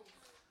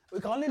 We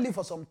can only live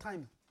for some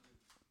time.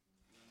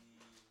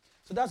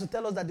 So that's to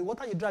tell us that the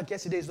water you drank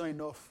yesterday is not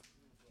enough.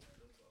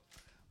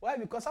 Why?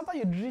 Because after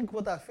you drink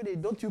water, finish,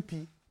 don't you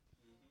pee?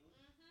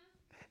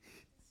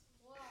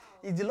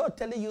 Is the Lord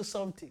telling you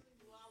something?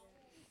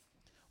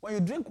 When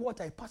you drink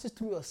water, it passes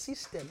through your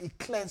system. It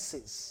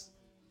cleanses.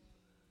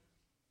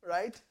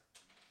 Right?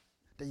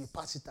 Then you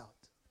pass it out.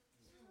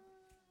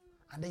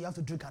 And then you have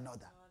to drink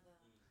another.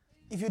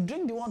 If you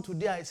drink the one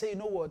today, I say, you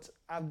know what?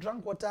 I've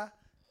drank water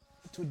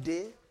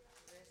today.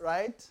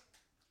 Right?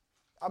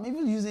 I'm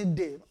even using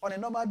day. On a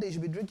normal day, you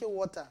should be drinking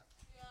water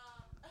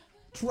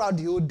throughout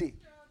the whole day.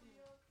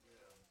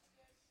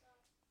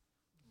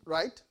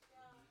 Right?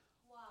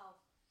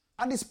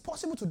 And it's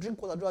possible to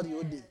drink water throughout the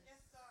whole day.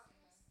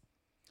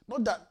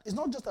 Not that it's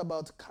not just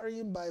about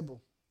carrying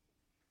Bible.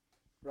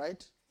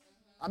 Right?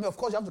 I mean, of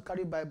course, you have to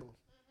carry Bible.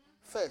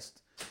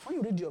 First, when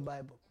you read your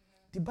Bible,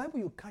 the Bible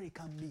you carry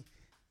can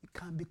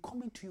be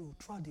coming to you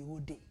throughout the whole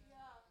day.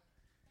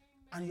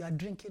 And you are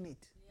drinking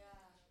it.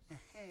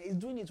 It's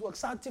doing its work.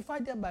 Sanctify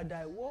them by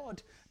thy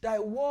word. Thy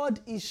word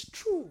is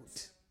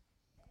truth.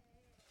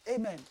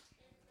 Amen.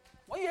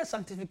 When you hear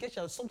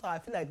sanctification, sometimes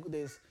I feel like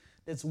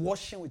there's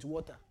washing with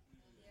water.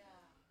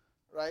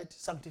 Right?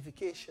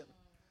 Sanctification.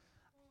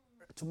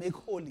 To make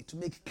holy, to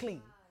make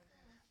clean.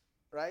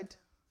 Right?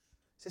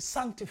 Say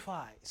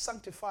sanctify.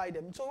 Sanctify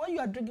them. So when you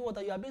are drinking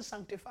water, you are being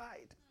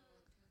sanctified.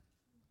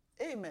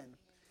 Amen.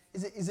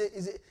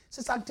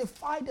 So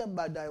sanctify them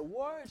by thy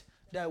word.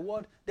 Thy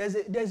word. There's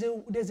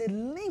a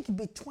link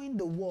between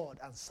the word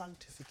and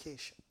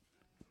sanctification.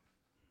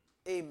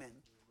 Amen.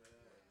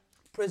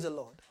 Praise the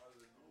Lord.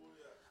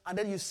 And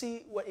then you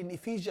see what in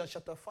Ephesians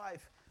chapter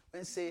 5,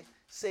 when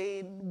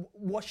saying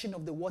washing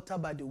of the water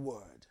by the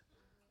word,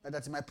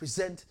 that it might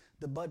present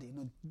the body. You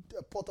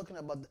know, Paul talking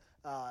about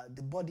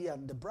the body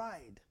and the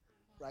bride,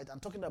 right?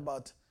 I'm talking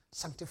about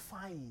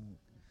sanctifying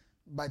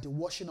by the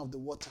washing of the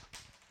water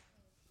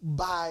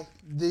by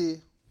the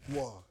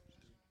word.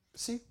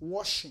 See,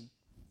 washing,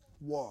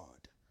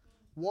 word,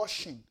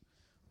 washing,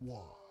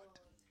 word.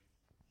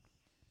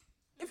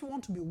 If you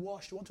want to be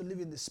washed, you want to live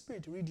in the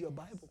Spirit, read your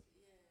Bible.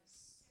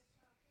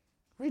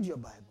 Read your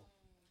Bible.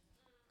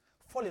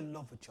 Fall in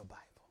love with your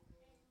Bible.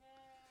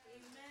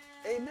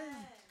 Amen. Amen.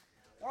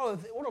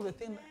 One of the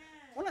things,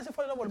 when I say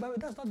fall in love with the Bible,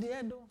 that's not the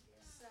end though.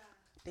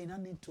 They now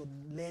need to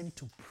learn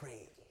to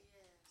pray.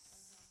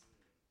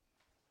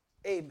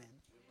 Amen.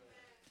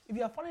 If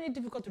you are finding it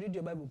difficult to read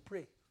your Bible,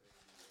 pray.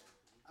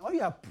 And when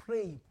you are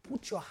praying,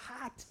 put your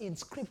heart in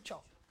Scripture.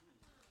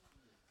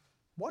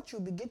 What will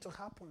begin to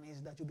happen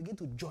is that you begin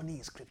to journey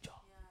in Scripture.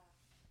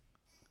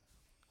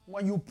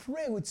 When you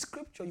pray with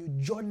Scripture, you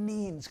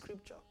journey in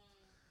Scripture.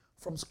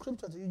 From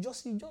Scripture, you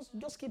just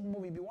keep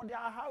moving. You wonder,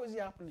 how is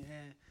it happening?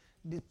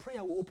 The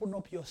prayer will open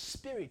up your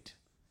spirit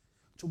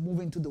to move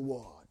into the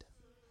Word.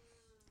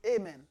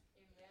 Amen.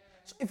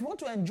 So if you want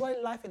to enjoy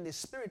life in the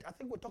Spirit, I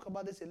think we'll talk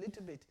about this a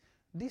little bit.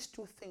 These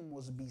two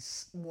things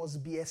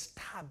must be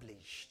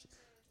established.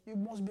 You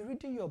must be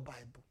reading your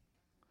Bible.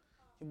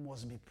 you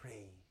must be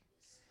praying.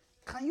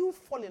 Can you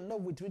fall in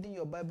love with reading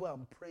your Bible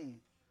and praying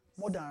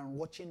more than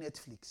watching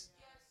Netflix?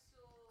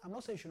 I'm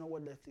not saying you should not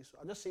watch Netflix.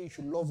 I'm just saying you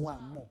should love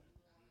one more.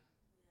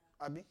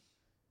 Abi?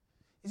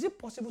 Is it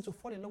possible to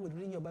fall in love with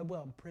reading your Bible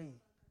and praying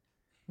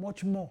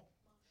much more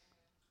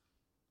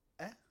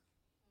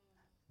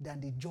than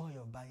the joy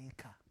of buying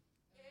a car?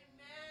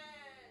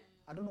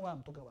 I don't know what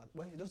I'm talking about.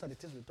 Well, those are the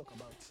things we talk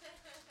about.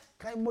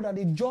 Can you more than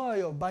the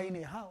joy of buying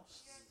a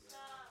house?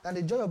 Than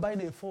the joy of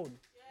buying a phone?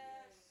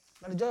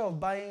 Than the joy of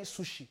buying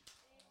sushi?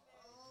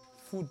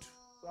 Food.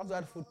 We have to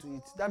add food to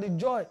eat. Than the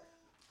joy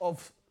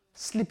of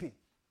sleeping?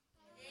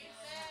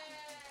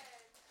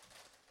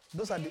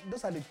 Those are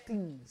the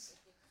things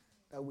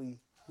that we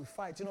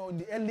fight. You know, in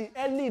the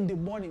early in the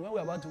morning when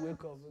we're about to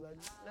wake up. Like,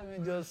 let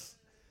me just.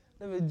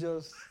 You know,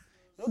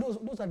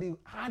 those are the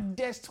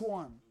hardest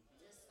one.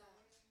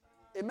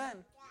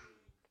 Amen.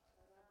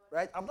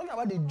 Right? I'm talking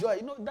about the joy.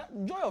 You know,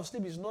 that joy of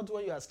sleep is not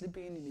when you are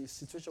sleeping in a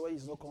situation where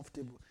it's not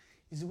comfortable.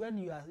 It's when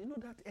you are, you know,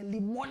 that early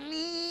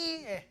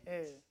morning.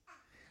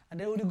 And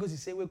then Holy Ghost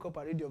is saying, wake up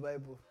and read your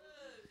Bible.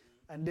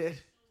 And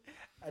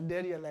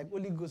then you're like,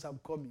 Holy Ghost, I'm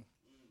coming.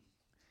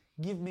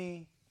 Give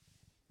me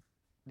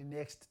the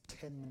next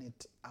 10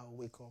 minutes, I'll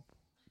wake up.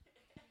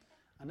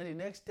 And then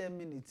the next 10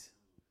 minutes,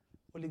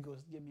 Holy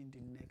Ghost, give me the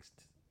next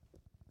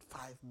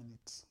 5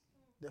 minutes.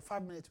 The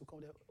 5 minutes will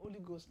come there. Holy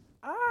Ghost,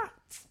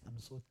 I'm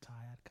so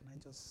tired. Can I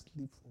just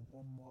sleep for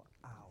one more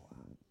hour?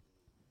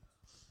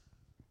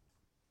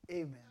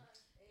 Amen.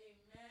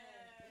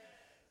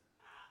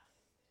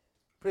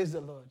 Praise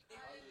the Lord.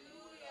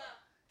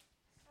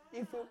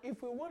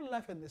 If we want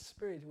life in the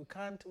Spirit, we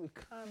can't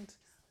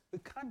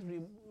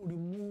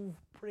remove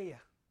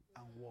prayer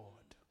and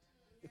word.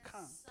 We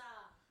can't.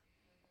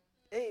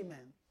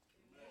 Amen.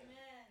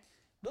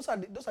 Those are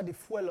the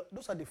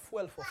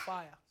fuel for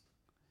fire.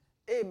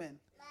 Amen.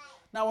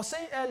 Now I was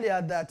saying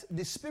earlier that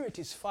the Spirit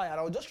is fire.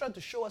 I was just trying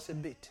to show us a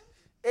bit.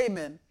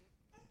 Amen.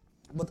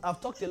 But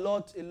I've talked a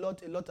lot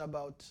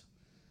about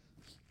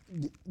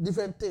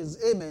different things.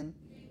 Amen.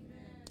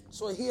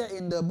 So here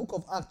in the book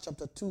of Acts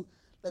chapter 2,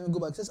 let me go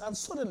back. It says, and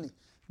suddenly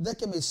there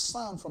came a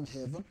sound from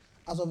heaven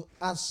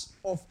as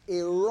of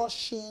a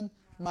rushing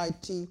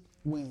mighty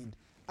wind.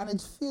 And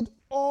it filled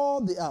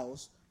all the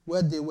house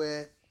where they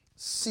were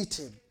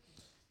sitting.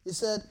 He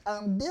said,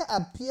 and there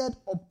appeared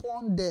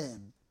upon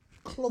them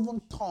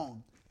cloven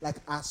tongue like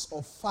as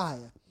of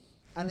fire,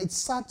 and it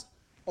sat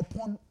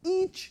upon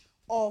each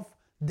of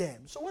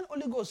them. So when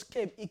Holy Ghost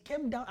came, it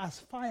came down as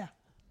fire.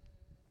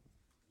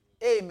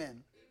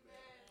 Amen.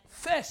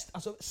 First,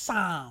 as a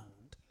sound.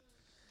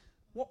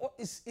 What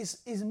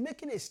is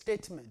making a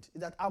statement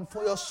that I'm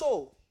for your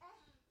soul.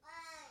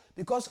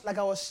 Because like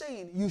I was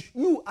saying,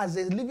 you as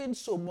a living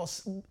soul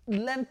must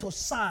learn to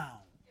sound.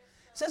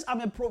 It says,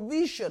 I'm a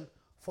provision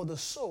for the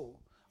soul.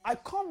 I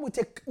come with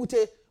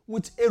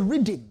a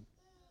reading,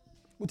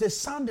 with a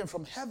sounding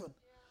from heaven.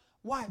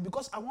 Why?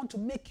 Because I want to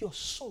make your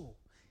soul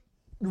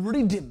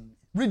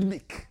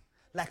rhythmic,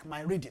 like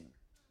my reading.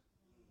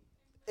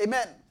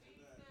 Amen.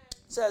 It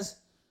says,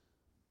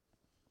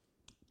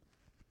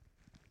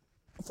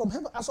 from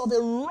heaven, as of a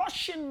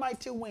rushing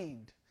mighty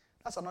wind.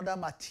 That's another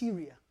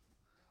material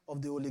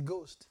of the Holy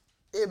Ghost.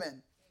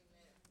 Amen.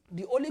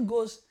 The Holy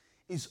Ghost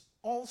is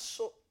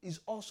also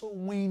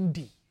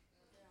windy.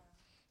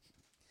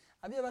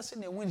 Have you ever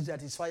seen a wind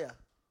that is fire?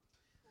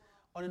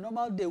 On a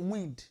normal day,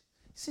 wind.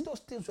 See those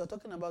things we are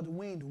talking about,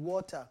 wind,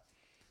 water.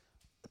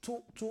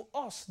 To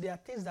us, they are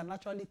things that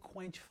naturally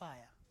quench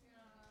fire.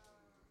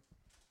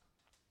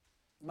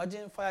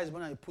 Imagine fire is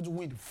burning and you put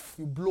wind,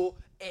 you blow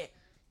air.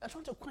 You are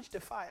trying to quench the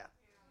fire.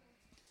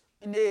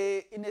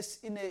 If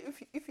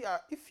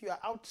you are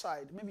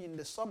outside, maybe in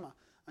the summer,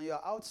 and you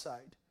are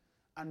outside,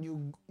 and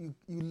you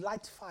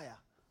light fire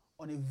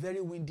on a very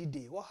windy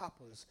day, what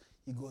happens?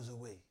 It goes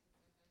away.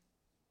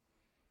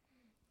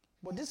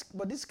 But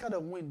this kind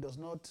of wind does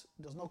not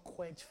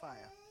quench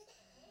fire.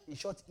 In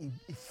short,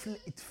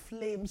 it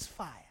flames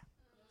fire.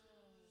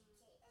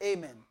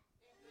 Amen.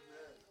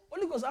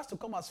 Holy Ghost has to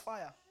come as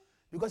fire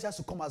because he has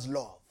to come as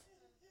love.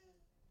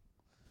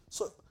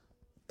 So,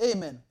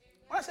 amen.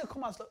 When I say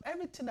come as love,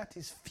 everything that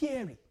is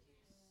fiery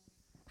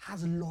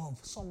has love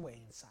somewhere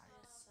inside.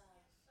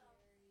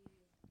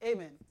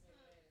 Amen.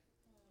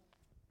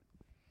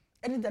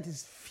 Anything that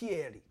is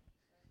fiery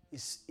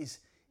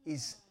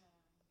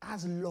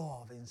has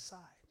love inside.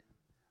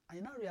 And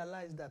you now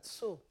realize that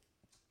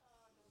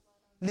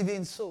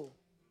living soul,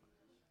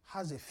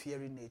 has a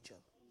fiery nature.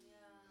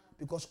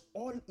 Because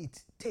all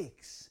it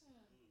takes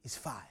is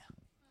fire.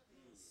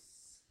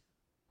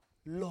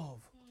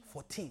 Love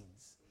for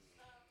things.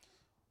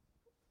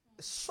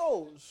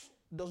 Soul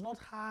does not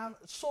have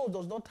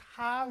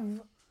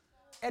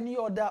any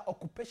other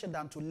occupation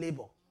than to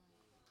labor.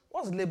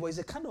 What's labor? It's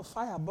a kind of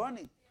fire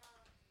burning.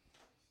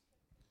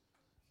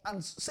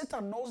 And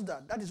Satan knows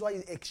that. That is why he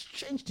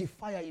exchanged the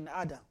fire in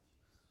Adam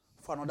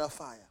for another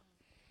fire.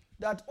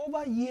 That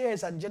over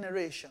years and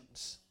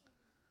generations,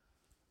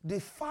 the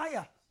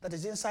fire that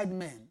is inside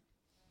men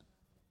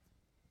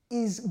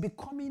is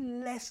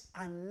becoming less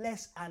and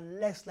less and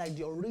less like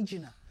the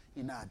original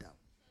in Adam.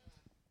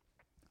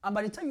 And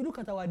by the time you look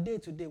at our day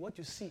today, what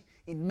you see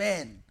in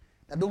men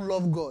that don't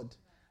love God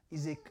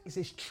is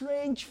a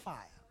strange fire.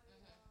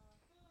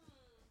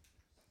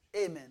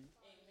 Amen.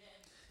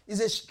 It's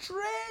a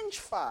strange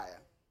fire.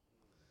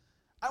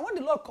 And when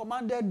the Lord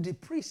commanded the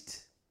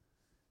priest,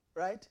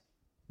 right,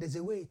 there's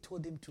a way he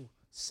told him to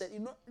set,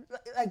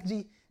 like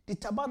the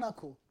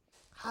tabernacle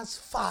has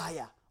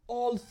fire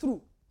all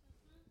through.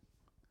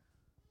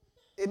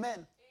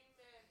 Amen.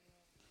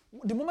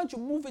 The moment you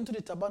move into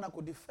the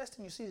tabernacle, the first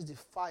thing you see is the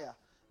fire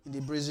in the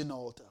brazen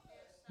altar.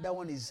 That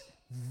one is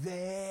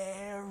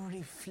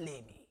very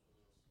flaming.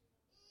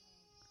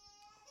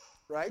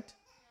 Right?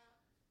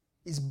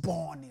 It's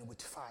burning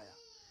with fire.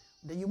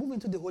 Then you move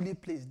into the holy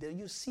place. Then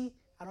you see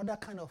another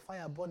kind of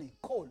fire burning.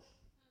 Coal.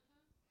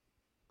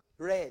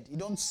 Red. You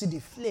don't see the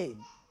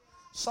flame.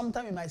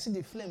 Sometimes you might see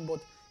the flame,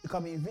 but it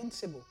can be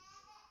invincible.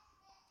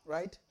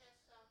 Right?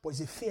 But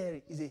it's a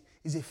fiery,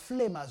 it's a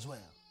flame as well.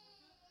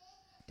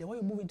 Then when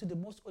you move into the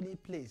most holy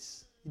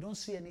place, you don't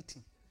see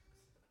anything.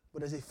 But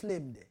there's a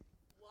flame there.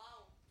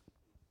 Wow.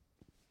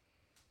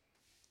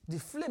 The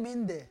flame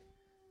in there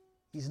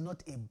is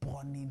not a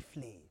burning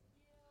flame.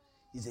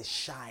 It's a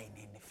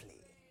shining flame.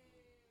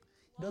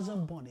 It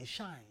doesn't burn, it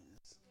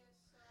shines.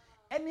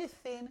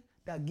 Anything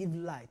that gives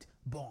light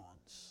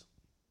burns.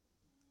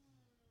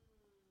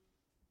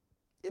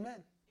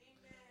 Amen.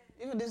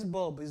 Even this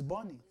bulb is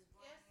burning.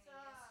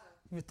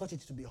 If you touch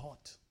it, it will be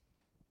hot.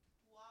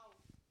 Wow.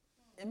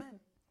 Amen.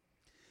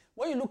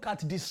 When you look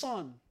at the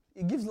sun,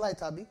 it gives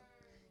light, Abby.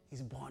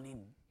 It's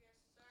burning.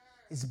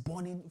 It's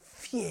burning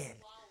fierce.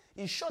 Wow.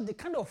 In short, the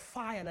kind of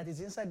fire that is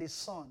inside the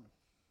sun,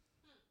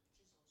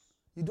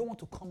 you don't want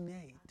to come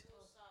near it.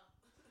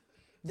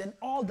 Then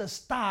all the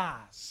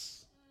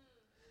stars,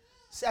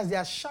 see, as they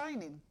are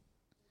shining,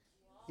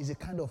 is a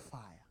kind of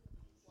fire.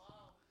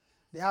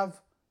 They have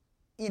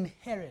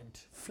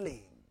inherent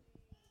flame.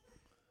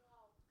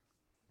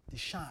 The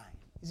shine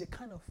is a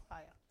kind of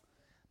fire.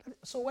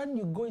 So when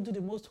you go into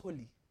the most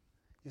holy,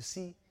 you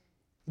see,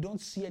 you don't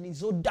see any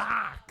so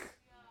dark,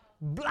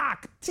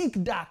 black,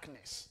 thick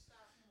darkness.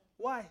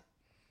 Why?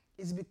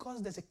 It's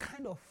because there's a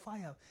kind of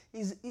fire.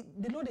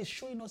 The Lord is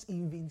showing us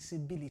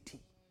invincibility.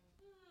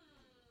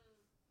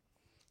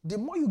 The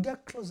more you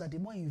get closer, the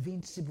more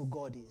invincible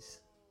God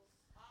is.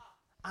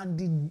 And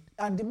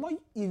the more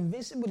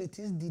invincible it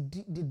is, the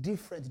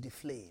different the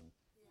flame.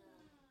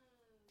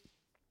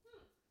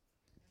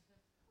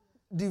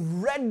 The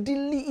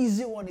readily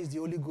easy one is the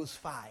Holy Ghost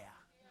fire.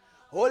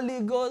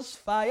 Holy Ghost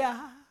fire,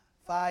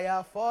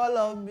 fire fall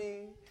on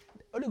me.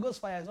 Holy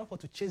Ghost fire is not for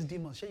to chase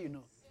demons, sure you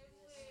know.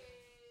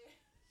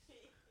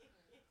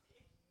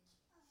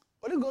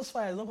 Holy Ghost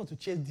fire is not for to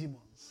chase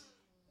demons.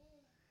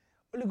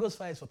 Holy Ghost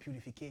fire is for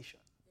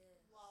purification.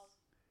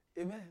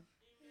 Amen.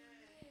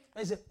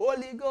 When you say,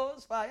 Holy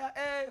Ghost fire,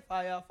 hey,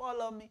 fire fall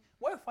on me.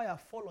 When fire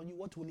fall on you,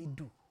 what will it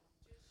do?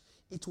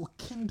 It will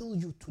kindle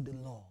you to the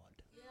Lord.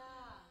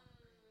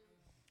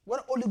 When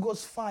Holy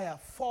Ghost fire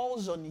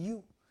falls on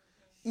you,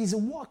 his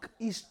work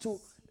is to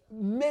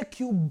make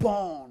you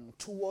burn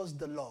towards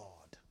the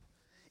Lord.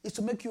 It's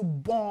to make you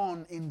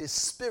burn in the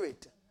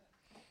spirit.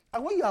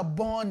 And when you are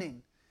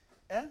burning,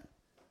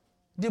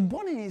 the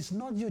burning is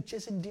not you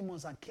chasing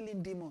demons and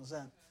killing demons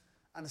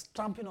and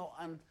stamping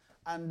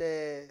and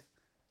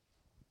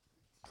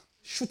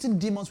shooting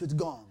demons with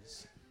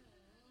guns.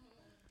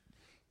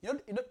 You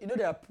know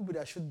there are people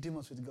that shoot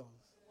demons with guns.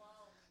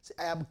 See,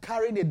 I am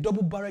carrying a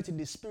double barrel in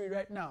the spirit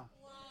right now.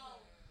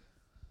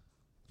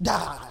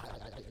 Wow.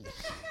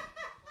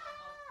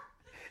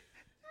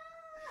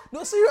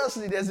 No,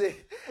 seriously,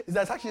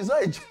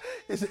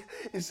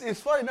 it's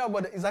funny now,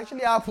 but it's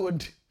actually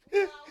happened.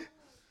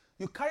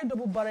 You carry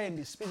double barrel in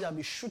the spirit and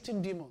be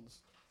shooting demons.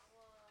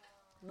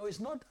 No, it's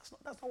not.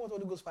 That's not what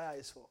Holy Ghost fire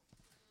is for.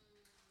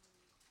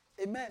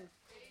 Amen.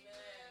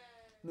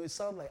 No, it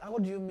sounds like,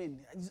 what do you mean?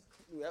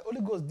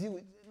 Holy Ghost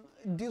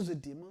deals with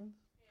demons.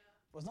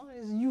 But it's not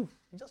it's you,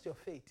 it's just your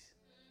faith.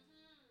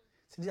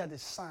 So these are the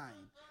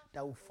signs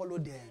that will follow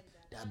them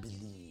that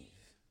believe.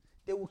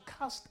 They will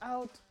cast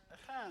out.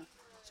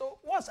 So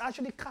what's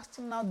actually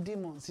casting out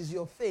demons is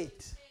your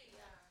faith.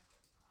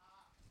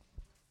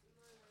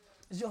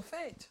 It's your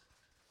faith.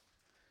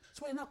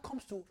 So when it now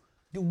comes to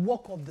the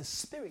work of the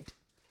Spirit,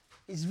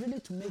 it's really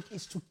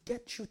to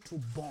get you to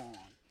burn.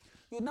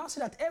 You now see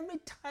that every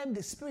time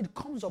the Spirit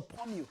comes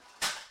upon you,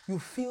 you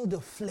feel the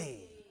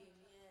flame.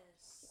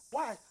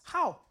 Why?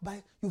 How?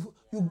 By you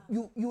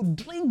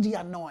drink the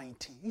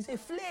anointing. It's a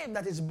flame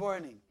that is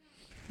burning.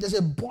 There's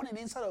a burning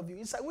inside of you,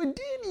 inside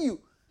within you.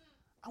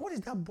 And what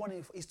is that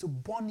burning for? It's to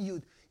burn you.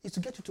 It's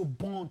to get you to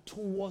burn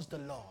towards the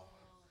Lord,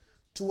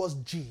 towards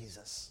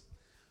Jesus.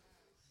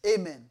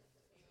 Amen.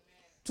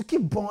 To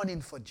keep burning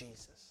for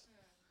Jesus.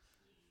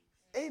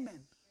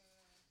 Amen.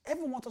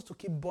 Everyone wants us to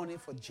keep burning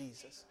for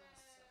Jesus.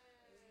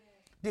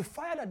 The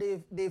fire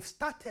that they've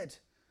started,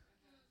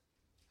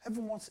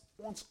 everyone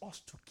wants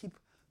us to keep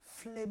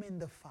flaming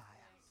the fire.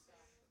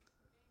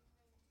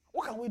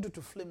 What can we do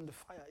to flame the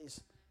fire is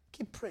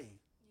keep praying.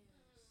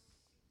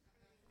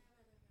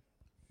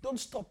 don't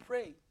stop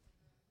praying.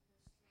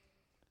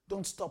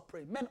 Don't stop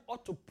praying. Men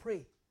ought to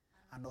pray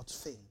and not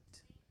faint.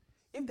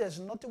 If there's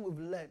nothing we've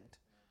learned,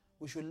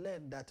 we should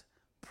learn that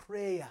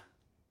prayer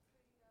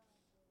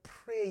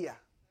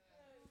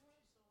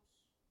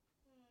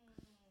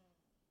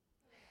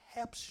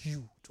helps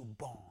you to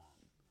burn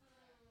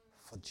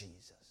for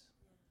Jesus.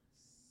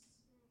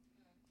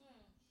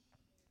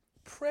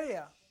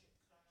 Prayer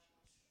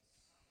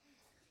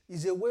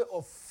is a way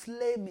of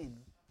flaming,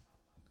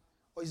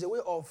 or is a way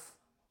of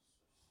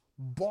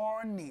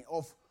burning,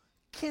 of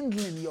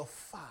kindling your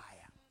fire.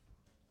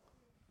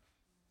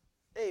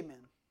 Amen.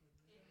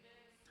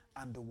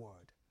 And the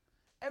word.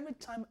 Every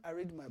time I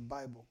read my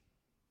Bible,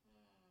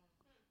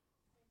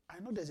 I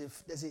know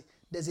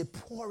there's a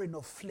pouring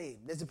of flame.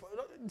 There's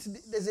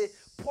a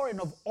pouring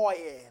of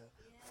oil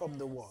from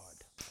the word.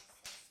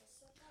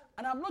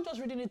 And I'm not just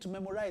reading it to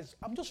memorize.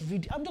 I'm just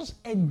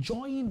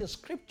enjoying the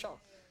scripture.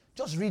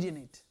 Just reading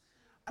it.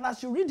 And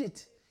as you read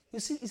it, you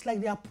see it's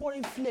like they are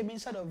pouring flame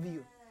inside of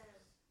you.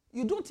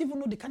 You don't even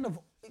know the kind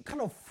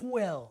of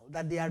fuel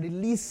that they are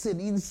releasing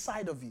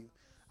inside of you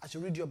as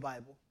you read your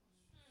Bible.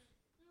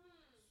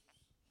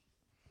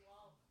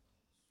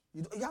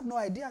 You have no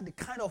idea the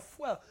kind of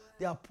fuel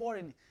they are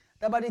pouring.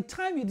 That by the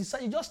time you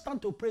decide, you just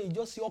stand to pray, you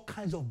just see all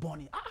kinds of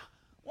burning.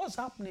 What's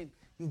happening?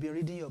 You'll be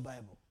reading your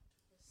Bible.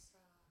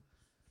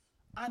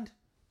 And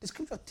the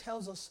scripture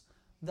tells us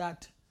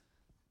that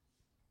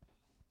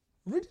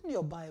reading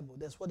your Bible,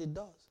 that's what it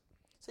does.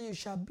 So you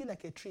shall be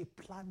like a tree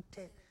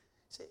planted.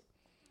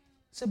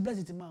 Say, blessed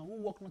is the man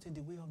who walk not in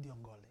the way of the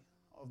ungodly,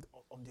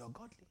 of the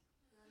ungodly,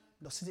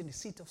 nor sit in the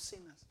seat of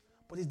sinners.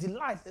 But his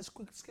delight, let's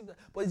quick skip that.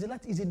 But his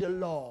delight is in the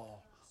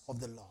law of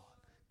the Lord.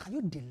 Can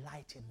you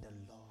delight in the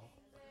law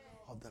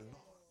of the Lord?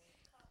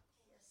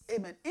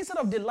 Amen. Instead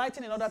of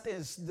delighting in other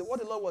things, what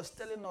the Lord was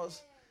telling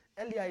us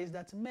earlier is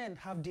that men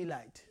have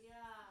delight.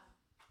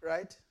 Yeah.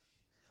 Right?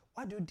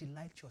 Why do you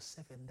delight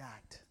yourself in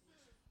that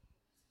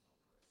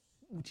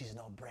which is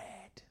not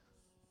bread?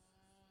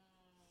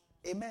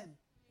 Amen.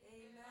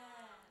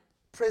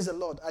 Praise the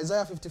Lord.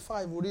 Isaiah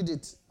 55, we'll read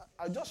it.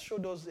 I just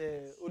showed us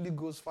Holy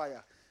Ghost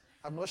fire.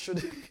 I'm not sure.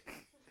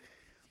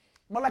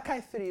 Malachi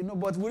 3,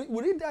 but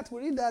we read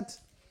that.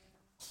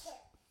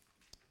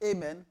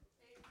 Amen.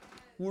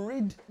 We'll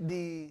read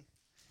the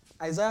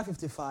Isaiah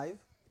 55.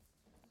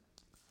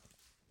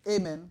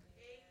 Amen.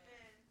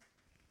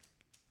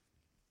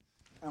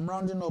 I'm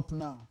rounding up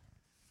now.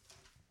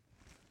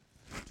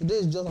 Today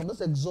is I'm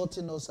just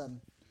exhorting us and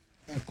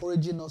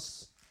encouraging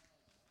us.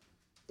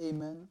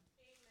 Amen.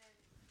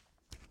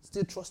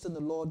 Still trusting the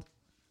Lord.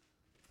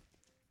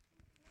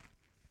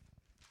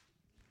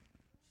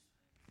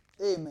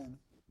 Amen.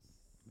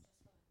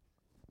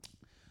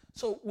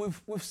 So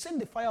we've seen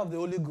the fire of the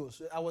Holy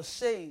Ghost. I was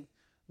saying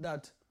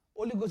that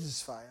Holy Ghost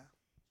is fire.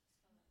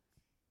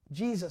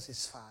 Jesus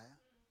is fire.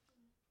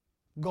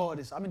 God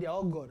is, they're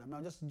all God.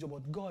 I'm just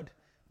about God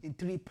in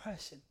three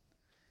persons.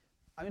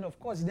 Of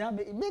course,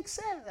 it makes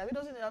sense.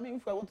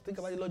 If I want to think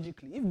about it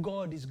logically, if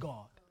God is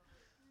God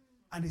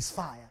and is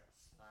fire,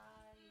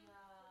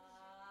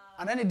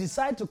 and then he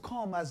decides to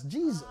come as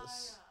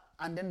Jesus,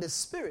 and then the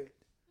Spirit,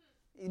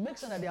 it makes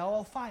sense that they are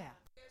all fire.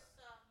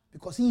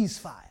 Because he is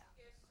fire.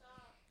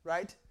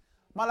 Right?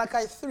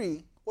 Malachi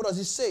 3, what does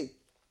it say?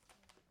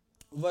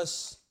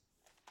 Verse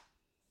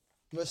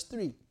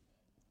 3.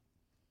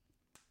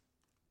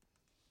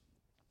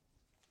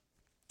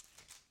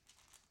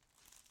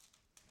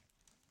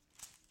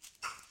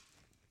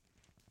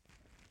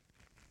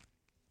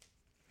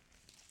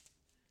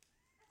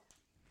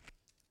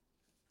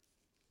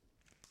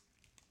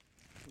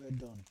 We're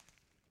done.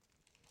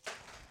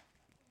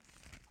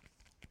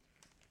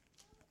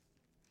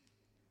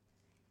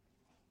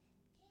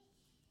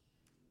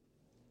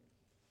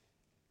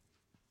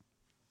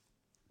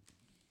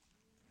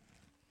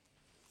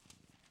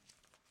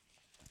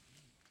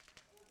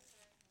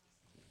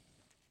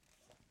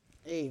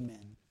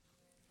 Amen.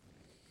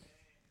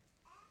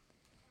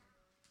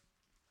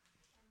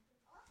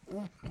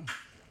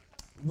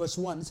 Verse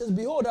 1, it says,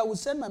 behold, I will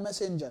send my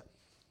messenger,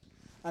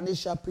 and he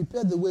shall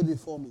prepare the way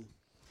before me.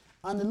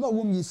 And the Lord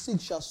whom ye seek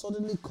shall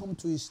suddenly come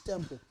to his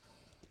temple,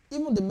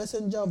 even the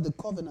messenger of the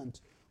covenant,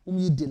 whom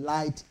ye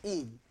delight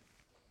in.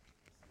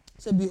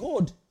 Say,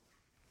 behold,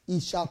 he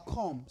shall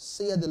come,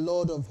 saith the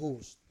Lord of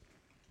hosts.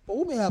 But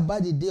who may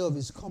abide the day of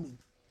his coming?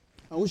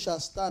 And who shall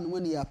stand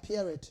when he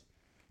appeareth?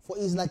 For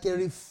he is like a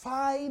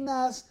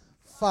refiner's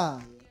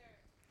fire,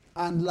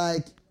 and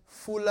like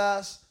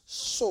fuller's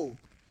soap.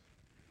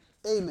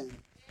 Amen.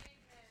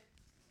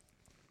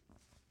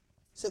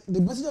 So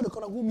the messenger of the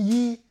covenant, whom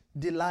ye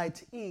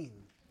delight in.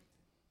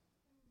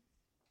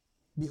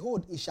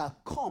 Behold, he shall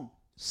come,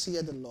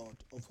 saith the Lord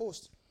of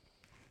hosts.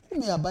 Who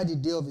may abide the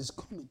day of his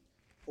coming?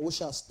 Or who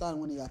shall stand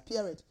when he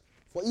appeareth?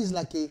 For he is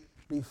like a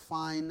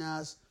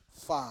refiner's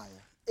fire.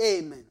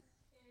 Amen. Amen.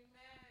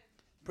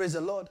 Praise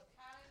the Lord.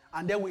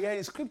 And then we hear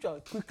in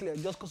scripture quickly,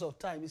 just because of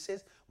time, it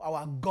says,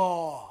 our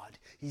God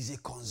is a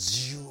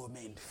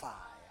consuming fire.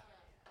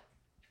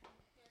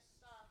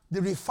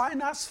 The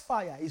refiner's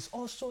fire is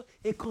also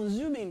a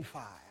consuming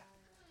fire.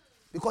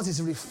 Because it's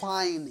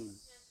refining.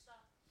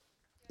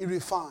 It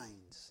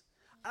refines.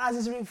 And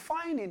as it's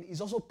refining,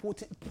 it's also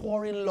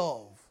pouring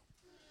love.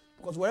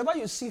 Because wherever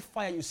you see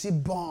fire, you see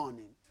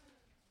burning.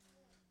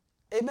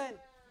 Amen.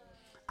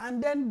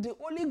 And then the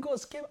Holy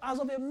Ghost came as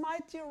of a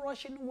mighty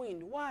rushing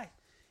wind. Why?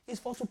 It's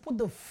for to put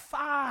the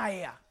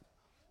fire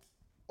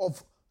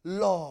of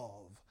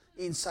love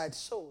inside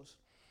souls.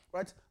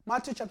 Right?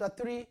 Matthew chapter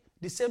 3,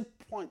 the same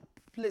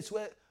place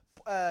where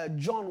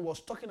John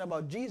was talking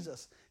about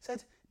Jesus,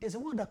 said, there's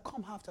one that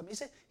come after me. He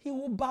said, he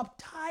will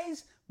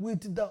baptize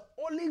with the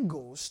Holy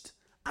Ghost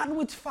and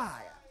with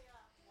fire.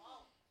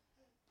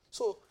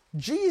 So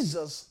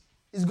Jesus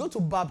is going to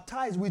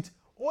baptize with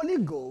Holy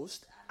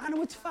Ghost and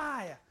with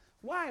fire.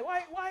 Why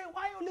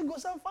Holy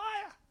Ghost and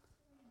fire?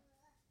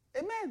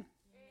 Amen.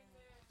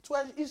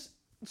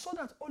 So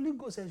that Holy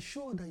Ghost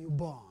ensure that you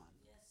burn.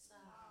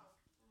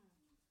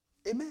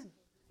 Amen.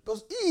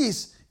 Because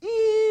His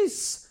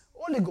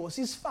Holy Ghost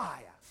is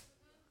fire.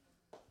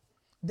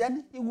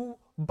 Then He will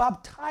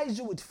baptize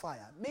you with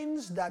fire.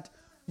 Means that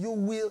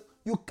you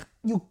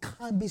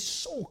can be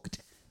soaked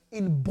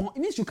in burn. It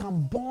means you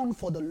can burn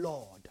for the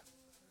Lord.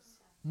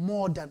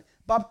 More than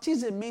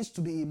baptism means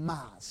to be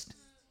immersed.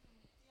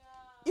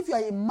 If you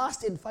are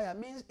immersed in fire,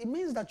 it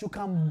means that you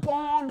can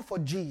burn for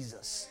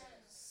Jesus.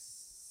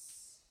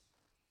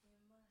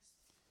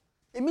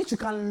 It means you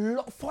can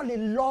fall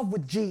in love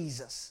with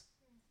Jesus.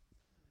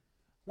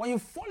 When you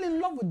fall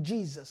in love with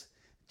Jesus,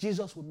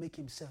 Jesus will make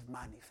himself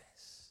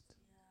manifest.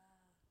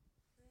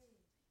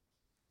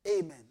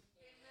 Amen.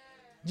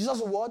 Jesus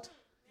will what?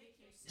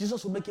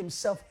 Jesus will make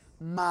himself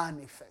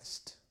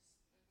manifest.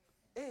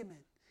 Amen.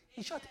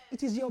 In short,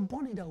 it is your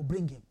burning that will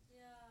bring him.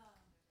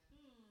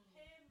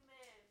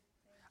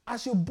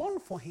 As you burn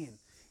for him,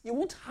 he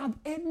won't have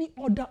any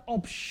other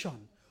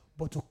option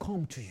but to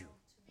come to you.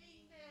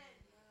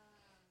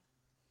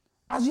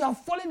 As you are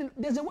falling,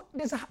 there's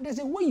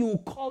a way you will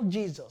call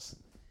Jesus.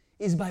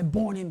 Is by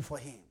burning for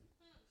him.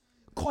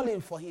 Calling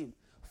for him.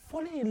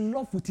 Falling in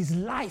love with his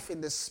life in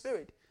the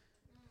spirit.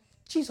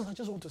 Jesus, I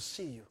just want to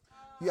see you.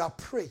 You are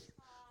praying.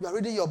 You are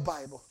reading your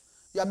Bible.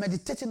 You are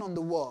meditating on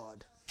the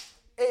word.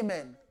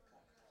 Amen.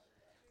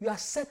 You are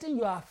setting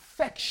your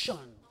affection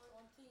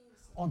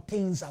on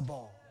things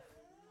above.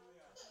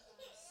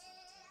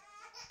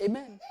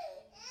 Amen.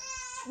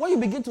 When you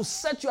begin to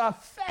set your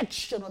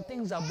affection on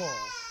things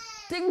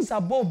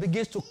above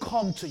begins to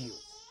come to you.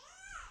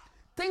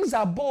 Things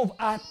above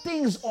are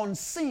things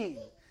unseen.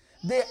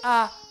 They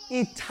are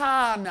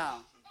eternal.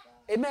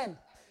 Amen.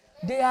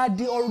 They are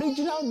the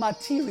original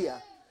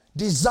material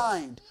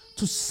designed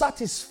to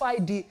satisfy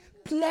the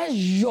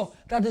pleasure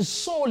that the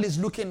soul is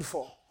looking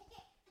for.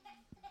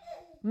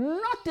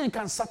 Nothing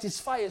can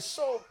satisfy a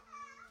soul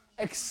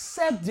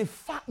except the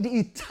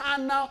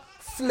eternal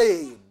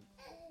flame.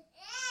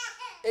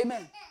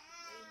 Amen.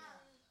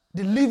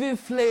 The living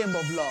flame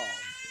of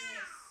love.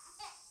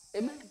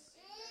 Amen.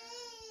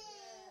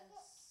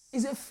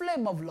 It's a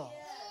flame of love.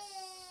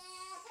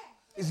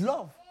 It's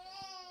love.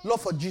 Love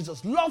for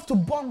Jesus. Love to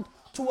burn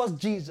towards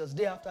Jesus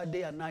day after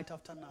day and night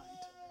after night.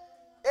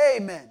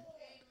 Amen.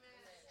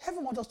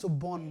 Heaven wants us to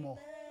burn more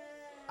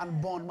and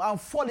burn more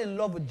and fall in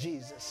love with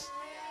Jesus.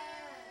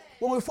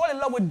 When we fall in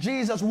love with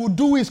Jesus, we'll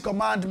do his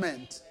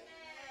commandment.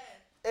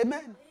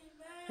 Amen.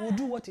 We'll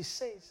do what he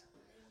says.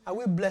 Are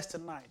we blessed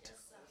tonight?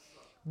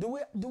 Do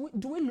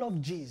we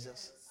love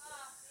Jesus?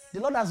 The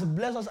Lord has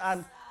blessed us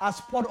and has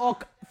poured all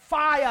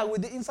fire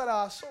with the inside of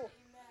our soul.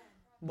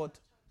 But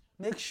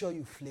make sure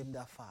you flame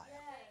that fire.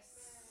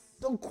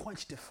 Don't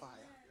quench the fire.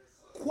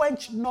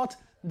 Quench not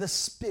the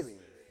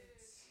spirit.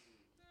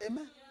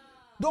 Amen.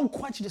 Don't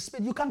quench the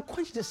spirit. You can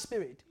quench the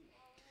spirit.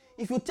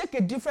 If you take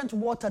a different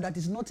water that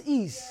is not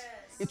his,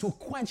 it will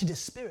quench the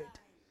spirit.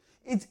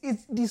 It's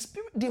the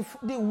spirit.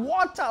 The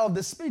water of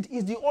the spirit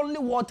is the only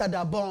water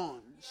that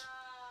burns.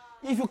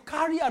 If you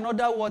carry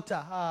another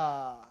water,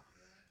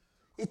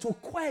 it will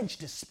quench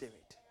the spirit.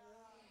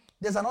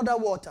 There's another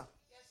water.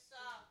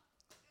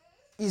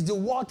 It's the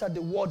water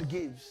the world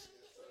gives.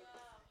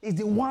 It's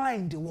the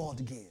wine the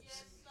world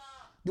gives.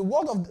 The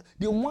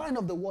wine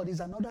of the world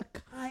is another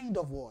kind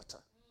of water.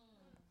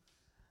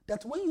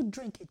 That when you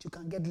drink it, you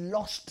can get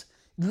lost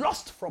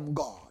from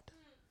God.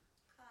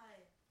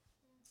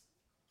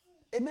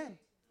 Amen.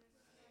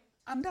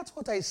 And that's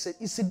what I said.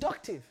 It's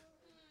seductive.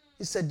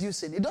 It's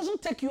seducing. It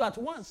doesn't take you at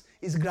once.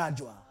 It's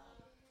gradual.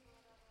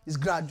 It's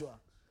gradual.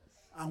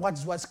 And what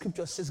is what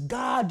scripture says,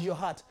 guard your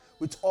heart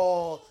with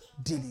all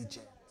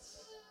diligence.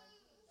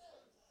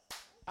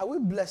 Are we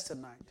blessed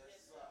tonight?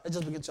 Let's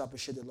just begin to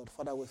appreciate the Lord.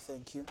 Father, we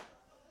thank you.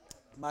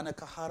 Can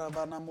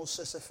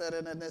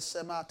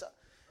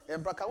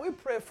we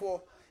pray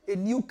for a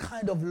new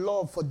kind of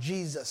love for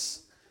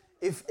Jesus?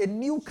 If a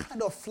new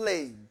kind of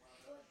flame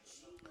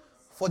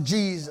for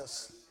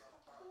Jesus.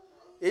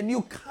 A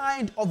new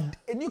kind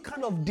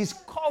of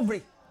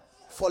discovery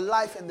for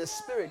life in the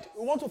spirit.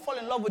 We want to fall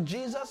in love with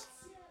Jesus.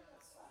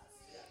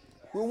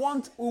 We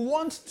want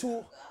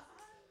to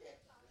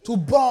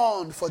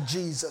burn for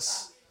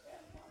Jesus.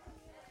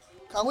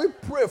 Can we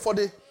pray for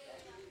the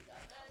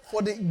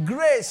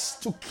grace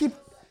to keep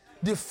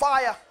the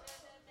fire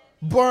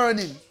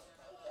burning.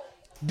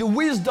 The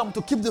wisdom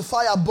to keep the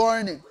fire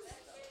burning.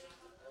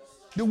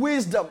 The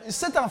wisdom.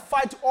 Satan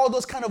fights all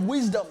those kind of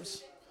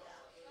wisdoms.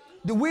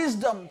 The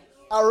wisdom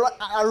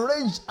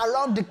arranged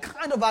around the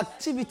kind of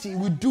activity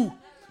we do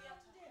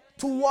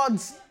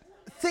towards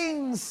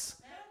things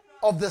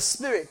of the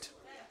Spirit.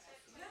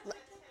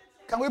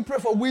 Can we pray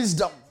for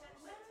wisdom?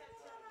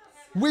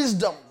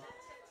 Wisdom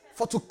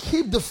for to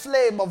keep the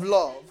flame of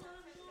love,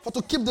 for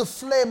to keep the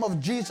flame of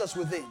Jesus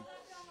within.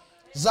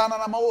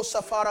 Zananamao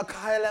safara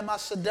kahele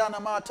masedana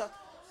mata,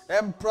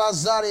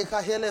 emprazari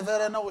kahele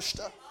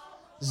verenoshta,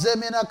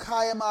 zemina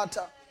kaya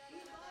mata.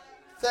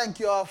 Thank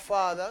you, our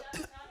Father.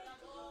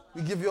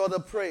 We give you all the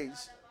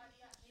praise.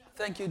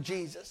 Thank you,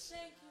 Jesus.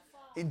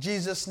 In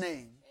Jesus'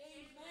 name.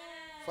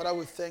 Father,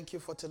 we thank you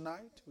for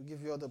tonight. We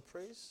give you all the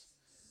praise.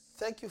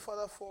 Thank you,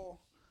 Father, for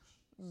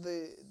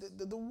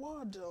the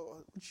word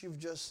which you've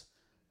just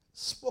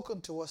spoken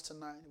to us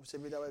tonight. We say,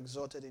 be thou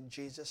exalted in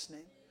Jesus'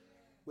 name.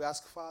 We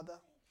ask, Father,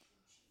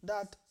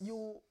 that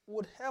you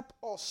would help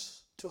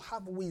us to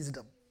have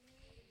wisdom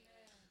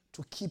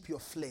to keep your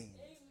flame.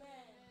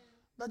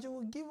 That you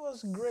will give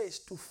us grace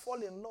to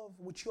fall in love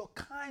with your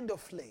kind of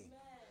flame.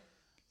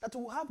 That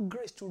we will have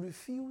grace to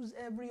refuse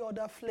every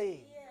other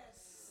flame.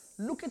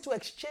 Looking to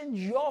exchange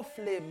your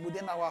flame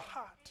within our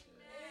heart.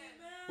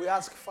 We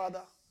ask,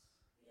 Father,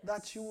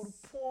 that you will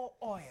pour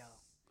oil,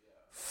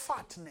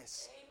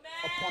 fatness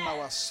upon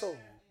our soul.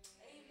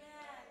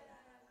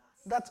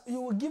 That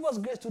you will give us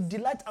grace to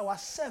delight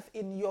ourselves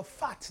in your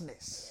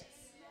fatness,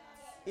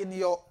 in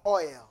your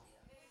oil.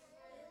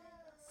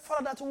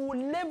 Father, that we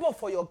will labor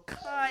for your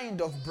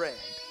kind of bread.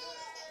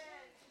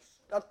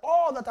 That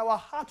all that our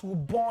heart will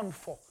burn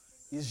for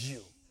is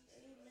you.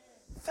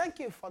 Thank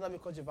you, Father,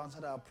 because you've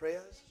answered our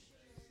prayers.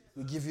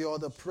 We give you all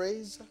the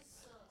praise.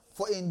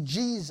 For in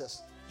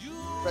Jesus'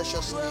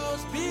 precious name.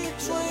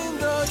 Between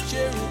the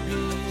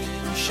cherubim,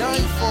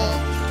 shine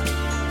forth.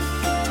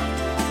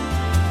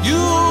 You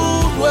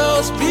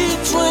dwells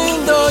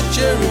between the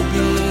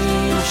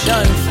cherubim,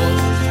 shine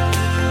forth.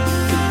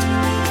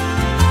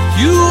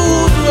 You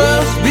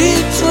dwells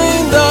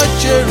between the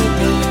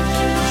cherubim,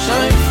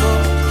 shine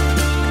forth.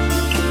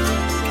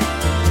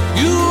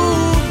 You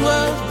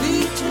dwells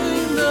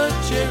between the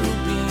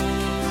cherubim,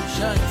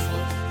 shine forth.